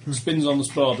guy spins on the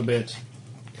spot a bit.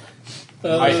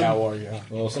 Hi, how are you?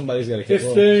 Well, somebody's got to get. 15,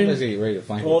 Somebody's got to get ready to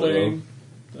find 14,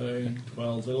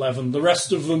 12, 11. The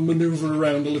rest of them manoeuvre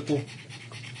around a little.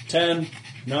 10,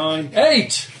 9,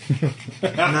 8!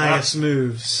 Nice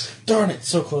moves. Darn it,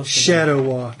 so close to Shadow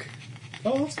walk.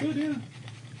 Oh, that's good, yeah.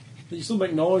 You still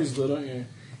make noise, though, don't you?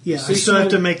 Yeah, See I still have to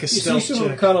someone- make a You see stealth someone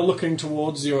check. kind of looking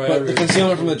towards your But area. the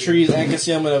concealment from the trees and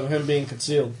concealment of him being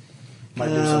concealed might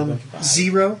do something.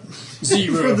 0 for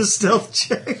Zero. the stealth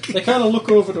check. They kind of look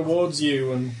over towards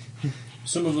you, and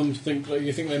some of them think like,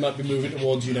 you think they might be moving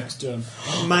towards you next turn.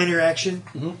 Minor action.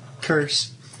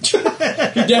 Curse. He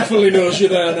definitely knows you're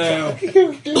there now.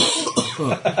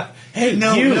 Hey,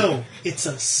 No, you! no. It's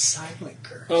a silent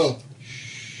curse. Oh,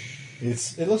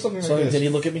 It looks something So, like did this. he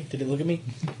look at me? Did he look at me?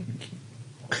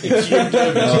 it's you,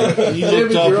 David. He David,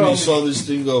 looked up you're and he on. saw this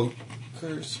thing go,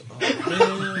 curse. Oh,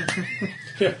 man.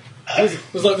 Yeah.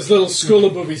 There's like this little skull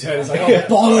above his head. It's like, oh,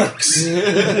 bollocks!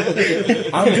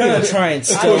 I'm gonna try and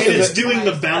stealth It's doing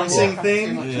the bouncing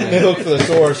thing. They look for the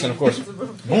source, and of course,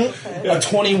 a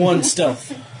 21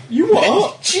 stealth. You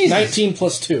what? Jesus. 19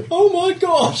 plus 2. Oh my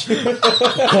gosh!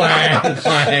 clang,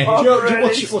 clang.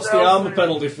 What's the armor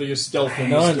penalty for your stealth?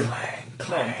 None.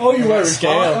 Oh, you're wearing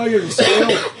Scale. Oh, you're in scale.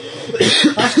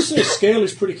 I have to say, scale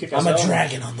is pretty kick-ass. I'm a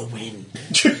dragon on the wind.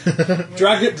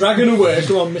 Dragon away.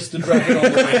 Come on, Mr. Dragon on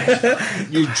the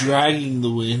wind. You're dragging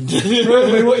the wind.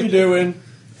 Bradley, what are you doing?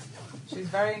 She's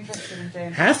very interested in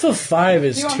James. Half of 5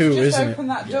 is Do you want 2, to just isn't open it?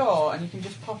 that door and you can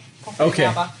just pop Okay. in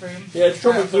our bathroom? Yeah, it's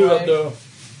probably through that door.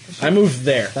 I moved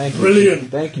there. Thank you.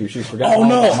 Brilliant. Thank you. She forgot. Oh all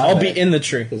no, about my I'll bag. be in the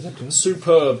tree.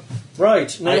 Superb.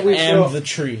 Right, now I we've am got the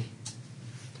tree.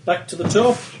 back to the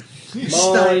top. You're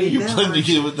playing to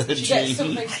get with that She gets chain.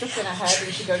 something stuck in her head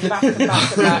and she goes back and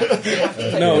back and back. So you have to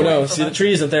take it No, away no. from See, her. the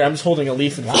tree isn't there. I'm just holding a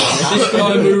leaf in front of me. This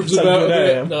guy moves That's how about a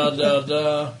good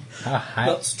I bit. am.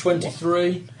 That's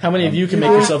 23. How many of you can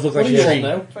make yourself look What like are a you on tree?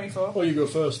 now? 24. Oh, you go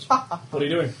first. What are you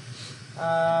doing?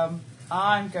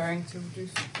 I'm going to do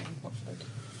something. What should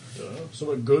I do?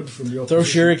 Something good from your Throw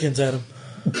position. shurikens at him.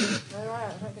 No, right, I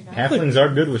don't think I have. Halflings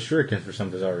are good with shurikens for some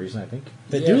bizarre reason, I think.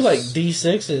 They Yes. do like You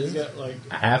D6s. get like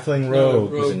A halfling no,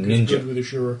 rogue is a is ninja. good with a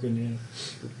shuriken,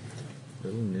 yeah.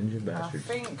 Little ninja I bastard.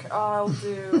 think I'll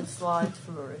do a slide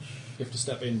flourish. You have to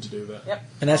step in to do that. Yep.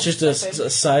 And that's just a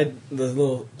side, the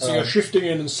little. So you're shifting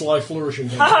in and sly flourishing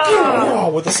him.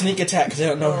 Oh, with a sneak attack because they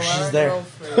don't know Oh, she's I there. rolled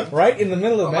 3. Right in the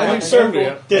middle of Oh, magic I circle.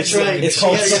 Yeah. That's right. It's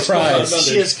called She has- surprise.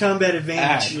 She has combat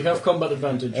advantage. You have combat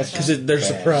advantage. That's Because they're bad.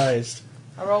 surprised.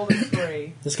 I rolled a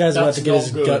 3. This guy's about That's to get his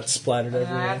not good. gut splattered And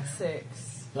then I everywhere. had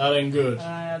 6. That ain't good. And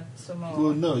I had some more.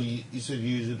 Well, no, you said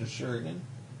you use it a shuriken.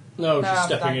 No, No, she's I'm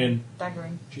stepping in.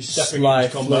 Daggering. She's stepping Sly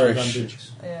into combat flourish. advantage.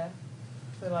 Yeah.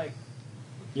 So like,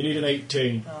 You need an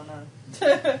 18. oh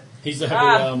no. He's the heavily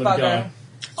armoured bugger. guy.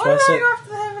 Why why I did I said- go after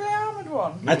the heavily armoured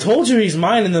one? I told you he's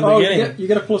mine in the Oh, beginning. you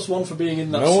get a +1 for being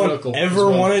in that No one circle. ever as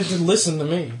well. wanted to listen to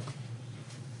me.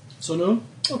 So no?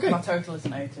 Okay. My total is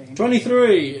an 18.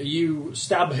 23. You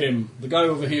stab him. The guy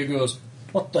over here goes,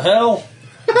 "What the hell?"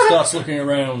 Starts looking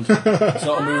around. Sort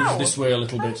of moves this way a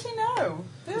little How bit. does he know?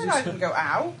 The other guy didn't go,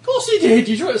 ow. Of course he did.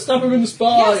 You tried to stab him in the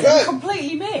spine. Yes, I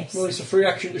completely missed. Well, it's a free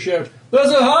action to shout,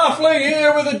 "There's a halfling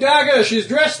here with a dagger. She's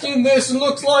dressed in this and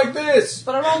looks like this."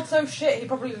 But I rolled so shit, he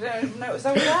probably didn't even notice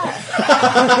I was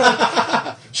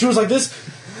there. She was like this.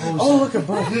 Oh, look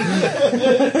above.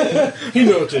 He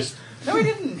noticed. No, he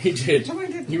didn't. He did. No, he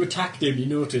didn't. You attacked him. He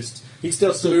noticed. He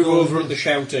starts to move over at the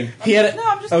shouting. He had it. No,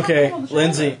 I'm just tapping Okay, him on the shoulder.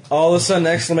 Lindsay. All of a sudden,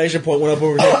 exclamation point went up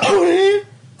over here.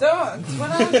 Don't.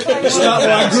 When I was playing Start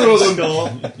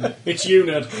one, by them. It's you,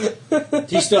 Ned.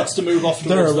 He starts to move off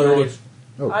They're towards the alerted. right.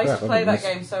 Oh, I used crap, to play that missed.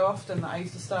 game so often that I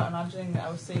used to start imagining that I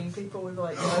was seeing people with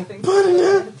like yellow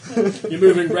things. You're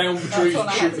moving round the trees what and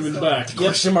I shooting had them in to the back.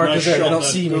 Question mark is there. They shot, don't Ned.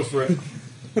 see Go me. for it.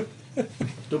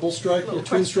 Double strike, Little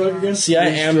twin strike again? See, I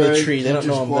am the Strike, tree. They don't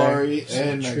know I'm there. Quarry,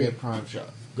 and I get prime shot.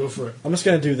 Go for it. I'm just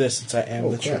gonna do this since I am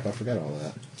Oh the tree. crap! I forgot all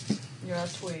that. You're a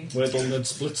twee. Wait till Ned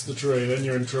splits the tree, then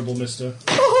you're in trouble, mister.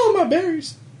 Oh, my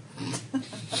berries.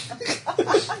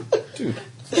 Dude,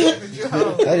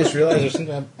 Oh I just realized there's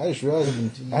something. I just realized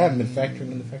I haven't been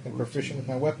factoring in the fact I'm proficient with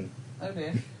my weapon,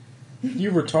 dear.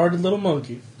 You retarded little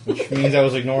monkey. which means I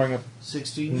was ignoring a.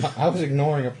 16. I was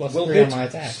ignoring a plus Will 3 hit. on my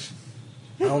attacks.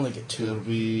 I only get It'll 2.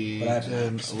 be But I have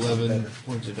 10, max. 11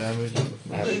 points of damage.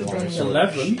 I have a long sword.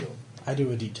 11. I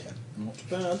do a D10. Not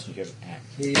bad. You have an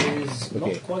axe. He is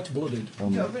Okay. not quite blooded. You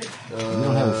don't have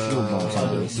a shield bonus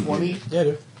on it. 20 Yeah, I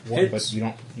do. But you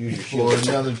don't use your for shield.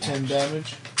 another 10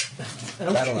 damage.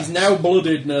 Battle He's axe. now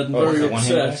blooded, Ned, and Oh, is very it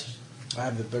one-handed upset. axe? I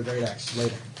have the great axe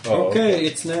later. Oh, Okay,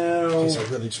 it's now In case I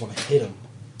really just want to hit him.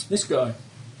 this guy.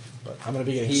 But I'm going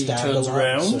to be getting He stabbed turns a lot,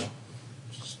 around. so.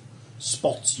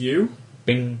 Spots you,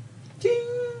 Bing. ding,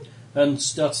 and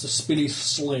starts to spin his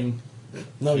sling.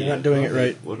 No, you're not doing it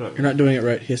right. Whatever. You're not doing it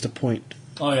right. He has to point.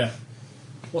 Oh yeah.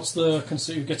 What's the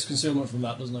he gets concealment from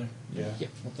that, doesn't he? Yeah.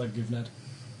 What'd that give Ned?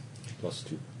 Plus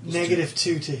 2.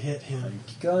 -2 to hit him. Thank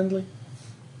you kindly.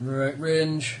 Right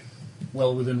range.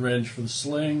 Well within range for the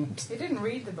sling. He didn't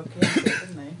read the book yesterday,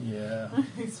 didn't Yeah.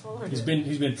 he? He swallowed He's it. been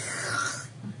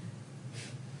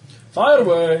fire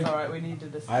away. Alright, we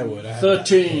needed this. I would. I have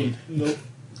 13. Nope.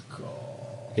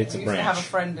 It's We a used to have a branch.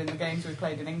 friend in the games we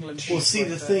played in England. Well, see,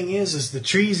 the thing is the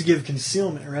trees give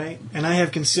concealment, right? And I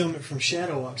have concealment from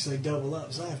Shadow Walk, so they double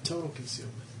up. So I have total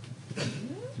concealment.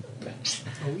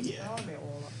 Oh, yeah. I want to be a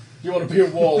warlock. You want to be a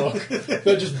warlock?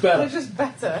 They're just They're better. just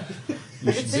better.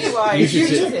 You can see why you you should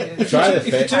use it. try the If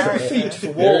you take a Character. feat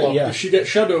for Warlock, Yeah. does she get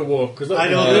Shadow Walk? Because I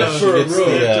don't good know. for a It's rogue.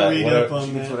 the- have to read whatever, up on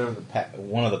she gets that. whatever the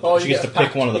one of the. Oh, she you gets get to a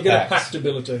pact, pick one of the you get a packs. pact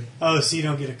ability. Oh, so you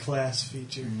don't get a class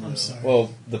feature. I'm sorry.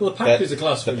 Well, Well, the pact is a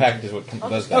class The feature. pact is what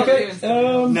does that. Okay,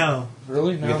 no.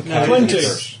 Really? You No. get the No, pact 20.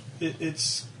 first.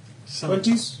 It's some,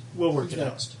 20s? We'll work it out.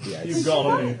 Next. Yeah, You've it's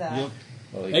got it. haven't you?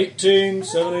 well, 18,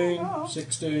 17,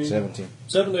 16, 17.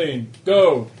 17.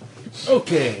 Go.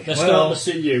 Okay. They're starting to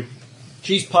see you.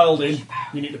 She's piled in.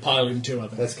 You need to pile in too, I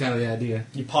think. That's kind of the idea.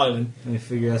 You pile in. Let me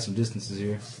figure out some distances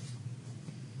here.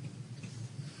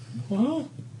 What?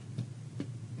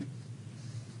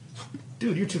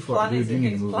 Dude, you're too far. Plan Dude, is you need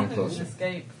to he's move in planning an closer.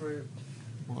 escape route.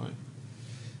 I'm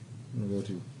gonna go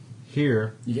to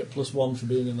here. You get +1 for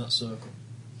being in that circle.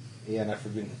 Yeah, and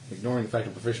I've been ignoring the fact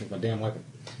I'm proficient with my damn weapon.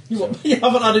 You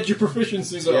haven't added your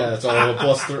proficiencies on. Yeah, that's all of a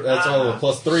 +3. That's all of a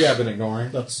 +3 I've been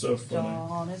ignoring. That's so funny.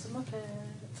 John is a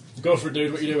muppet. Go for it,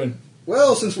 dude. What are you doing?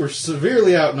 Well, since we're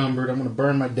severely outnumbered, I'm going to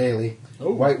burn my daily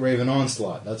Oh. White Raven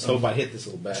Onslaught. Let's hope I hit this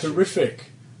little bastard. Terrific.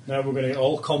 Now we're going to get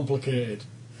all complicated.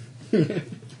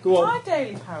 Go on. My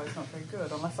daily power is not very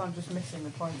good unless I'm just missing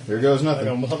the point. Here goes Hang nothing.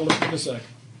 on, we'll have a look in a sec.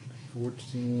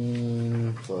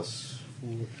 14 plus 4.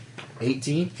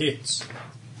 18? Hits.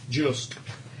 Just.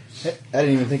 I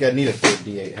didn't even think I'd need a third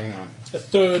D8. Hang on. A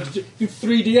third. You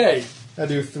 3d8. I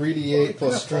do 3D8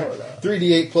 plus strength.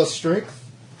 3D8 plus strength.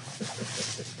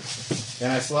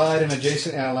 And I slide an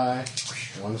adjacent ally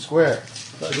 1 square.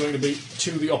 That's going to be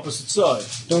to the opposite side.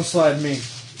 Don't slide me.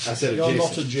 I said You're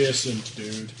not adjacent. adjacent,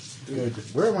 dude. Good.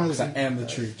 Where am I Because I looking? am the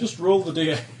tree. Just roll the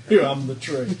d8. You am the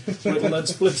tree. Little Ned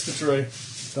splits the tree.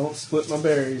 Don't split my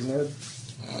berries, Ned.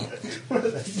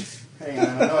 Hang on,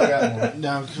 I know I got more.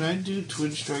 Now, can I do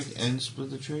Twin Strike and split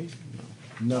the tree?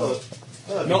 No.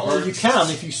 Not only you can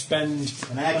if you spend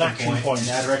An an action point.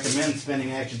 And I'd recommend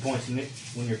spending action points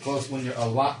when you're close, when you're a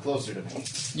lot closer to me.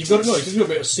 You've got to know, because you've got to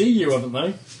be able to see you, haven't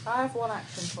they? I have 1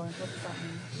 action point. What does that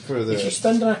mean? For If you the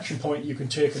spend an action point, you can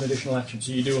take an additional action.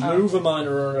 So you do a Oh. move, a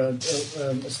minor, or a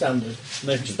standard. And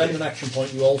then if you spend an action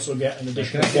point, you also get an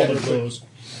additional Can I get one of it? those.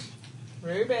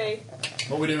 Ruby.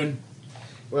 What are we doing?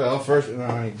 well, first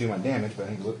I need to do my damage, but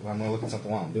I'm going to look at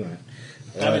something while I'm doing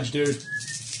it. Damage, dude.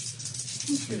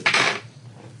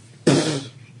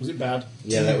 Was it bad?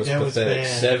 Yeah, that was That was pathetic.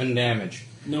 bad. 7 damage.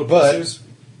 No But- pluses?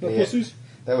 No Yeah. pluses?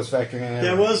 That was factoring in. That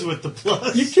everything. was with the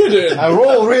plus. You kidding? I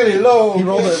roll really low.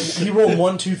 He rolled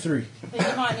 1, 2, 3. I think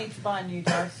you might need to buy new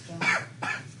dice, John.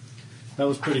 That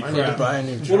was pretty I need to crap. buy a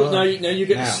new Well, drum. now you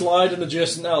get Now. to slide an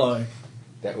adjacent ally.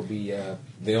 That would be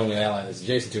the only ally that's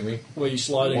adjacent to me. Where you're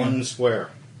sliding 1 him. square.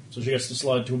 So she gets to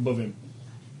slide to above him.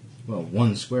 Well,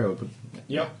 1 square would put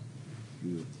Yep.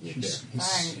 you there.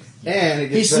 Thanks. And it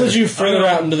He gets slid better. you further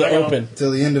out into the Hang on. open.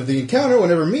 Till the end of the encounter,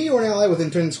 whenever me or an ally within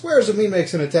 10 squares of me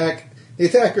makes an attack, the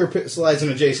attacker slides an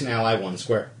adjacent ally 1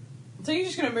 square. So you're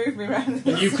just going to move me around?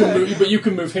 And you can move, but you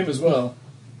can move him as well.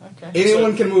 Okay.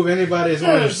 Anyone can move anybody as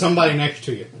long as there's somebody next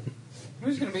to you. We're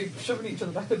just going to be shoving each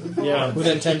other backwards and forwards. Yeah.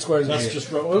 Within 10 squares. That's Yeah.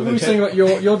 just right. What were we saying about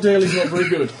your daily's not very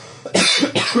good?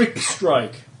 Quick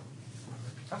strike.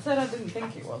 I said I didn't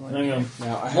think it was. Hang on.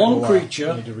 Now, I have a One lot.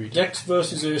 creature, I need to read. Dex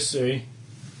versus AC,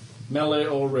 melee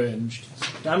or ranged.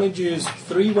 Damage is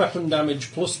 3 weapon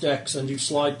damage plus Dex, and you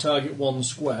slide target 1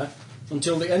 square.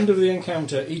 Until the end of the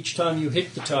encounter, each time you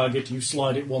hit the target, you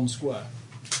slide it 1 square.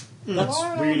 That's Why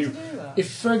would I really. want to do that?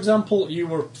 If, for example, you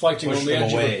were fighting Push on the them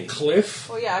edge away. of a cliff,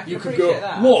 Well, yeah, I can you could appreciate go,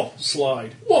 that. whoa,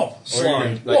 slide, whoa, Or you slide,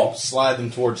 can, whoa. slide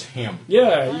them towards him.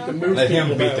 Yeah, you can move Let people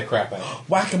him beat about. the crap out of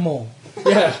Whack-a-mole.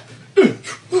 Yeah, him.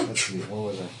 Let's see, what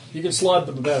was that? you can slide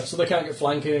them about so they can't get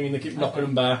flanking and they keep knocking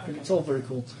them back. And it's all very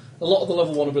cool. A lot of the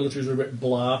level 1 abilities are a bit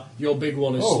blah. Your big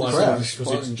one is Oh, slice crap.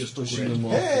 because it's just pushing great. them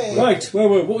off. Hey! Right,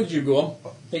 what would you go on?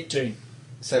 18.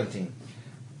 17.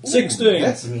 16.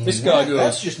 That's mean. This guy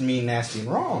That's goes. just mean, nasty,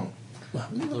 and wrong.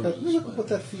 Look at what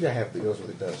that feat I have that goes what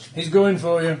it does. He's going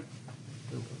for you.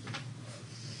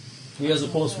 He has a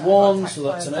 +1, so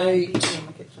that's an 8.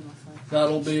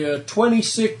 That'll be a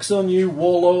 26 on you,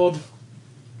 Warlord.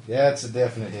 Yeah, it's a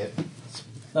definite hit.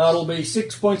 That'll be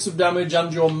 6 points of damage,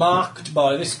 and you're marked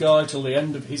by this guy till the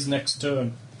end of his next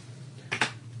turn.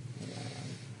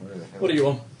 Where the hell? What are you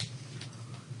on?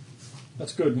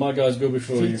 That's good. My guys go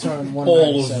before you. Feats are on All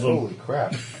of 197. them. Holy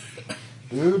crap.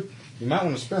 Dude, you might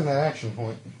want to spend that action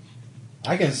point.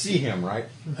 I can see him, right?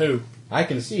 Who? I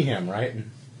can see him, right?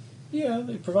 Yeah,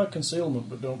 they provide concealment,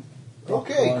 but don't.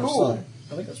 Okay, line of cool. sight.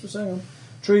 I think that's what we're saying.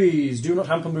 Trees do not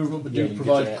hamper movement, but Yeah, do you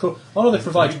provide get that. cover. Oh no, they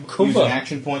provide Use an cover.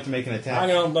 action point to make an attack.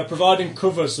 Hang on, they're providing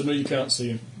cover, so no, you can't see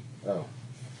him. Oh.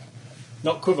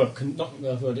 Not cover. Not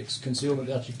I've heard it's concealment.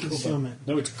 Actually, cover. Concealment.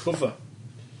 No, it's cover.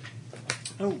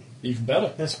 Oh, Even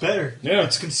better. that's better. Yeah.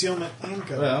 It's concealment and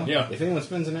cover. Well, Yeah. if anyone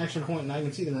spends an action point and I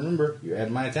can see them, remember, you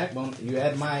add my attack bonus. You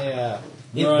add my int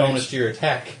Right. bonus to your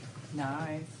attack,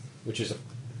 Nice. which is a.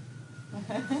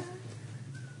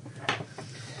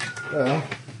 Well,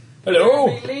 Hello.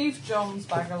 We leave John's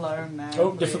bag alone now.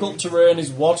 Oh, please. difficult terrain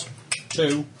is what?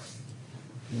 2.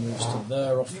 Moves to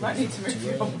there, off You might need to move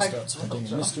your terrain, bag starts as well,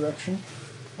 heading in this direction.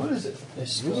 what is it?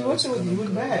 This Really, guy's what's it with gonna you and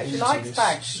go bags? She into likes this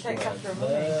bags. She takes square after her mummy.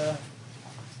 there.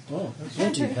 Oh,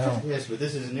 bloody hell. Yes, but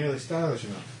this isn't nearly stylish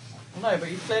enough. Well, no,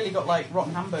 but you've clearly got like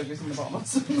rotten hamburgers in the bottom or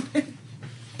something.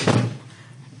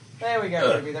 There we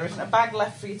go, baby. There isn't a bag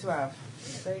left for you to have.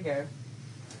 There you go.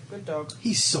 Good dog.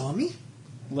 He saw me?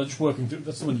 They're just working through.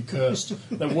 That's the one you cursed.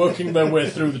 They're working their way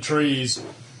through the trees.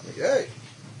 Hey,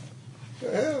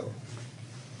 what the hell?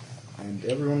 And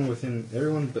everyone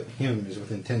but him is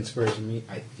within 10 squares of me,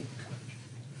 I think.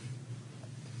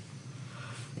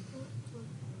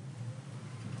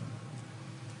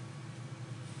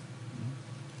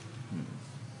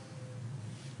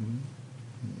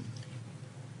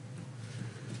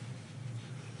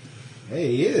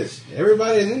 Hey, he is.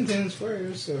 Everybody's in 10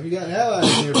 squares, so if you got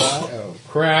allies nearby. Oh,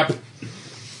 crap.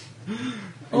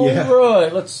 All Yeah.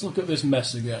 right, let's look at this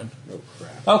mess again. Oh,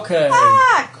 crap. Okay.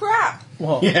 Ah, crap!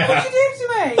 What? Yeah. What'd you do to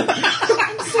me?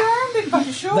 I'm surrounded by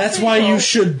short That's people. why you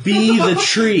should be the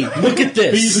tree. Look at Be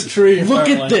this. the tree. Look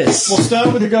at apparently. this. We'll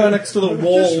start with the guy next to the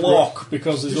wall lock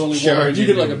because there's only one. charge You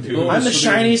get like a into him. bonus I'm the for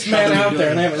shiniest man shadowy out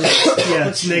there, and I gun. haven't. Yeah,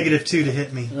 it's -2 to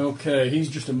hit me. Okay, he's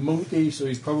just a monkey, so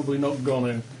he's probably not gone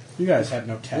in. You guys have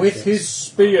no tactics. With his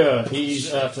spear,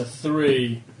 he's at a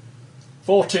 3.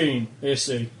 14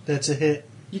 AC. That's a hit.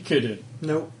 You kidding?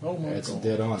 Nope. Oh my That's god.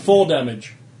 dead on. 4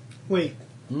 damage. Wait.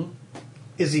 Hmm?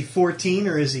 Is he 14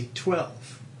 or is he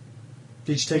 12?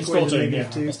 Did you take He's away the 14, yeah.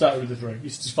 -2? I started with the 3.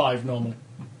 He's 5 normally.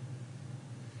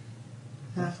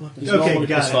 He's Okay, normally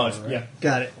got plus it. 5. Yeah.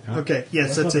 Got it. Okay,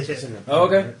 yes, that's a hit. Oh,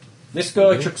 okay. This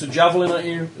guy chucks a javelin at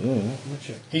you. Ooh.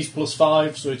 He's plus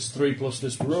 5, so it's 3 plus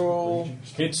this roll.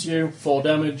 Hits you, 4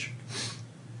 damage.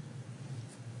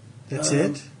 That's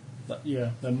it? Yeah,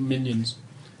 they're minions.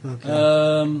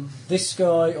 Okay. This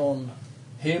guy on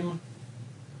him,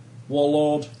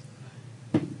 Warlord,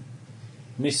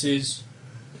 misses.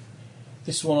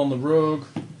 This one on the rogue,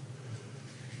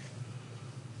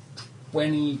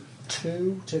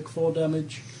 22, take 4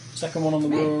 damage. Second one on the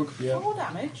Me? rogue, yeah, 4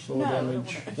 damage? 4 no, I don't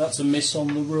damage. want it. That's a miss on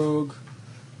the rogue.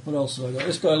 What else have I got?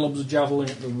 This guy lobs a javelin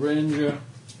at the ranger,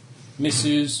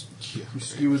 misses. He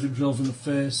skewers himself in the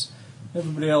face.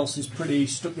 Everybody else is pretty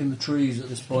stuck in the trees at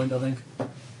this point, I think.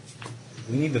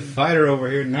 We need the fighter over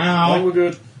here Oh, now. we're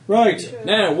good. Right,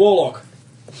 now, Warlock.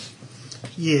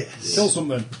 Yes. Kill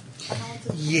something.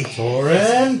 Yeah.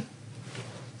 Thorin!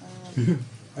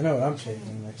 I know what I'm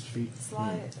taking next feat.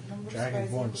 Slide, number of Dragonborn squares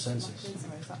equal to senses.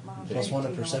 my charisma. Is that my Plus 1 to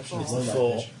 18 or perception my is four? low that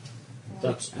 4. bitch.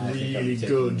 That's I think really I'm taking,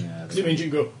 good. uh, 'Cause it means you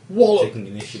can go wallop taking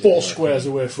initiative 4 on squares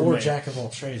away from Or me. jack of all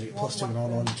trades, you get plus 2 and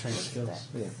all on your trained skills.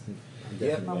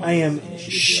 I am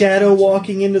shadow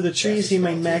walking into the trees. He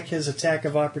may make his attack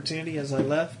of opportunity as I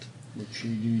left. Which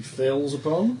he fails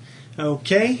upon.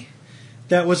 Okay.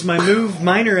 That was my move.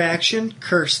 Minor action.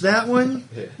 Curse that one.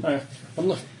 I'm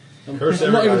not, I'm Curse not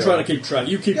even everybody. trying to keep track.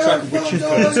 You keep track of which you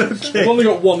curse. I've only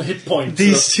got 1 hit point.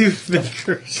 These So two have been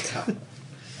cursed.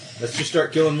 Let's just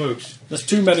start killing mooks. there's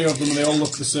too many of them and they all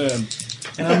look the same.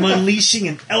 And I'm unleashing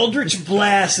an eldritch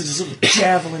blast at his little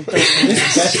javelin thing.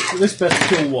 This best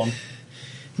kill one.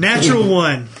 Natural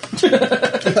 1.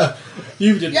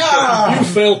 You did. Yeah! You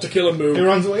failed to kill a move. He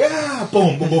runs away. Ah!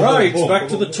 Boom, boom, boom. Right, boom, back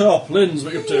boom, to the top. Linz,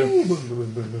 what are you up to?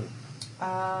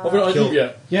 Have we not had Kill. you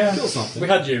yet? Yeah, Kill something. We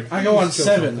had you. I go on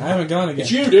 7. I haven't gone again.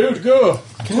 It's you, dude. Go.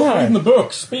 God. Reading the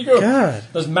book. Speak up. God.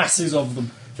 There's masses of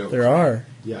them. There are.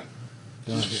 Yeah.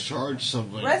 Charge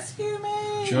somebody. Rescue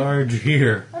me! Charge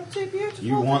here. I'm too beautiful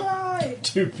You want- to die.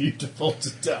 Too beautiful to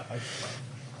die.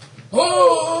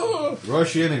 Oh!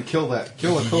 Rush in and kill that.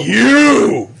 Kill a kobold.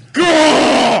 You!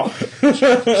 Go!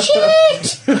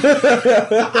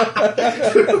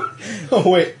 Oh,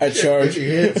 wait. I charge. If he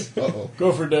hits. Uh-oh.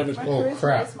 Go for it, David. My Oh, charisma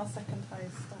crap. is my second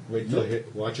highest stat. Wait till he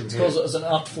hit. Watch him Because hit. as an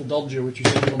artful dodger, which you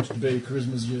said he wants to be,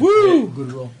 charisma's your Woo!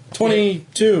 good roll.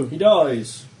 22. He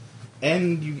dies.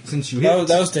 And you, since you hit,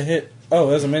 That was to hit. Oh,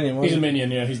 that was a minion, He's wasn't a it?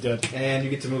 minion, yeah, he's dead. and you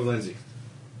get to move Lindsay.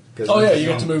 'Cause Oh yeah, Lindsay's you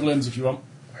get to on move Linz if you want.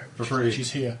 for free.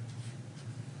 She's here.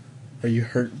 Are you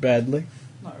hurt badly?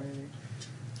 Not really.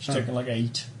 She's taking like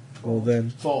 8. Well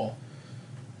then. 4.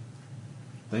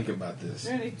 Think about this.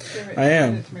 You only give it, I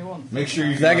am. give it to me once. Make sure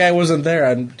you If that guy wasn't there,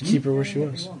 I'd keep her where she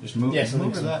was. just move, Yes, I move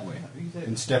think her so. that way Use it.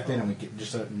 and step in, and we get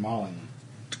just start mauling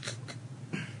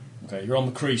them. Okay, you're on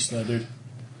the crease there, dude.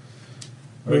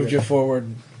 Moved you forward.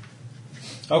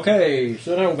 Okay,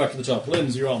 so now we're back to the top.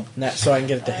 Linz, you're on. So I can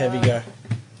get at the heavy guy.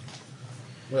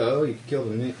 Well, you can kill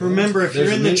the minion. Remember, if There's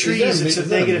you're in the is there trees, it's a is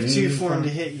there negative minion 2 for him front? to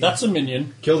hit you. That's a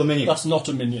minion. Kill the minion. That's not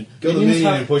a minion. Kill the Minions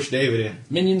minion have- and push David in.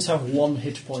 Minions have 1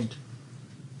 hit point.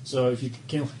 So if you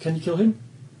can you kill him?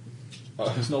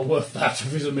 It's not worth that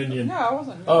if he's a minion. No, I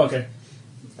wasn't. Oh, okay.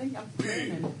 I think I'm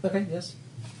dreaming. Okay, yes.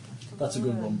 That's a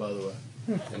good one, by the way.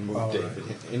 And move David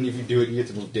in. And if you do it, you get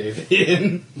to move David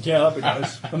in. Yeah, that'd be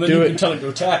nice. And then Do you it. can tell him to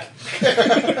attack.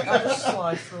 I'll just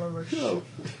slide flourish. Are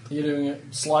you doing it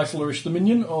Sly Flourish the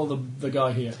minion or the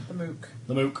guy here? The mook.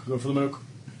 The mook. Go for the mook.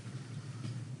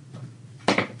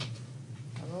 I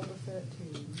rolled a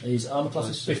 13. His armor class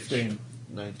is 15.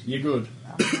 19. You're good.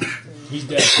 I'm 19. He's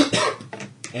dead.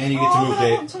 And you get to move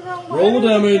David. Roll the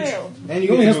damage. And He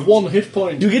you only get has to move, 1 hit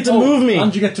point. You get to move me.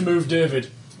 And you get to move David.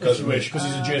 If Because you wish, because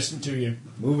he's adjacent to you.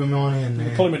 move him on in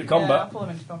there. Pull him into Yeah, I'll combat. pull him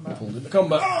into combat. Pull him into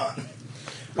combat.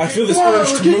 I feel this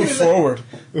urge to move forward.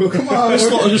 Oh, come on. They're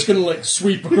sort of just going to like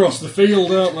sweep across the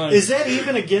field, aren't they? Is that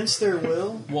even against their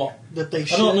will? What? That they I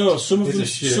don't know. Some of It's them, a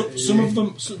shit. some of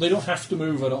them, they don't have to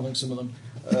move. I don't think some of them.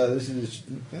 This is.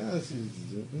 Let's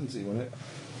see when it.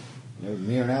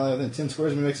 Me or an ally within 10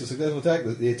 squares makes a successful attack.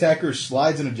 The attacker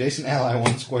slides an adjacent ally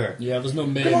 1 square. Yeah, there's no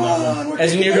main in that one.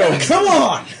 As in you go, come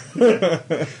on!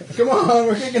 Come on,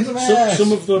 we're kicking some ass.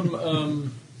 Some of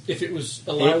them, if it was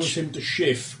allows him to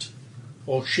shift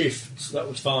or shifts, that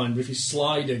was fine. But if he's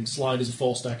sliding, slide is a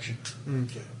forced action.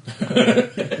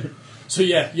 Okay. So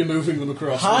yeah, you're moving them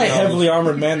across. Hi, heavily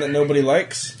armored man that nobody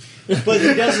likes. But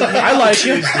he doesn't have I like to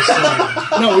you. choose to slide.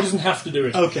 No, he doesn't have to do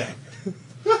it. Okay.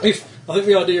 I think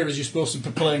the idea is you're supposed to be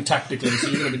playing tactically, so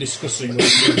you're going to be discussing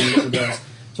what you're doing with the dice.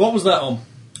 So what was that on?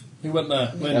 Who went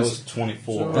there? That was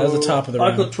 24. That was the top of the I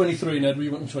round. got 23, Ned.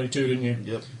 You went with 22, didn't you?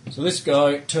 Yep. So this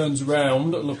guy turns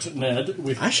around, looks at Ned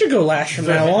with. I should go last from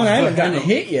now on. I haven't gotten a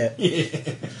hit yet.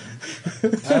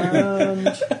 And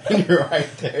You're right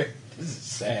there. This is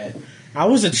sad. I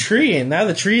was a tree, and now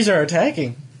the trees are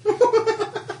attacking.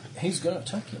 he's going to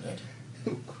attack you, Ned.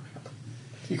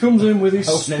 He comes in with his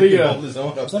Hope Ned can spear. hold his own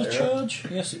up Was that a there. charge?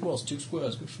 Yes, it was. 2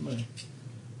 squares. Good for me.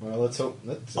 Well, let's hope.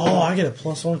 Oh, I get a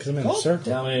 +1 because I'm in a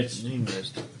circle. Damn it. He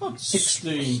missed.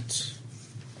 16.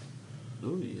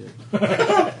 Oh,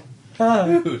 yeah.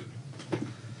 Dude.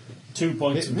 2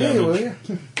 points of Hit me, will damage.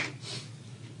 you?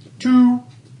 2.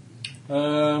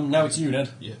 Now it's you, Ned.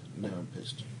 Yeah, now I'm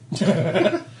pissed.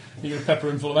 You're going to pepper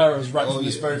him full of arrows right Oh, from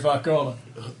this yeah. very far corner.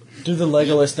 Do the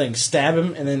Legolas thing. Stab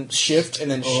him, and then shift, and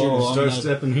then shoot Oh, him. Start I'm not-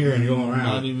 stepping here and going I'm around.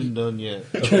 not even done yet.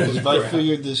 If I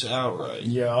figured this out right,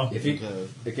 Yeah. If you,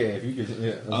 okay, if you could,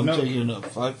 yeah. I'm no. taking a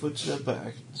 5-foot step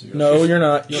back, So you're No, you're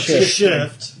not. Shift.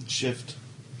 Shift. shift.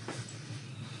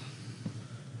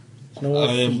 No,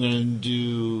 I am going to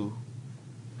do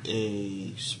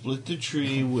a split the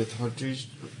tree with Hunter's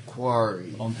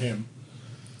Quarry. on him.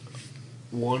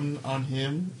 One on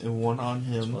him and one on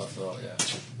him. That's what I thought,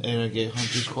 yeah. And I get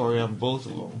Hunter's Quarry on both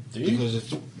of them. Do you? Because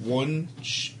it's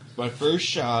my first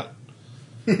shot,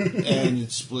 and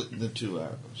it's split into 2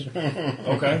 arrows.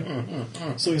 Okay.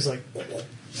 So he's like,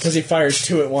 because he fires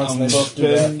 2 at once, I'm and they going to both do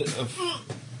that. spend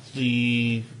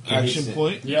the Can he action see-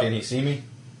 point. Yep. Can he see me?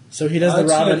 So he does the I'd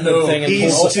say Robin Hood no. thing and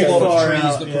He's pulls, too a lot of far trees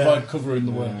out, that yeah. provide cover in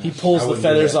the way. he pulls I the wouldn't do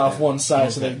feathers that off then. one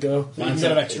side so they go. You can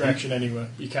get an extra action anyway.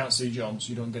 You can't see John,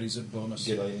 so you don't get his bonus.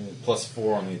 Get a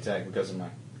 +4 on the attack because of my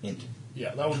int.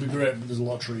 Yeah, that would be great, but there's a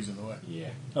lot of trees in the way. Yeah.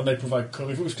 And they provide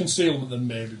cover. If it was concealment, then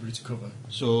maybe, but it's cover.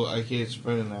 So I can't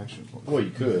spend an action point. Well, you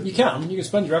could. You can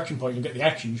spend your action point and get the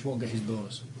action, you just won't get his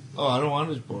bonus. Oh, I don't want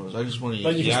his bonus. I just want to use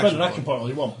Then you the can spend an action point all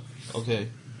you want. Okay.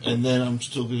 And then I'm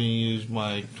still going to use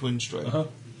my Twin Strike, Uh-huh.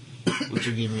 which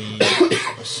will give me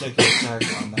a second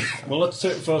attack on that guy. Well, let's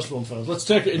take the first one first. Let's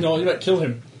take it. No, you might kill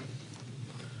him.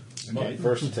 Okay,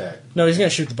 first attack. No, he's going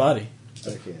to shoot the body.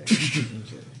 Okay.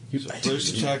 Okay. So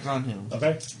first attack on him.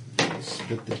 Okay.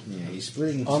 Split the, yeah, he's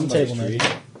splitting On the somebody's table, tree. Nate.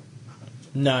 That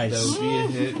Nice. would be a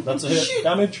hit. That's a hit.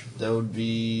 Damage. That would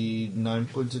be 9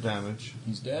 points of damage.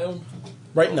 He's down.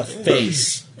 Right in the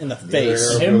face. In the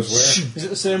face. There Him. goes where? Is it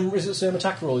the same? Is it the same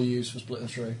attack roll you use for splitting a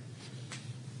tree?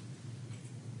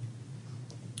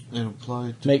 And apply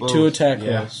it to Make both. 2 attack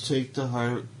Yeah. rolls. Take the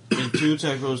higher. And 2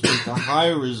 attack rolls take the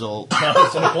higher result.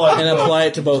 It's an applied And apply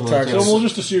it to both So targets. So we'll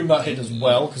just assume that hit as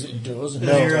well, because it does.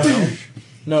 the hero,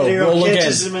 No, the hero roll again.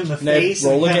 catches him in the Ned, face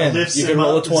roll and kind again. of lifts You him can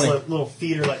roll a up. 20. His little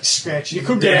feet are like scratching. You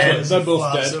could him get down it. as They're he both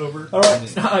flops dead. over.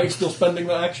 Alright, are you still spending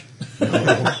that action?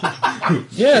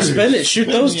 Yeah, spend it. Shoot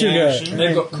those 2 Yeah, guys. sure.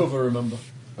 They've got cover, remember.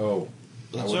 Oh.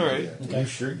 That's I wouldn't alright. do that. Are you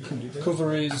sure you can do that?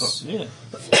 Cover is Yeah.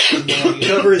 And then I get,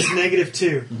 Cover is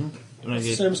 -2. and I the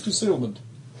get same as concealment.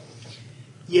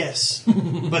 Yes,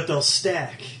 but they'll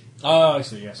stack. Ah, I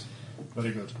see, yes.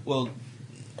 Very good. Well,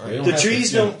 The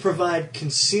trees don't provide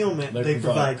concealment, they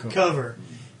provide cover.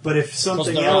 But if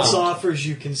something they're else out. offers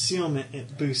you concealment,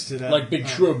 it boosts it up. Like big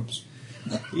shrubs.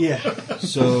 Yeah.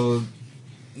 so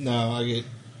now I get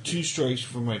 2 strikes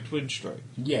for my twin strike.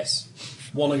 Yes.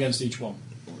 1 against each one.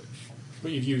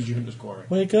 But you've used your hunter's quarry.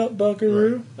 Wake up,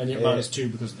 buckaroo. And you're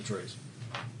 -2 because of the trees.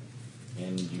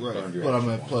 And you Right, burned your but I'm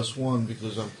action at points. +1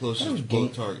 because I'm closest to gain-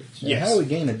 both targets. Yes. How do we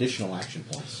gain additional action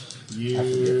points?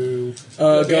 You...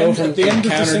 Go end- from at the end of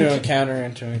encounter this to enc- encounter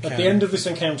into encounter. At the end of this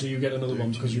encounter, you get another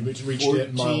one because you've reached a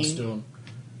 14. milestone.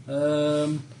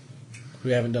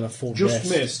 We haven't done a full Just rest.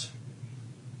 missed.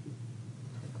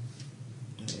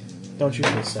 Don't you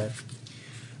feel sad?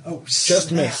 Oh, Just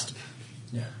snap. missed.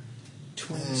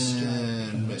 Twin strike.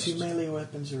 And missed. 2 melee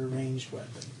weapons or a ranged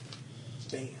weapon.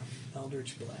 Bam.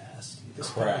 Eldritch Blast. This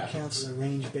Crap. power counts as a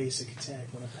ranged basic attack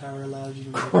when a power allows you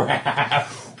to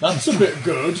That's a bit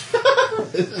good.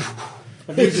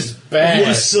 It's just You bad.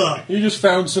 just suck. You just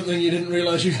found something you didn't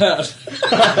realise you had.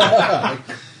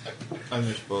 I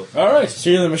missed both. Alright. So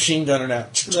you're the machine gunner now.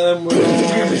 Then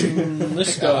we're on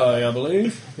this guy, I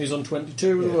believe. He's on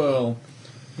 22 as well.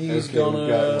 He's Okay, we've got,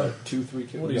 gonna... what, 2, 3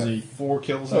 kills. What We've is got he? 4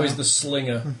 kills. Oh, now? he's the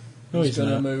slinger. No, he's he's going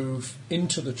to not. move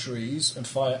into the trees and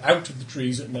fire out of the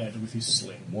trees at Ned with his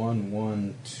sling. 1,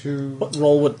 1, 2. What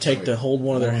role would it take to hold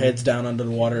one of their heads down under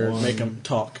the water and make them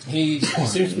talk? He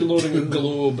seems to be loading a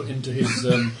globe into his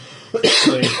sling.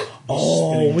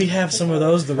 Oh, we have some of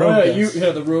those. The Oh, rogue yeah,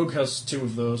 does. the rogue has 2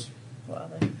 of those. What are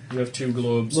they? You have 2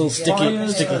 globes. Little He sticky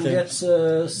fires things. and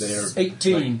gets They're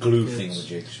 18. like glue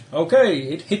thingamajigs. Okay,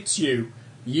 it hits you.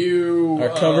 You Are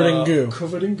covered in goo.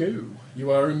 Covered in goo.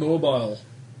 You are immobile.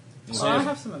 Oh, I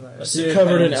have some of those. Save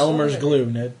Covered in hands. Elmer's glue,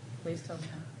 Ned. Please tell me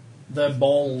how. They're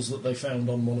balls that they found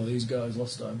on one of these guys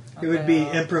last time. It would be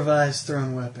improvised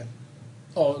thrown weapon.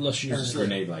 Oh, unless you use a sling.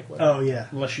 Grenade-like weapon. Oh, yeah.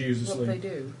 Unless you use a What do they sling.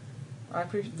 do? I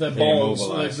appreciate. They're They balls.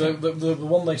 immobilise The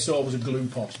one they saw was a glue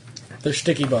pot. They're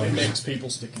sticky It bombs. makes people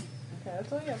sticky. Okay,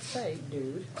 that's all you have to say,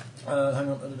 dude. Hang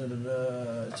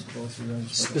on. It's a go through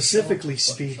those. Specifically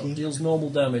Shot speaking, deals normal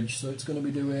damage, so it's going to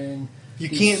be doing. you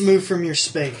can't move from your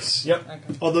space. Yep. Okay.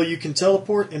 Although you can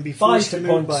teleport and be 5 forced to hit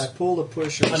move points. by a pull, a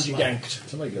push, or a And you slide. ganked.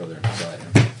 Somebody go there. Inside.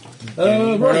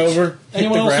 Run Right. over, hit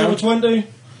Anyone the else ground. over 20?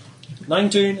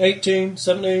 19, 18,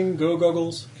 17, go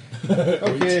goggles.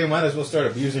 Okay, might as well start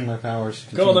abusing my powers.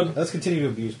 Go on, then. Let's continue to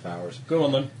abuse powers. Go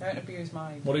on then. Don't abuse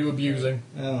my. What are you abusing?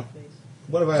 Well, Please.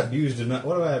 what have I abused?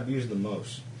 What have I abused the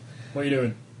most? What are you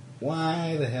doing?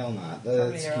 Why the hell not? Probably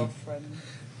Let's your keep old friend.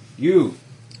 you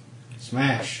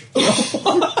smash.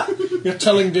 You're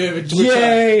telling David to attack.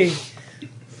 Yay!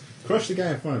 Crush the guy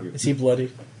in front of you. Is he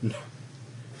bloody?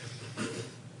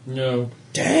 No.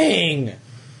 Dang!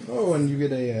 Oh, and you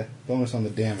get a bonus on the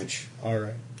damage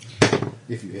Alright.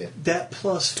 if you hit That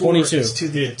plus 4 22. is to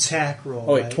the attack roll.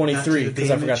 Oh wait, right? 23, Not to the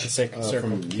because I forgot damage. to say circle.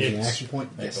 from using an Hits. action point.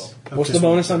 Yes. What's the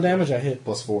bonus on damage? I hit.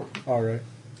 Plus 4. Alright.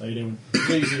 How you doing? It's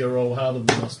easier roll harder than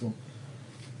the last one.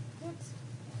 That's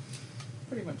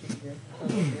pretty much easier.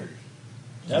 That's easier.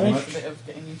 Damage? It's a bit of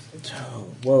getting used to.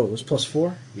 Whoa, it was plus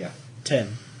 4? Yeah.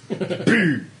 10.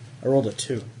 I rolled a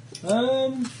 2.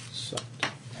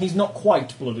 He's not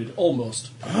quite blooded, almost.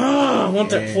 I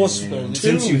want that plus And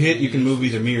since you hit, you can move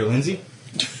either me or Lindsay.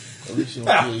 At least you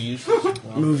don't feel useless.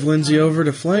 Move Lindsay over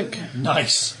to flank.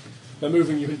 Nice. They're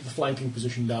moving you into the flanking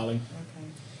position, darling.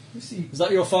 Okay. Is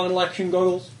that your final action,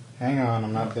 Goggles? Hang on,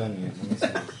 I'm not done yet. Let me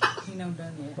see. You know,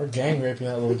 done yet. Or gang raping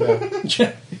that little guy.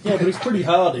 Yeah, but it's pretty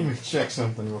hardy. Let me check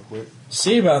something real quick.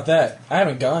 See about that. I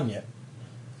haven't gone yet.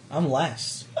 I'm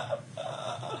last.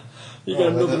 You get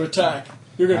another that- attack.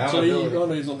 You're going to How cleave. ability? Oh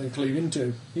no, he's not going to cleave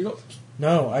into. You got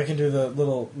No, I can do the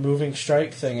little moving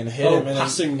strike thing and hit Oh, him, and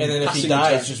passing- then if he passing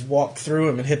dies, attack. just walk through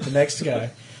him and hit the next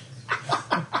guy.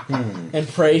 And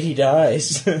pray he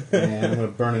dies. And I'm going to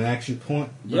burn an action point.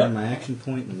 Burn Yep. my action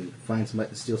point and find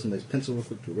somebody, steal somebody's pencil real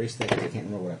quick to erase that because I can't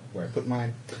remember where I put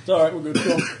mine. It's alright, we're good.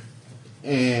 Go on.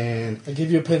 And I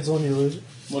give you a pencil and you lose it.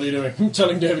 What are you doing? I'm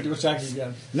telling David to attack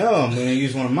again. no, I'm going to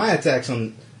use one of my attacks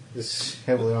on this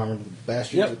heavily armored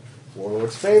bastard. Yep.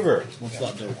 Warlord's favor. What's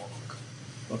that do?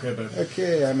 Okay, babe.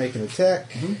 Okay, I make an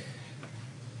attack.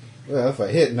 Well, if I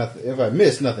hit, nothing. If I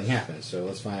miss, nothing happens. So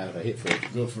let's find out if I hit for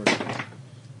it. Go for it.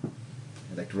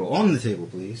 I'd like to roll on the table,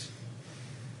 please.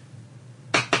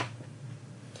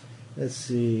 Let's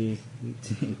see.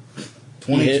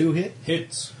 22 hit.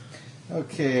 Hits.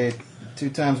 Okay, 2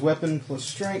 times weapon plus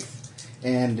strength.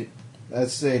 And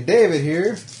let's say David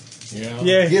here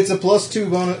Yeah. gets a plus 2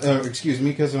 bonus, excuse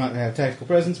me, because I have tactical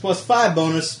presence, plus 5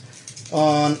 bonus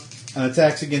on and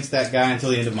attacks against that guy until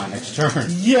the end of my next turn.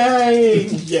 Yay!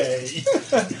 Yay!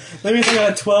 Let me think I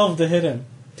got 12 to hit him.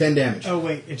 10 damage. Oh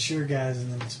wait, it's your guys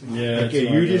and then it's me. Yeah.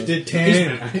 Okay, you just did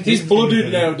 10. He's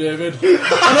blooded now, David.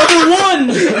 Another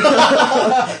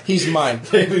 1! He's mine.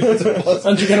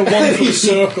 And you get a 1 for the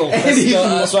circle.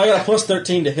 So I got a plus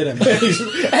 13 to hit him.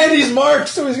 And he's marked,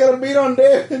 so he's got to beat on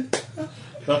David.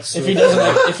 That's If he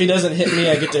doesn't hit me,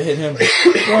 I get to hit him.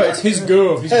 right, it's his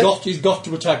go. He's got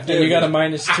to attack And David. you got a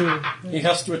 -2. He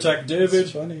has to attack David.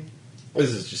 It's funny. This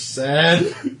is just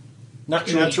sad.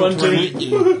 Natural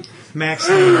 20. Max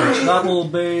damage. That'll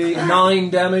be 9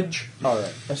 damage.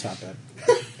 Alright, that's not bad.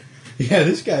 Yeah,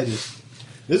 this guy just...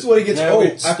 This is what he gets... Now oh,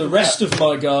 it's I the forgot. rest of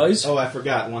my guys. Oh, I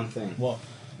forgot one thing. What?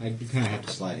 I kind of have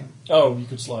to slide him. Oh, you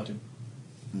could slide him.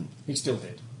 He still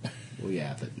hit. Well,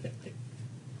 yeah, but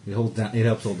it holds down. It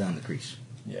helps hold down the crease.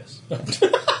 Yes.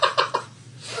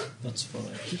 That's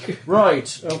funny.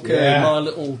 Right, okay, Yeah. my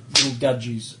little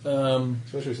gadgies.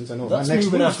 Especially since I know That's my next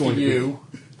moving move's after going to you.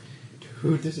 be.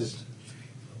 Dude, this is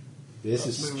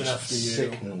That's moving just after you.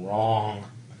 sick and wrong.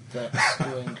 That's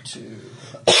going to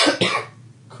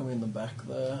come in the back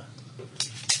there.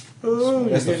 Oh,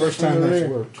 That's the first time that's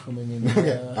worked. Coming in Okay,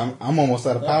 there. I'm almost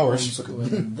out of That powers. one's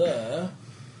going in there.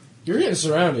 You're getting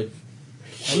surrounded.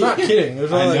 I'm not kidding.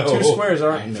 There's only I like 2 know. squares I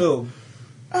aren't know. filled.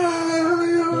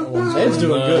 That one's Ed's in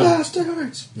doing there. good.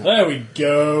 Bastards! No. There we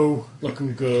go.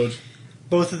 Looking good.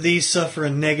 Both of these suffer a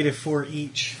 -4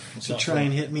 each to that try for?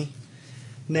 and hit me.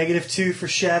 -2 for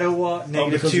Shadow Walk,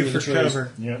 because -2 you're in for the trees.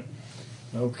 cover. Yeah.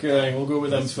 Okay, we'll go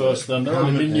with them That's first then. They're what-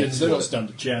 only minions, they don't that's stand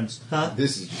a chance. Huh?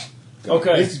 This is just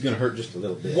Okay. This is going to hurt just a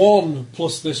little bit. 1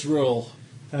 plus this roll.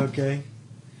 Okay.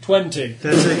 20.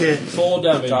 That's a hit. 4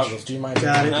 damage. Goggles, do you mind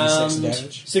Got taking it. D6 And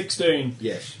damage? 16.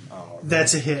 Yes.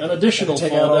 That's a hit. An additional Take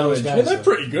 4 out all those damage. guys, Yeah, they're though.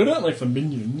 pretty good, aren't they, for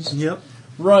minions? Yep.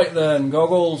 Right then,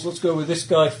 Goggles, let's go with this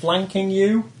guy flanking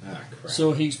you. Ah, crap.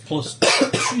 So he's plus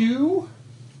 2.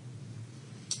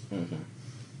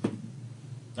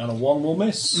 And a 1 will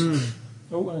miss.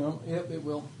 Oh, hang on. Yep, it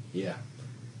will. Yeah.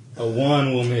 A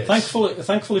 1 will miss.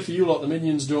 Thankfully for you lot, the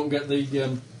minions don't get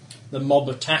the mob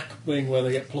attack thing where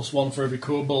they get +1 for every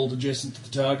kobold adjacent to the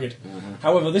target.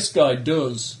 However, this guy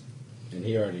does. And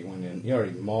he already went in. He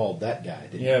already mauled that guy,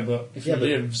 didn't Yeah, but if Yeah, he but-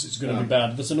 lives, it's going to be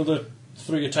bad. There's another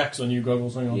 3 attacks on you,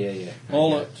 Goggles. Hang on. he? Yeah.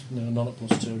 All at no, not at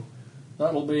 +2.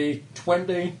 That'll be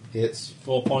 20, Hits.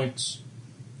 4 points,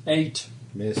 8,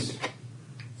 Miss.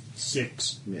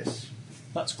 6. Miss.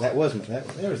 That's That wasn't that.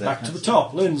 There was that. back to the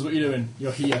top. Linz, what are you doing?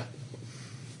 You're here.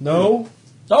 No.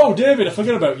 Oh, David, I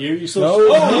forgot about you. You saw. No,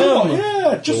 oh, him.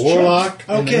 yeah, The just warlock.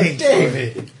 and Okay. then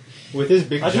David. With his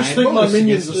big. I just giant think my bonus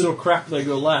minions against are so crap they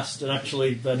go last, and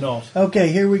actually they're not.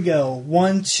 Okay, here we go.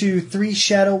 1, 2, 3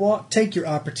 Shadow Walk. Take your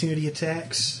opportunity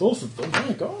attacks. Both of them.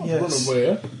 My God, Yes. run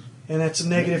away. And that's a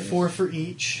 -4 for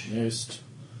each. Missed.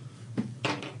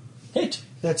 Hit.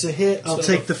 That's a hit. I'll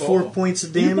So take the 4 points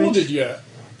of You damage. blooded yet?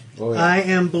 Oh, yeah. I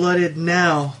am blooded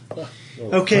now. Oh,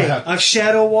 Okay, crap. I've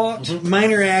shadow walked.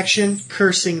 Minor action,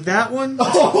 cursing that one.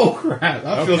 Oh crap!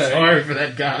 I feel Okay. sorry for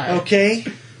that guy. Okay,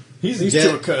 He's These dead.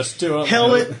 two are cursed too,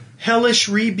 aren't hellish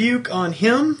rebuke on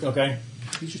him. they? Okay.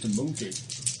 He's just a monkey.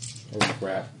 Oh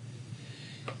crap!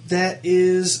 That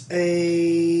is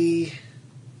a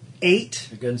 8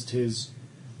 Against his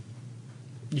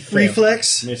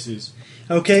reflex. misses.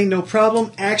 Okay, no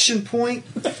problem. Action point.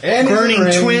 And he's in Burning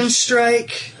range. twin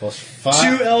strike. Plus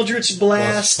 5. 2 eldritch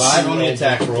blasts. Plus 5 on the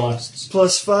attack roll. Blasts.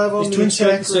 Plus 5 on Is the twin strike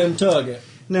attack. the same target?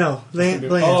 No, land.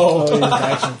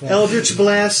 Oh, Eldritch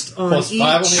blast on Plus each.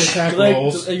 5 on the attack Are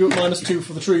rolls. you at -2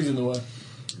 for the trees in the way?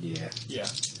 Yeah. Yeah.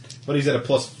 But he's at a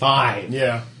plus 5.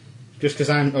 Yeah. Just because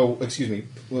I'm. Oh, excuse me.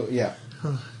 Well, yeah.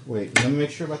 Wait, let me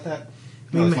make sure about that.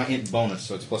 No, it's my int bonus,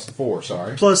 so it's plus 4.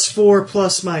 Sorry. Plus 4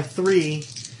 plus my 3.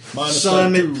 Minus So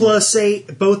I'm 2. at plus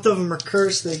 8. Both of them are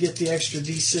cursed. They get the extra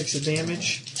d6 of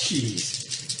damage.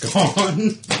 Jeez,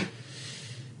 gone.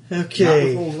 Not with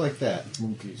Okay. rolls like that.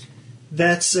 monkeys.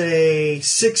 That's a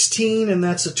 16 and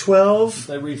that's a 12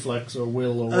 They reflex or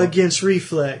will or what? against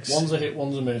reflex. One's a hit,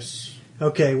 one's a miss.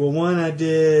 Okay, well, one I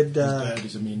did. He's dead,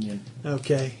 he's a minion.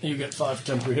 Okay, You get 5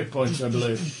 temporary hit points, I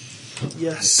believe.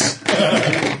 yes.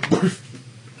 I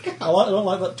don't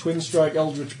like that twin strike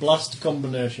Eldritch Blast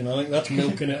combination. I think that's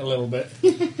milking it a little bit.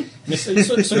 So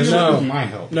No. With my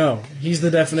help. No, he's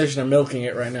the definition of milking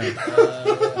it right now.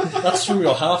 that's from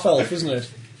your half elf, isn't it?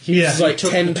 Yeah. He's like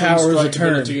Took 10 the twin powers a strike turn.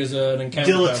 ability as an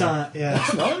encounter power. Dilettante, yeah.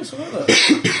 Nice, I like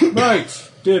that. Right,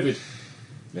 David,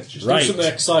 That's just do something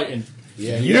exciting.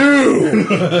 Yeah.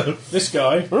 This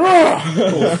guy,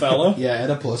 poor fella, Yeah, at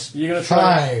a plus. you're going to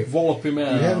try 5. and wallop him You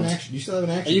have an out. action. You still have an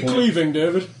Are action. you point. cleaving,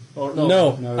 David? Or No,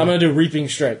 No. I'm gonna do Reaping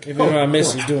Strike. If I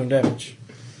miss, he's doing damage.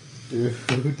 Dude,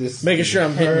 this Making sure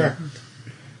I'm hitting him.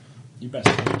 You best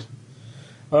hit.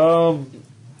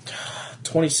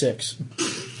 26.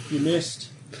 You missed.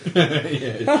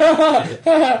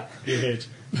 Yeah. You hit.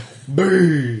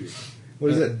 Boo! What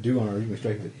does that do on a reaping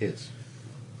strike if it hits?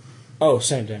 Oh,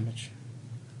 same damage.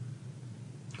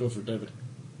 Go for it, David.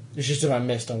 It's just if I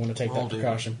missed, I want to take Roll, that dude.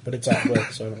 precaution. But it's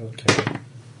outbreak, so I don't really care.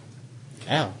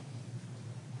 Ow.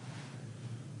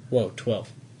 Whoa,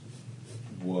 12.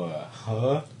 What?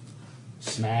 Huh?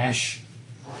 Smash.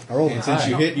 I rolled And since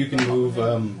you hit, you can move.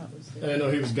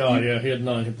 No, he was Guy, yeah. He had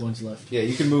 9 hit points left. Yeah,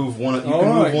 you can move one. You All can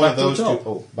move right, one back of to those the two. top.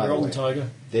 Oh, by You're the on way, Tiger.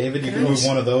 David, you can move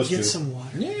one of those Get two. some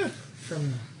water Yeah. from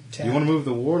Do tap. you want to move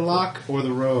the warlock or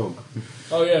the rogue?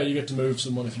 Oh, yeah, you get to move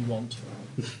someone if you want.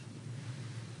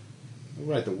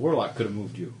 Right, the warlock could have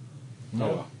moved you.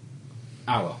 No.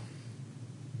 Oh,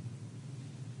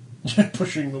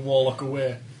 Pushing the warlock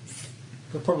away.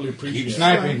 They'll probably appreciate keep it.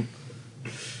 sniping.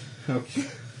 Okay,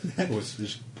 that was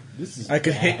just. This is. I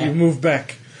could hit you, move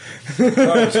back.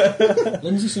 Right.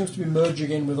 Lindsay seems to be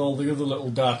merging in with all the other little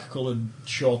dark-coloured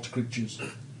short creatures. She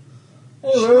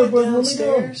Hello, went where's Lily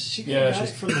downstairs. gone? She Yeah, got it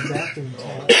she's- from the bathroom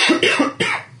tap.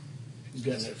 She's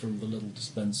getting it from the little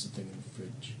dispenser thing in the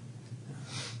fridge.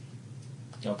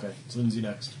 Okay, it's Lindsay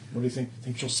next. What do you think?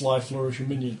 Think she'll sly flourish a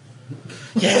minion?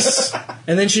 Yes!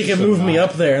 And then she can move me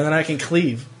up there, and then I can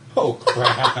cleave. Oh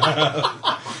crap!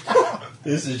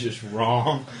 This is just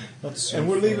wrong. That's And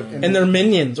we're leaving. And they're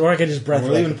minions, or I could just breath We're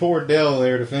leaving weapon. poor Dell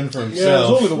there to fend for Yeah, there's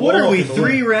himself. only the What are warlock we, in the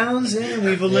 3 way. rounds in and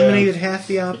we've eliminated half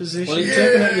the opposition? Well,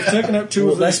 you've taken out 2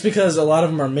 Well, of them. that's because a lot of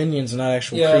them are minions and not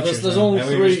actual Yeah, creatures. there's only And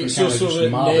we 3 just kinda sort just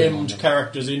of mobbing on named them.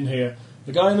 characters in here.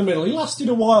 The guy in the middle, he lasted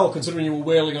a while considering you were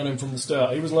wailing on him from the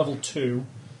start. He was level 2.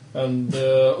 And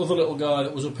the other little guy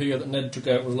that was up here that Ned took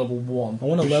out was level 1. I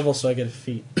want to level so I get a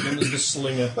feat. Then there's the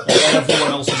slinger. And then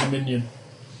everyone else is a minion.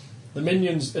 The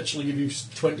minions actually give you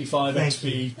 25 Thank XP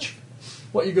each.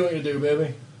 What are you going to do,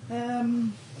 baby?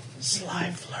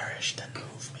 Sly flourish to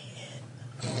move me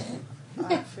in.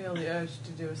 I feel the urge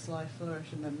to do a sly flourish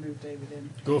and then move David in.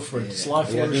 Go for it. Sly Yeah,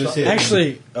 flourish. do this that- hit.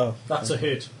 Actually, That's a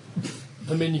hit.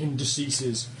 The minion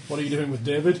deceases. What are you doing with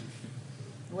David?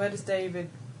 Where does David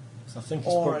I think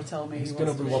Aura tell me he's he going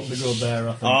wants to be to wanting be? to go there,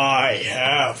 I think. I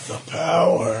have the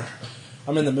power.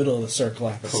 I'm in the middle of the circle.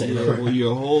 I have to say that. Well,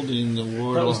 you're holding the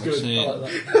That was warlord's good. I hand.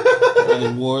 like that.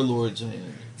 The warlord's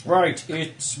hand. Right,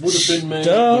 it would have been me.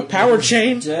 Duh, but power he's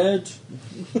chain. Dead.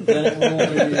 Then it will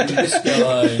be this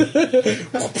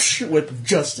guy. Whip of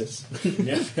justice.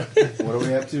 Yeah. What are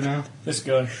we up to now? This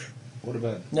guy. What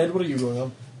about? Ned, what are you going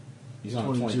on? He's on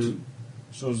 22. 22.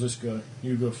 So is this guy.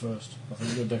 You go first. I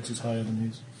think your dex is higher than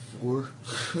his. 4.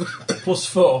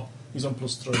 +4. He's on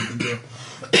 +3. You can go.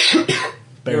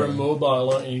 You're Barely.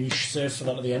 immobile, aren't you? You save for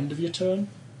that at the end of your turn.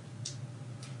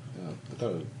 I thought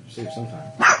it would save some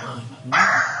time. I'm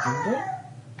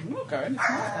not going, it's my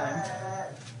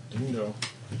time. Dingo.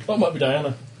 Oh, it might be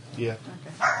Diana. Yeah. Okay.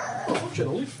 Oh, watch it,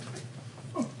 Olive.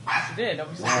 She did,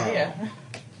 obviously, here.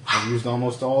 I've used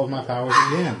almost all of my powers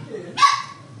again.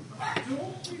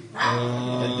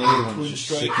 That David one was just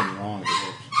strike. sick and wrong.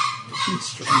 Eat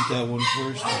that one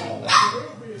first.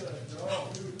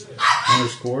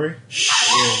 Hunter's Quarry?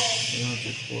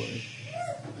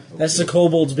 That's the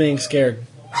kobolds being scared.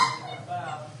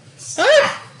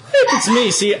 Ah, it's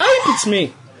me. See, it's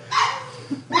me.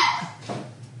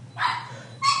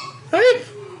 Hype.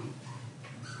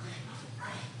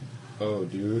 Oh,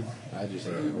 dude. I just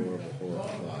had a horrible, horrible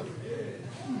thought.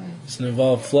 Does it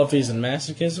involve fluffies and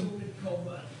masochism?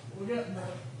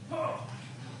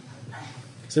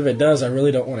 Because if it does, I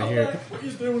really don't want to hear it. What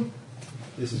he's doing?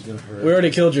 This is going to hurt. We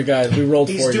already killed your guys. We rolled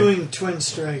He's for you. doing twin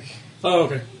strike. Oh,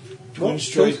 okay. Twin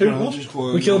strike. Who? Hunter's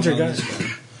Quarry. We killed your Going on guys.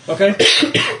 this guy. Okay.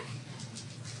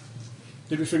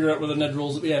 Did we figure out whether Ned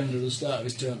rolls at the end or the start of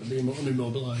his turn to be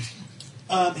immobilised?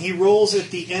 He rolls at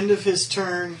the end of his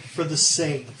turn for the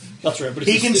save. That's right, but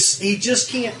He it's can. He just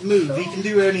can't move. He can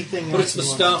do anything. but else it's the he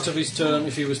wants. start of his turn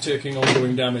if he was taking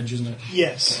ongoing damage, isn't it?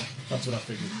 Yes. That's what I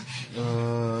figured.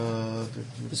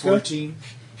 This guy? 14.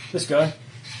 This guy.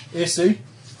 AC.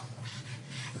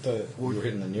 I thought we were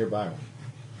hitting the nearby one.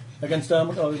 Against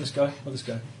armor. Oh, this guy. Or this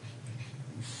guy.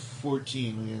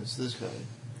 14 against this guy.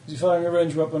 Is he firing a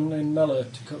ranged weapon in melee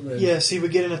to cut range? Yes, he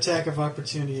would get an attack of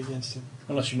opportunity against him.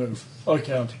 Unless you move. Oh, he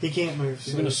can't. He can't move.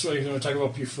 He's So. going to attack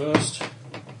up you first,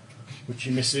 which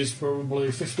he misses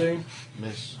probably 15,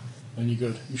 Miss. and you're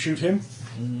good. You shoot him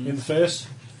in the face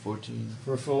 14.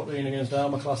 for a 14 against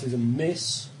armor class is a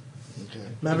miss. Okay.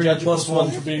 Remember You your get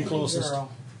 +1. for being closest,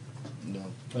 No.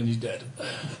 and he's dead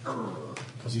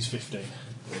because he's 15.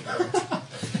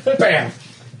 Bam!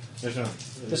 There's no.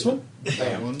 This one?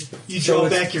 Bam. You draw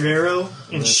back your arrow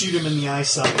and shoot him in the eye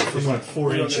socket from like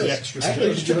 4 The inches. extra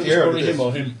Actually, space. you took the arrow to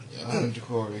Probably him this. or him.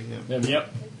 Corey, yeah. Him,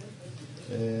 yep.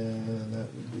 And that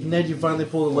would be Ned, you finally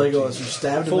pulled the Lego as you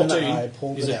stabbed him in the 14 eye,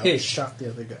 pulled is it a out, hit. shot the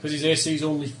other guy. Because his AC is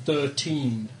only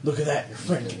 13. Look at that, your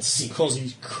friend can see. Because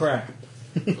he's crap.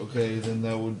 Okay, then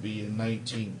that would be a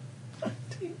 19.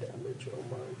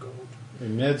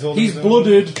 And Ned's holding He's his own.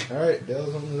 blooded. Alright,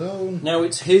 Dell's on his own. Now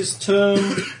it's his turn.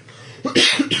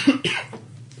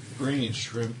 Range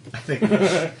shrimp.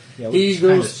 He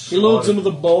goes. He loads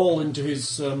another ball into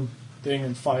his thing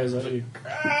and fires at you.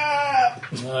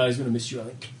 He's going to miss you, I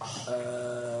think.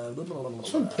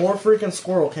 Some poor freaking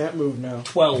squirrel can't move now.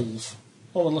 12.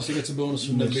 Oh, unless he gets a bonus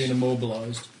from Ned being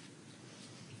immobilised.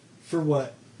 For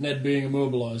what? Ned being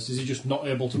immobilised, is he just not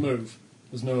able to move?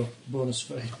 There's no bonus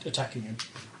for attacking him.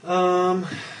 I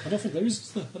don't think there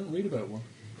is there? I don't read about one.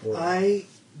 I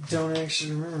don't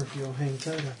actually remember if you'll hang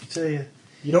tight. I have to tell you.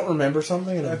 You don't remember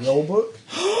something in a Okay. rule book?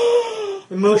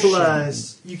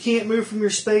 Immobilized. You can't move from your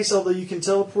space, although you can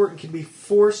teleport and can be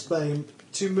forced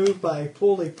to move by a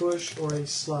pull, a push, or a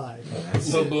slide.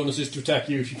 No bonuses to attack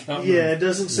you if you can't Yeah, move. it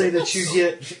doesn't say that you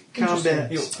get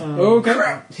combat.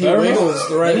 Okay. He Fair wiggles enough.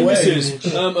 the right Then he way.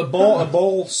 misses. A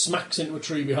ball smacks into a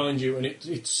tree behind you and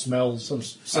it smells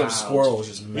Some bad. squirrel is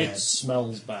just mad. It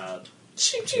smells bad.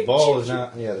 The ball is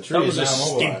not. Yeah, the tree That was is a not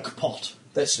immobilized. stink pot.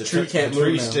 That tree can't the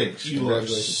tree move now. stinks. You are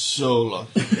Congratulations. so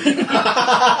lucky.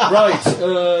 Right,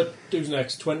 who's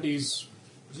next? 20s? Is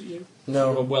it you?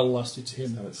 No. You're well last, it's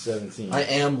him. I'm at 17. I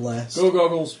am less. Go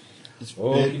goggles. It's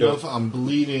Oh, bad no. enough. I'm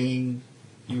bleeding.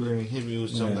 You were going to hit me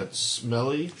with something that's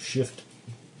smelly. Shift.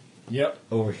 Yep.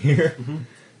 Over here.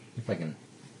 If I can.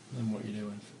 Then what are you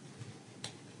doing?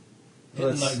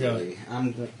 Hitting Let's that guy. see.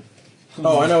 I'm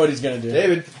Oh, I know what he's gonna do.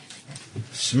 David.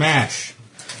 Smash.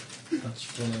 That's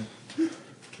funny.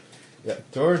 Yeah,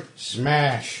 Tord.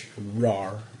 Smash.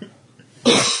 Rar.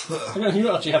 You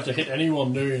don't actually have to hit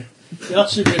anyone, do you? You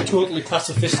actually be a totally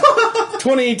pacifist.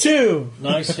 22!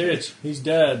 Nice hit. He's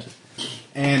dead.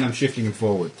 And I'm shifting him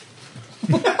forward.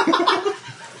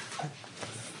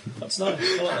 That's nice.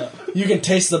 I like that. You can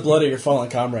taste the blood of your fallen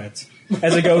comrades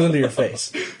as it goes into your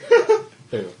face.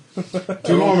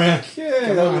 Two more, man.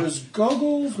 Those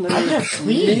goggles. Now it's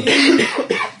me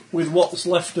with what's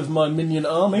left of my minion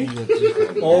army.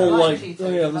 All like, oh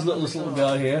yeah, there's this little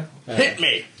guy here. Hit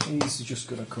me! He's just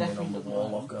going to come in on the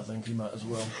warlock, I think he might as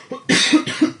well.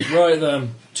 Right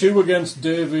then, 2 against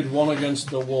David, 1 against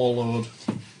the warlord.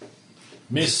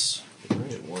 Miss.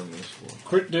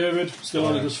 Crit David, still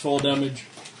only does 4 damage.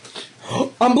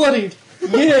 I'm bloodied!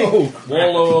 Yay!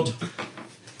 Warlord.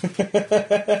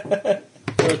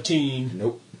 13.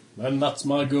 Nope. And that's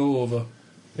my go over.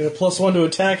 Get a +1 to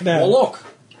attack now. Warlock.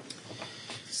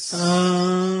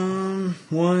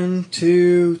 1,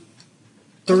 2,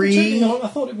 3. I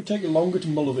thought it would take you longer to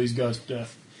muller these guys to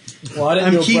death. Well, I didn't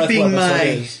I'm do a breath keeping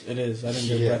weapon, so my- it is. I didn't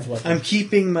do a breath weapon. I'm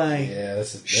keeping my Yeah,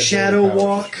 that's Shadow really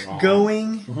Walk powerful.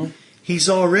 going. He's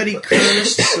already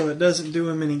cursed, so it doesn't do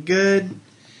him any good.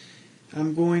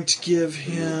 I'm going to give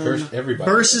him Cursed everybody.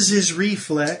 versus his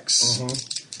reflex.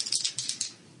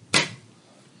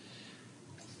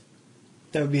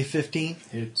 That would be a 15.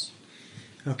 Hits.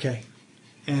 Okay.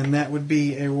 And that would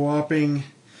be a whopping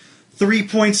 3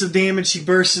 points of damage. He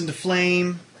bursts into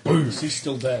flame He's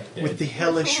still dead. with the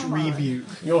hellish rebuke.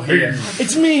 You're here.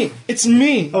 It's me! It's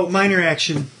me! Oh, minor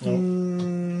action.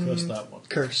 Curse that one.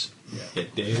 Curse.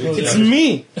 It's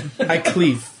me! I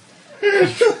cleave.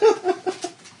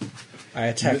 I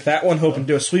attack that one, hoping to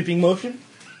do a sweeping motion.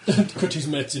 Cut his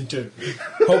mates in 2.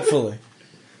 Hopefully.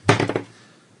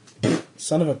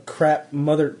 Son of a crap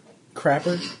mother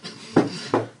crapper.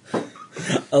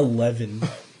 11.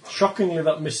 Shockingly,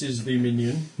 that misses the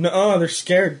minion. No, they're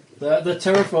scared. They're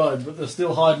terrified, but they're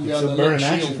still hiding behind So their burn an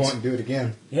little action shields. point and do it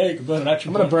again. Yeah, you can burn an action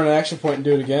I'm gonna point. burn an action point and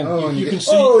do it again. Oh, and You you can get,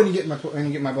 see- oh, and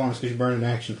you get my bonus because you burn an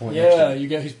action point. next Yeah, time. you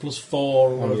get his +4 or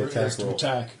On the whatever it attack is to roll.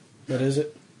 attack. What is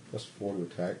it? Plus 4 to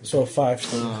attack. So a 5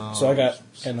 still. So I got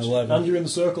an 11. And you're in the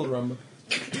circle, remember?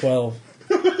 12.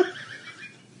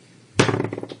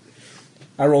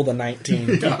 I rolled a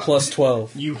 19 plus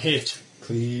 12. You hit.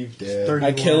 Cleave dead. 31.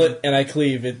 I kill it and I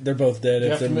cleave it. They're both dead.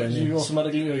 You, If have to they're make, you minions.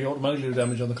 automatically do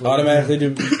damage on the cleave. Automatically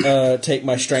do take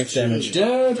my strength damage.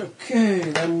 Dead. Okay,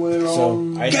 then we're So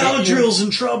on I Galadriel's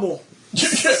in trouble.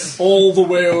 all the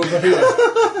way over here.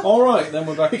 All right, then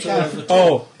we're back to the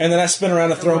Oh, and then I spin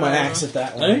around and throw my axe at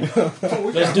that one.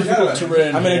 Eh? There's difficult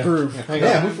terrain. I'm in a here. groove.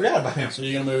 Yeah, we forgot about him. So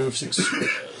you're going to move 6 squares.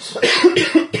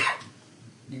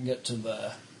 You can get to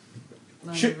there. Can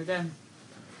I move again?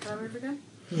 Can I move again?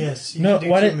 Yes. You No, can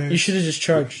do why two didn't moves. you should have just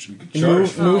charged?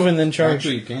 charge. Move and then charge.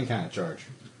 Actually, you can kind of charge.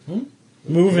 Move and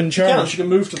You can. charge. You can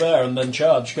move to there and then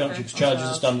charge, can't you? Because charge is a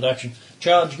Charge. standard action.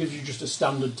 Charge gives you just a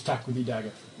standard attack with your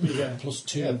dagger. You get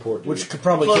 +2. Yeah, poor dude. Which could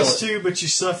probably Plus kill it. 2, but you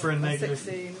suffer a negative.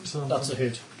 16. something. That's a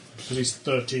hit. Because he's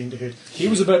 13 to hit. He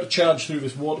was about to charge through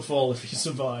this waterfall if he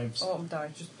survives. Autumn dice,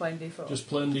 just plain D4. Just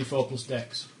plain D4 plus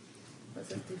dex. That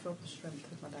says D4 plus strength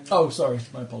with my dagger. Oh, sorry.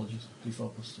 My apologies. D4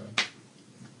 plus strength.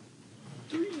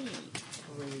 3.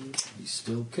 He's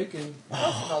still kicking. That's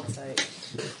an odd take.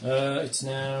 It's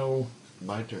now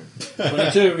My turn.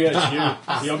 22. Yeah,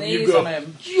 it's you. You Sneeze go on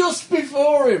him. just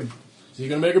before him. So you're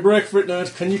going to make a break for it now.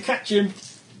 Can you catch him?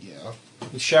 Yeah.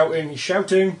 He's shouting.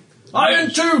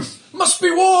 Iron Tooth must be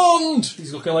warned.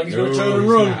 He's looking like he's going to turn and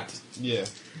run. Yeah.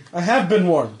 I have been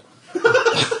warned.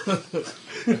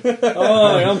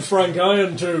 Hi, I'm Frank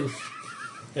Iron Tooth.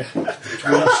 Twin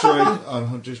strike on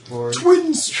Hunter's Quarry.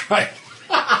 Twin strike.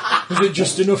 Is it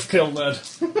just enough kill, Ned?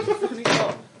 What have you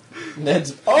got?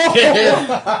 Ned's.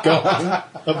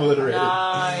 Obliterated.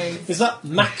 Nice. Is that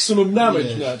maximum damage,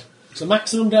 Yeah. Ned? So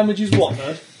maximum damage is what,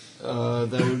 Ned? That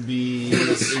would be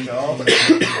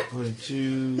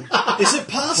 22. Is it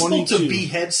possible to 22.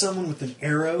 behead someone with an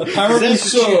arrow? Apparently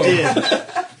That's what so. you did.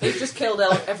 He's just killed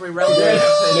every realm. Ned,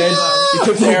 he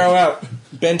took the arrow out,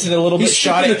 bent it a little bit, He's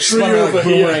shot sticking it, a tree spun it like over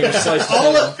here. boomerang, sliced it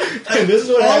All down. of, And this is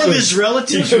what all of happens his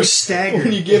relatives were staggered.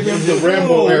 when you give him the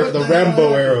Rambo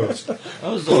arrows. I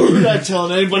was like, you're not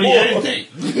telling anybody anything.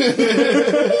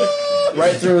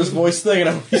 Right through his voice thing, and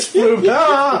I always flew.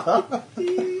 Ah!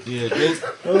 Yeah,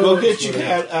 go get your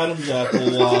Adam's apple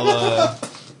while.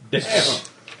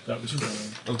 That was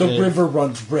funny. The river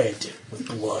runs red with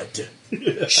blood.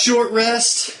 Short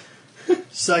rest.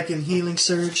 Second healing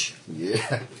surge.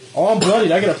 Yeah. Oh, I'm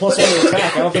bloodied. I get a +1 to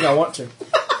attack. I don't think I want to.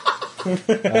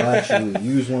 I'll actually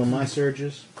use one of my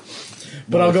surges.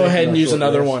 But I'll go take ahead and my use short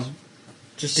another rest. one.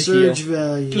 Just to Surge heal.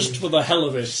 value. Just for the hell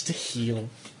of it. Just to heal.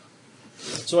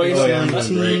 So are you Oh, yeah, I'm so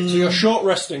doing great. you're short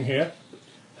resting here.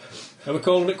 Are we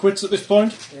calling it quits at this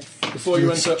point? Yes. Before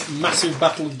you enter massive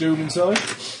battle of doom inside?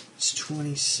 It's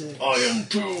 26. Iron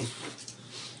Tooth.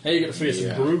 Hey, you get to face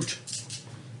a brute.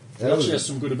 He actually has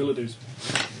some good abilities.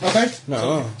 Okay.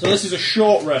 No. So this is a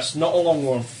short rest, not a long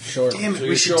one. Short. Damn it, So we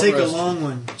you're should short take rest. a long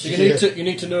one. So you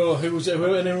need to know who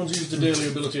anyone's used a daily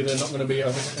ability. They're not going to be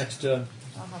next turn.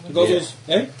 I'll have The a goggles,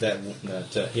 eh? That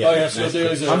Oh yeah, so nice.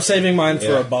 dailies. I'm saving mine for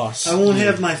Yeah. a boss. I won't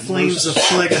have my flames of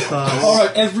Phlegethos.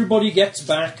 Alright, everybody gets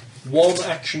back 1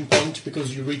 action point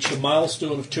because you reached a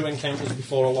milestone of 2 encounters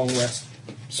before a long rest.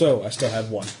 So, I still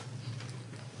have 1.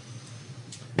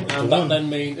 And that then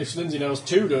means, if Lindsay knows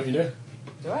 2, don't you do?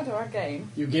 Do I gain?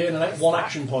 You gain one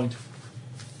action point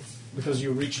because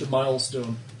you reached a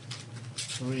milestone.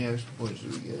 How many extra points do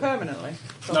we get? Permanently?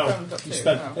 So No, I've got you two.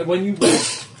 spend. Oh. When you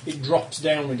rest, it drops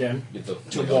down again You have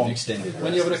to the 1. extended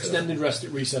When you have an rest, so- extended rest,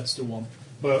 it resets to 1.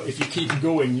 But if you keep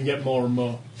going, you get more and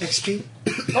more. XP.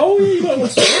 Oh, you might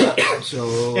want to say that.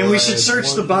 So And we I should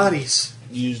search the one bodies.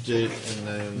 Used it and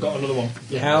then. Got another one.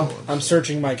 Hal, I'm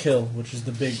searching my kill, which is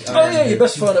the big Oh iron yeah, you dude.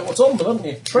 best find out what's on them, haven't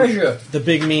you? Treasure. The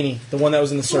big meanie, the one that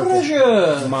was in the circle.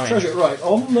 Treasure! Mine. Treasure, right.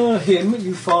 On him,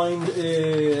 you find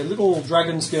a little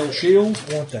dragon scale shield.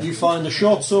 I want that. You find a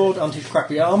short sword and his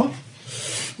crappy armour.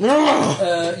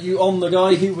 You on the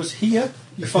guy who was here,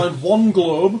 you find 1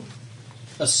 globe,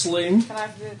 a sling. Can I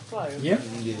have the globe? Yeah.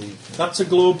 That's a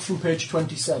globe from page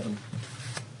 27.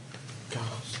 God,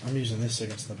 I'm using this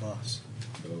against the boss.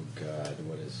 Oh God,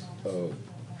 what is? Oh.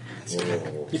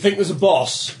 Whoa. You think there's a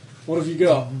boss? What have you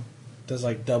got? Does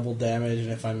like double damage,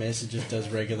 and if I miss, it just does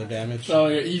regular damage. Oh,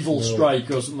 yeah, evil strike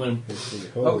or something.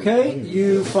 Oh. Okay,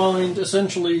 you find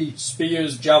essentially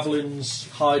spears, javelins,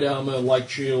 hide armour, light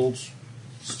shields,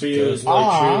 spears,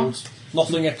 light shields.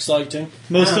 Nothing exciting.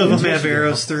 Most of them have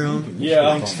arrows through them.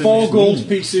 Yeah, Thanks to 4 the gold machine.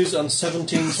 pieces and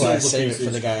 17 That's why I silver save it for the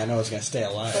pieces. guy I know is going to stay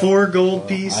alive. 4 gold I know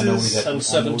pieces. we've had And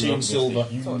 17 silver.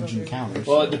 huge encounters.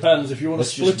 Well, it depends. If you want to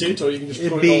Let's split just- it, or you can just It'd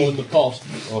throw it be- all in the pot.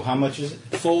 Oh, how much is it?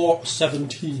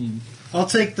 417. I'll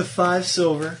take the 5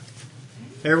 silver.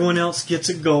 Everyone else gets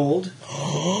a gold.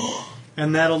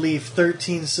 And that'll leave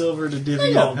 13 silver to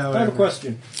divvy Hang up on, I have a however.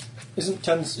 question. Isn't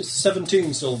 10? It's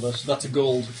 17 silver, so that's a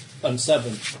gold and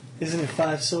 7. Isn't it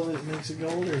 5 silver that makes a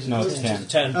gold? Or is it No, it's 10? 10.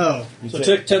 10. Oh. So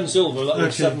take 10 silver. That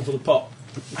leaves Okay. 7 for the pot.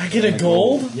 I get a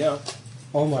gold? Yeah.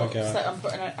 Oh my So god. I'm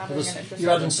putting it, adding an extra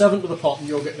You're adding 7. 7 to the pot, and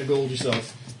you're getting a gold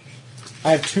yourself.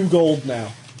 I have 2 gold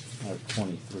now. I have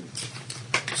 23.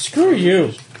 Screw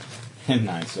you. And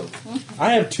 9 silver.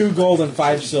 I have 2 gold and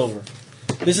 5 silver.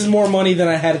 This is more money than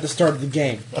I had at the start of the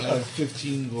game. I have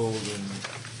 15 gold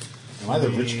and Am I the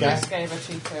rich guy? Just gave her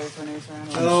Cheetos when he was around.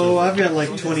 Oh, I've got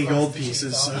like 20 gold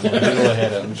pieces. So. Little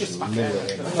ahead of him. Just little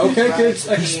ahead of him. Okay, kids,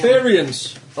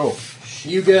 experience. Oh,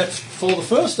 You get, for the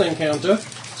first encounter,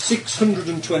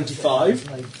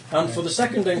 625, and for the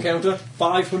second encounter,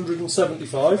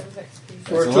 575,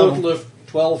 for a total of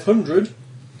 1200,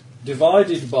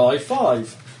 divided by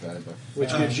 5,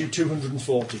 which gives you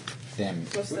 240. damn.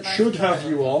 Which should have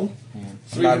you on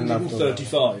Not enough for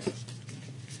 335.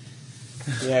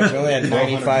 Yeah, 'cause we only had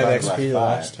 95 XP the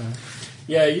last time.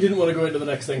 Yeah, you didn't want to go into the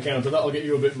next encounter, that'll get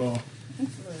you a bit more.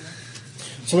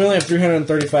 So we only have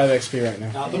 335 XP right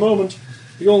now. At the moment,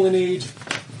 you don't need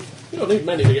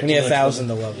many to get We need to the next 1,000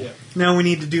 to one. level. Yeah. Now we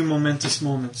need to do momentous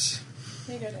moments.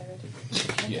 Here you go, David.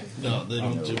 No, they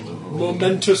don't do it.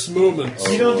 Momentous moments.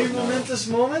 You don't do momentous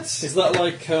moments? Is that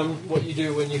like what you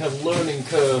do when you have learning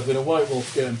curve in a White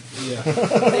Wolf game? Yeah.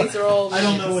 These are all. I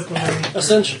don't know what the name.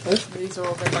 Essentially. These are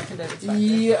all go back in David's back.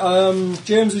 Yeah,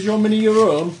 James, is your mini your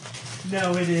own?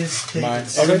 No, it is. Mine.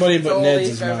 David's. Everybody So but all Ned's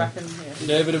these is go mine. back in here.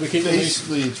 David, are we keeping these?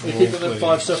 Basically, it's We keep them role-playing.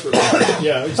 5 separate.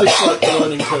 Yeah, it's like the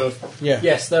learning curve. Yeah.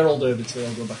 Yes, they're all David's, they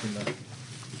all go back in there.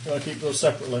 I'll keep those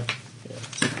separately.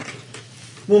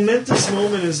 Momentous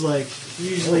moment is like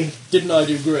usually Didn't I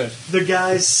do great? the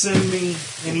guys send me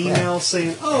an email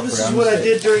saying, "Oh, this is what I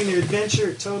did during the adventure.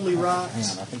 It totally Hang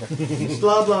rocks." on, I think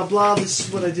Blah blah blah. This is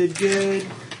what I did good.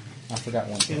 I forgot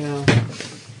one You thing. know,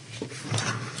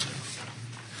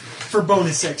 for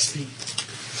bonus XP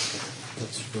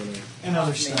That's funny. and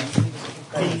other stuff,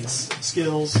 feats,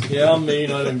 skills. Yeah, I'm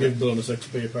mean. I don't give bonus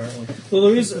XP apparently. Well,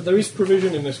 there is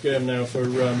provision in this game now for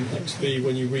XP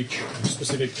when you reach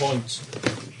specific points.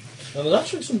 And there's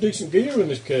actually some decent gear in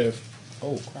this cave.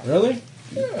 Oh, crap. Really?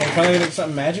 Yeah. I'm finally gonna get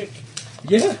something magic?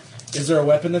 Yeah, Is there a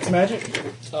weapon that's magic?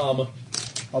 armor.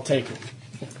 I'll take it.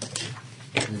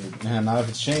 Man, not if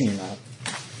it's shiny, not.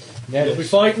 Yeah, You'll be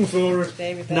fighting for it.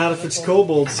 David, Not if it's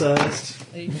kobold sized.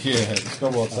 Yeah, it's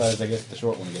kobold size. I guess the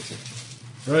short one gets it.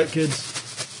 Alright, kids.